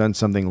place and done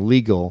something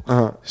legal.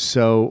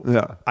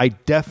 So I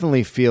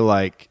definitely feel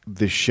like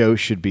the show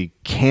should be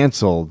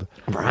canceled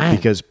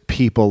because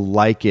people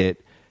like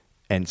it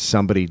and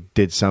somebody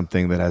did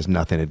something that has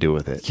nothing to do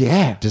with it.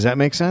 Yeah. Does that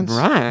make sense?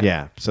 Right.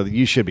 Yeah. So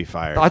you should be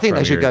fired. I think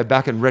they from should your- go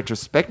back and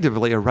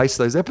retrospectively erase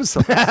those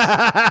episodes.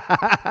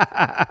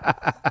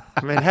 I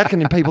mean, how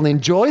can people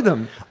enjoy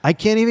them? I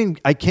can't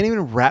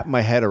even wrap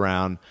my head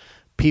around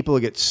people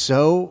who get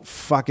so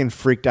fucking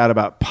freaked out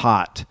about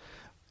pot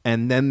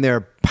and then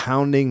they're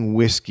pounding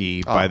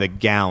whiskey by the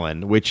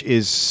gallon, which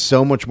is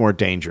so much more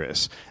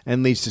dangerous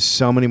and leads to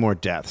so many more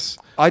deaths.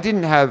 I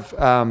didn't have.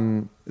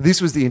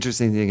 This was the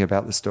interesting thing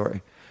about the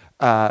story,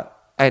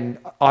 and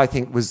I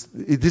think this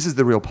is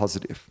the real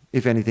positive.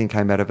 If anything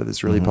came out of it,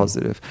 that's really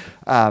positive.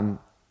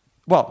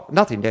 Well,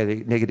 nothing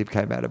negative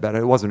came out about it.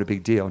 It wasn't a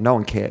big deal. No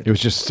one cared. It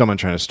was just someone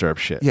trying to stir up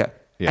shit. Yeah.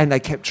 And they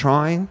kept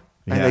trying.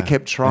 And they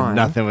kept trying. And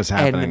nothing was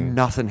happening. And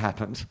nothing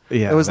happened.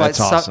 Yeah, it was that's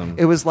like awesome.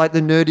 It was like the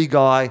nerdy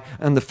guy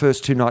and the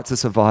first 2 nights of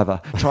Survivor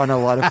trying to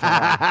light a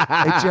fire.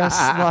 It just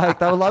like,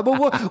 they were like,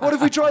 well, what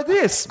if we tried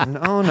this?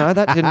 No,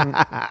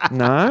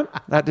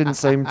 that didn't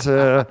seem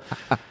to...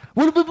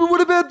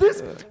 What about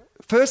this?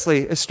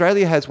 Firstly,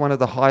 Australia has one of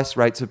the highest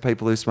rates of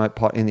people who smoke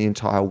pot in the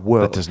entire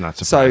world. That does not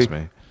surprise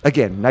me.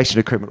 Again, nation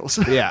of criminals.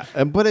 Yeah,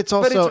 but it's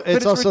also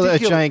it's also a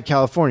ridiculous. giant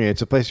California.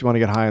 It's a place you want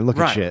to get high and look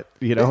at shit.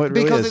 You know, it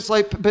because really is. it's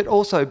like, but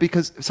also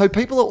because so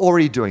people are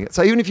already doing it.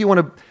 So even if you want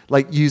to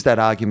like use that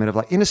argument of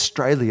like in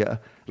Australia,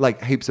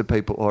 like heaps of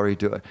people already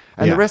do it,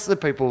 and the rest of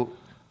the people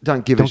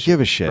don't give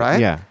a shit.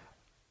 Right? Yeah.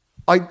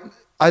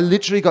 I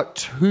literally got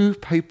 2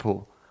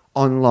 people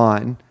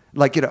online,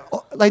 like you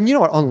know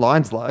what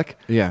online's like.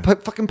 Yeah.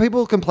 But fucking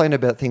people complain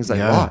about things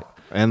they like.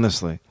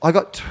 Endlessly. I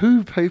got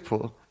 2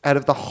 people out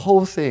of the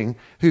whole thing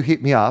who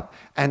hit me up,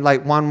 and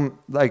like one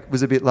like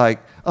was a bit like,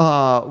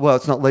 oh, well,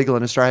 it's not legal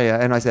in Australia,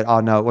 and I said,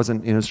 oh no, it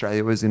wasn't in Australia,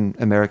 it was in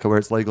America where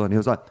it's legal, and he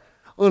was like,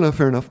 Oh, no,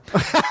 fair enough.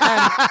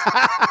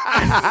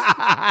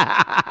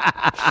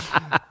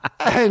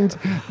 And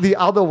the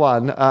other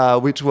one,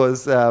 which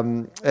was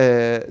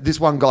this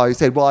one guy who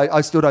said, well,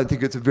 I still don't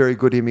think it's a very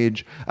good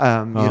image,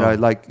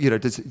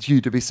 just you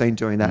to be seen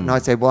doing that. And I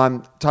said, well,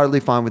 I'm totally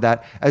fine with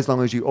that as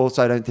long as you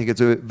also don't think it's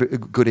a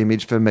good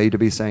image for me to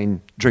be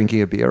seen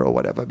drinking a beer or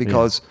whatever,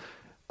 because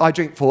I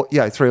drink 3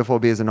 or 4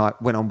 beers a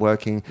night when I'm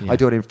working. I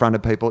do it in front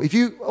of people. If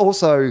you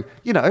also,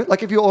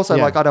 if you're also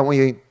like, I don't want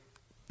you,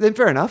 then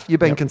fair enough, you're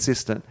being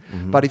consistent.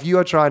 Mm-hmm. But if you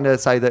are trying to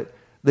say that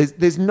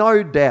there's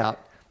no doubt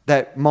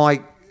that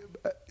my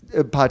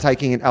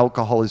partaking in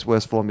alcohol is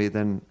worse for me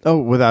than... Oh,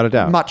 without a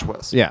doubt. Much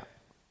worse. Yeah.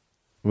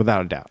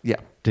 Without a doubt. Yeah.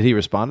 Did he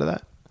respond to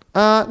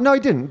that? No, he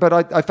didn't.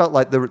 But I felt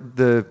like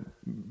the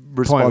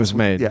response... Point was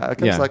made. Yeah.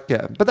 It was like,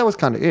 yeah. But that was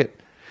kind of it.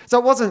 So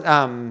it wasn't...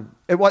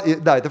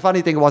 the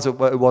funny thing was it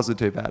wasn't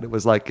too bad. It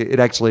was like, it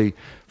actually,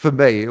 for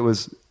me, it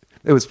was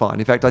fine.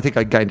 In fact, I think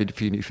I gained a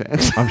few new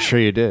fans. I'm sure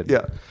you did.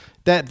 Yeah.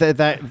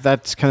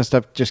 That kind of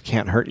stuff just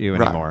can't hurt you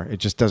anymore. Right. It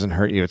just doesn't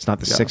hurt you. It's not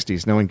the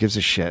 60s. No one gives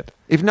a shit.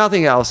 If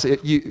nothing else,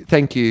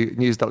 thank you,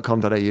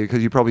 news.com.au,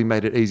 because you probably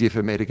made it easier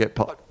for me to get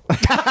pot.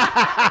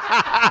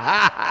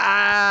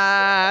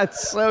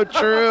 That's so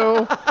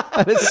true.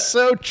 That is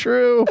so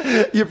true.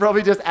 You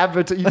probably just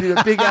you did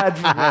a big ad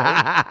for me.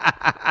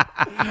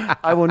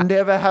 I will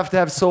never have to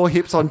have sore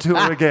hips on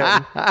tour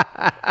again.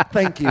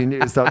 Thank you,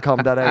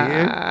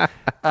 news.com.au.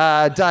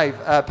 Dave,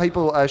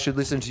 people should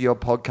listen to your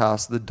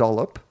podcast, The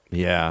Dollop.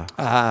 Yeah.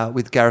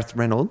 With Gareth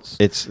Reynolds.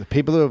 It's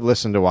people who have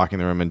listened to Walking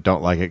the Room and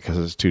don't like it because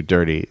it's too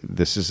dirty.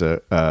 This is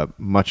a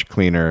much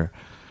cleaner...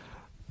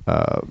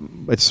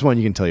 it's one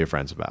you can tell your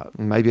friends about.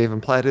 Maybe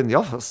even play it in the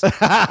office.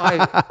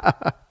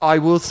 I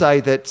will say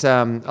that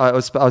I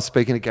was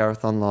speaking to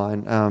Gareth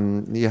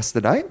online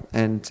yesterday,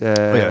 and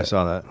I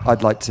saw that.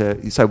 I'd like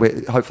to. So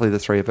hopefully the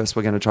three of us,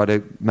 we're going to try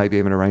to maybe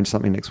even arrange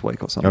something next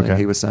week or something. Okay.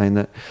 He was saying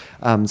that,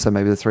 so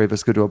maybe the three of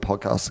us could do a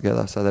podcast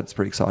together. So that's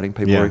pretty exciting.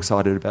 People are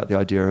excited about the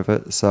idea of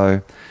it.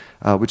 So,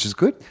 which is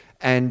good.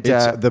 And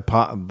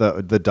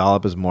the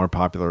dollop is more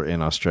popular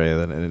in Australia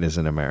than it is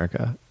in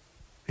America.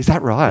 Is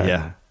that right?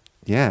 Yeah.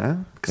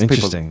 Yeah.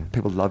 Interesting.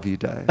 People love you,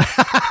 Dave.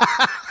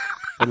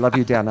 They love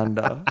you down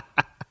under.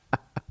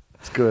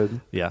 It's good.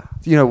 Yeah.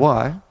 You know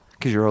why?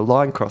 Because you're a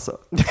line crosser.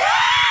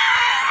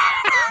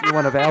 You're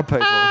one of our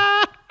people.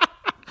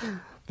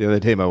 The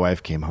other day, my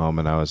wife came home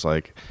and I was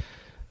like,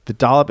 the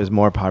dollop is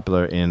more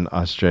popular in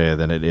Australia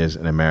than it is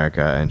in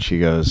America. And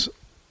she goes,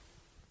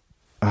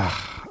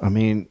 I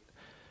mean,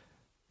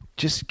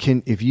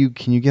 can you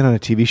get on a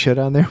TV show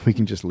down there? We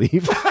can just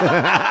leave.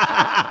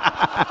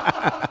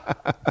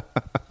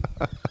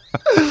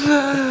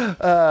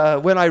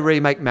 When I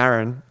remake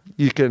Marin,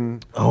 you can.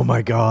 Oh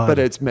my god! But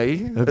it's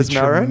me as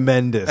Marin.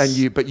 Tremendous. And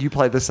you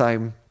play the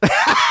same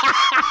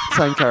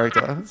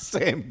character,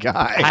 same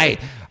guy.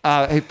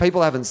 Hey, if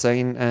people haven't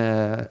seen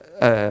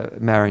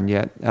Marin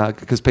yet,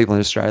 because people in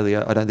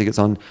Australia, I don't think it's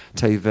on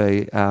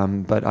TV,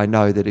 but I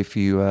know that if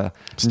you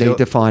need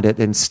to find it,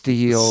 then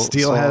Steele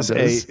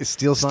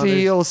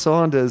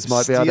Saunders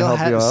might be able to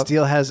help you out.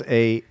 Steele has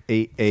a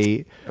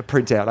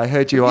printout. I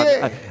heard you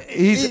on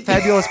his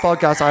fabulous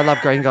podcast, I Love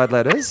Green Guide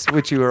Letters,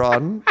 which you were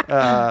on.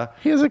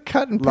 He has a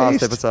cut and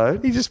paste. Last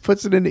episode. He just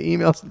puts it into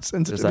emails and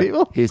sends it to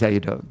people. Here's how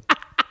you do it.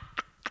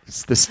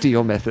 It's the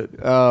Steele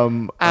method.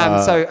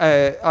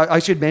 I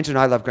should mention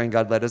I Love Green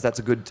Guide Letters. That's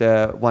a good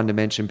one to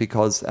mention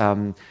because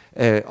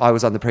I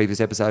was on the previous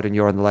episode and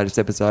you're on the latest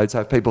episode. So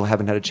if people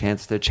haven't had a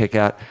chance to check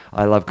out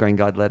I Love Green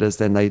Guide Letters,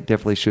 then they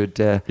definitely should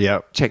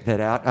check that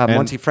out.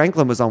 Monty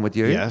Franklin was on with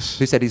you,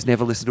 who said he's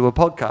never listened to a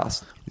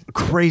podcast.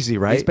 Crazy,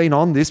 right? He's been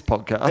on this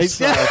podcast.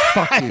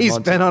 He's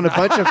been on a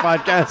bunch of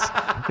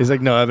podcasts. He's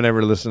like, no, I've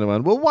never listened to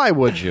one. Well, why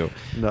would you?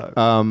 No.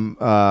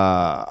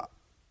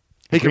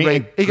 He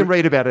can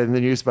read about it in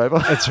the newspaper.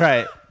 That's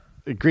right.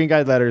 Green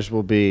Guide Letters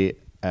will be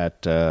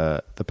at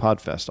the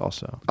Podfest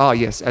also. Oh,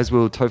 yes, as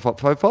will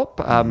FOFOP.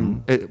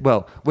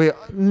 We're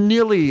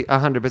nearly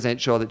 100%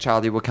 sure that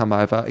Charlie will come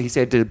over. He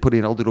said to put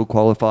in a little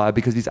qualifier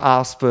because he's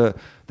asked for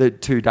the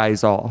 2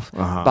 days off.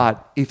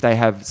 But if they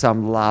have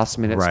some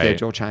last-minute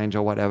schedule change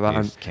or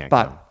whatever.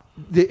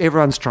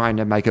 Everyone's trying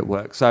to make it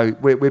work. So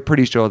we're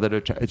pretty sure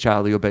that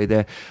Charlie will be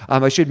there.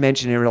 I should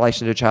mention in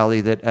relation to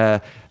Charlie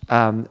that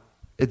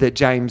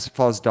James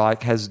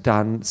Fosdyke has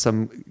done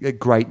some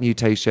great new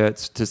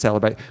T-shirts to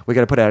celebrate. We're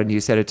going to put out a new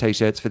set of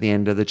T-shirts for the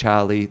end of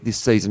this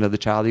season of the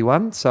Charlie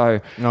one.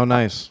 So,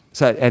 nice.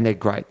 And they're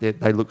great.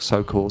 They look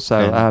so cool.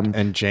 So,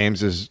 and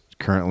James is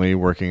currently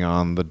working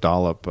on the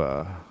Dollop.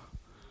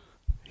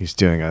 He's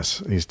doing work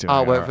for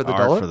the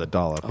Dollop? for the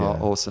Dollop. Oh,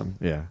 awesome.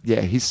 Yeah. Yeah,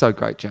 he's so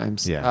great,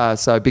 James. Yeah.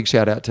 So big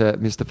shout out to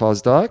Mr.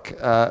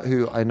 Fosdyke,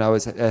 who I know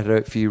has had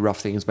a few rough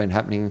things been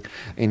happening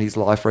in his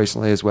life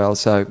recently as well.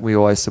 So we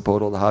always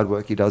support all the hard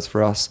work he does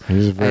for us.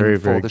 He's a very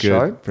good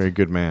show. Very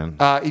good man.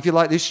 If you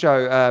like this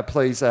show,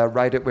 please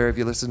rate it wherever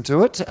you listen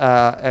to it,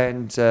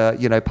 and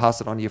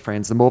pass it on to your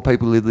friends. The more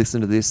people who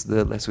listen to this,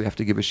 the less we have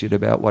to give a shit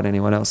about what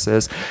anyone else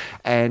says.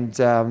 And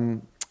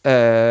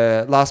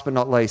last but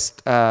not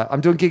least,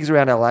 I'm doing gigs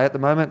around LA at the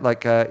moment,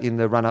 like in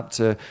the run up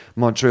to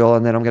Montreal,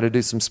 and then I'm going to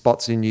do some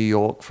spots in New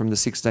York from the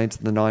 16th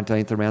to the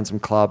 19th around some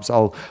clubs.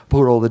 I'll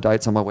put all the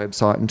dates on my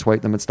website and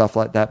tweet them and stuff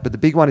like that. But the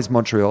big one is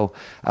Montreal,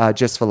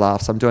 just for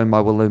laughs. I'm doing my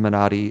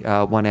Illuminati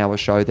 1 hour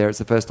show there. It's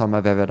the first time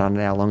I've ever done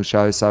an hour long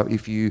show. So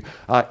if you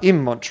are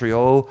in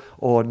Montreal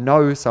or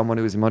know someone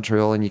who is in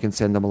Montreal and you can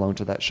send them along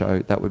to that show,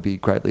 that would be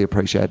greatly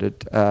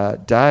appreciated.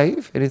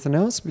 Dave, anything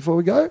else before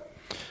we go?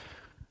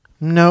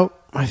 No,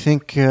 I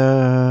think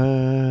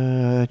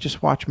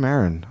just watch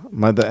Marin.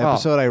 The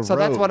episode I wrote. So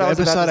that's what I was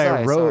about to say. The episode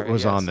I wrote Sorry,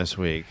 was yes. on this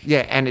week.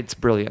 Yeah, and it's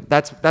brilliant.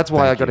 That's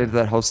why I got into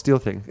that whole steel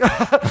thing.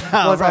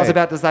 I was right.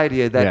 about to say to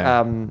you that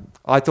Yeah.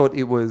 I thought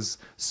it was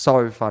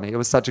so funny. It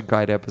was such a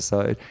great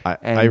episode.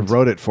 I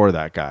wrote it for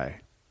that guy.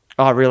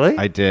 Oh, really?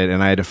 I did,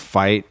 and I had to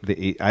fight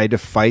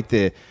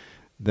the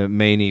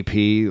main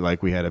EP.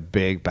 Like, we had a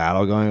big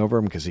battle going over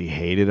him because he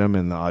hated him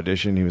in the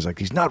audition. He was like,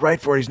 "He's not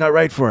right for it. He's not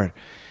right for it."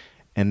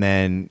 And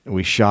then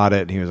we shot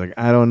it, and he was like,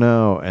 "I don't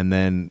know." And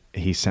then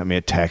he sent me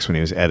a text when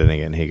he was editing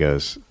it, and he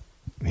goes,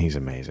 "He's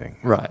amazing."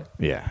 Right.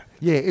 Yeah.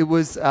 Yeah, it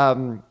was.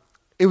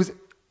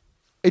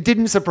 It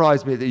didn't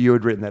surprise me that you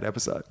had written that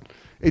episode.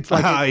 It's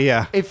like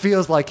yeah. It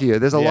feels like you.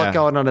 There's a lot Yeah.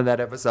 going on in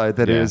that episode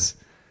that Yeah. is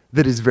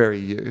very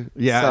you.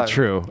 Yeah, So,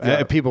 true.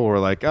 yeah. People were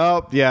like,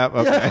 "Oh, yeah,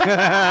 okay."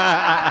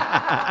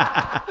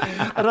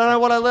 I don't know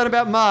what I learned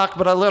about Mark,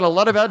 but I learned a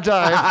lot about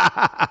Dave.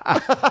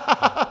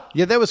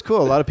 Yeah, that was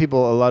cool. A lot of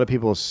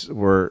people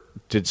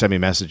did send me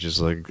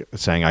messages like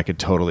saying I could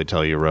totally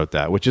tell you wrote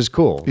that, which is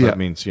cool. Yeah. That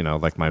means,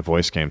 like my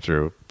voice came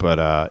through.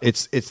 But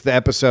it's the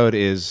episode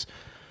is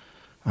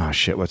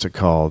what's it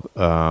called?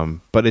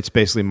 But it's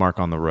basically Mark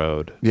on the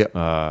Road.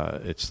 Yeah.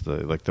 It's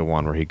the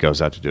one where he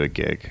goes out to do a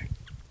gig.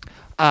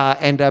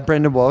 And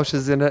Brendan Walsh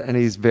is in it, and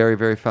he's very,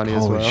 very funny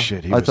as Holy well.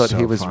 shit, he I was thought so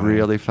he was funny.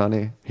 really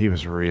funny. He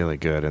was really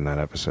good in that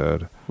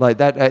episode. Like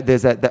that,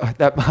 there's that.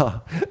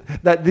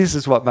 This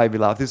is what made me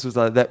laugh. This was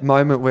like that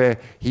moment where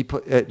he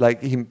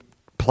he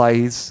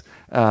plays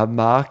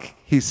Mark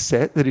his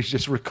set that he's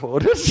just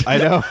recorded. I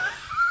know.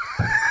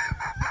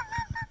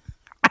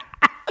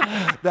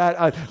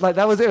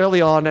 That was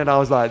early on, and I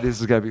was like, "This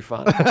is going to be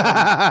fun.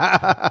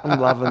 I'm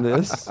loving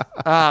this."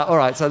 All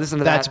right, so listen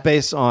to That's that.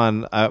 based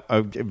on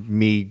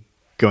me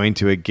going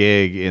to a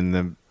gig in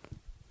the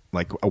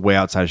way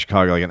outside of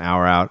Chicago, like an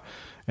hour out,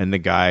 and the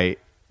guy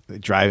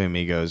driving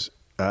me goes,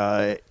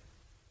 "Hey,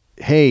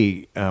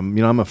 I'm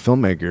a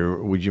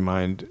filmmaker. Would you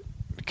mind?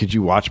 Could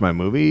you watch my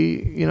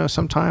movie?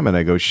 Sometime?" And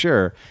I go,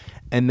 "Sure."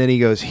 And then he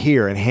goes,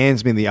 "Here," and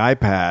hands me the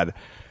iPad.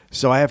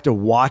 So I have to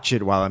watch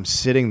it while I'm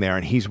sitting there,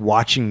 and he's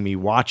watching me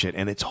watch it,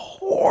 and it's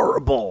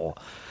horrible.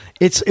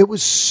 It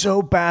was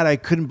so bad, I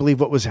couldn't believe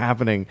what was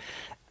happening.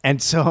 And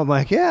so I'm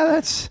like, yeah,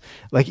 that's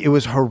like, it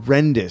was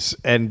horrendous.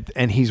 And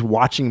he's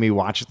watching me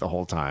watch it the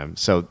whole time.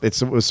 So it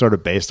was sort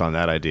of based on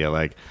that idea.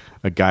 Like,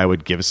 a guy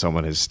would give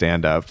someone his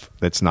stand up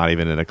that's not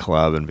even in a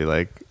club and be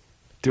like,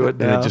 Do it and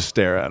now. then just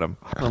stare at him.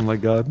 Oh my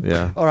God.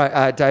 Yeah. All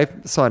right, Dave,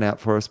 sign out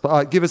for us.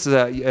 But give us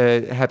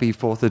a happy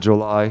 4th of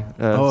July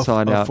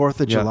sign out. 4th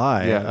of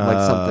July. Yeah,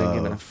 like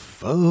something,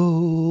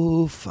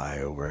 Faux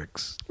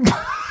fireworks.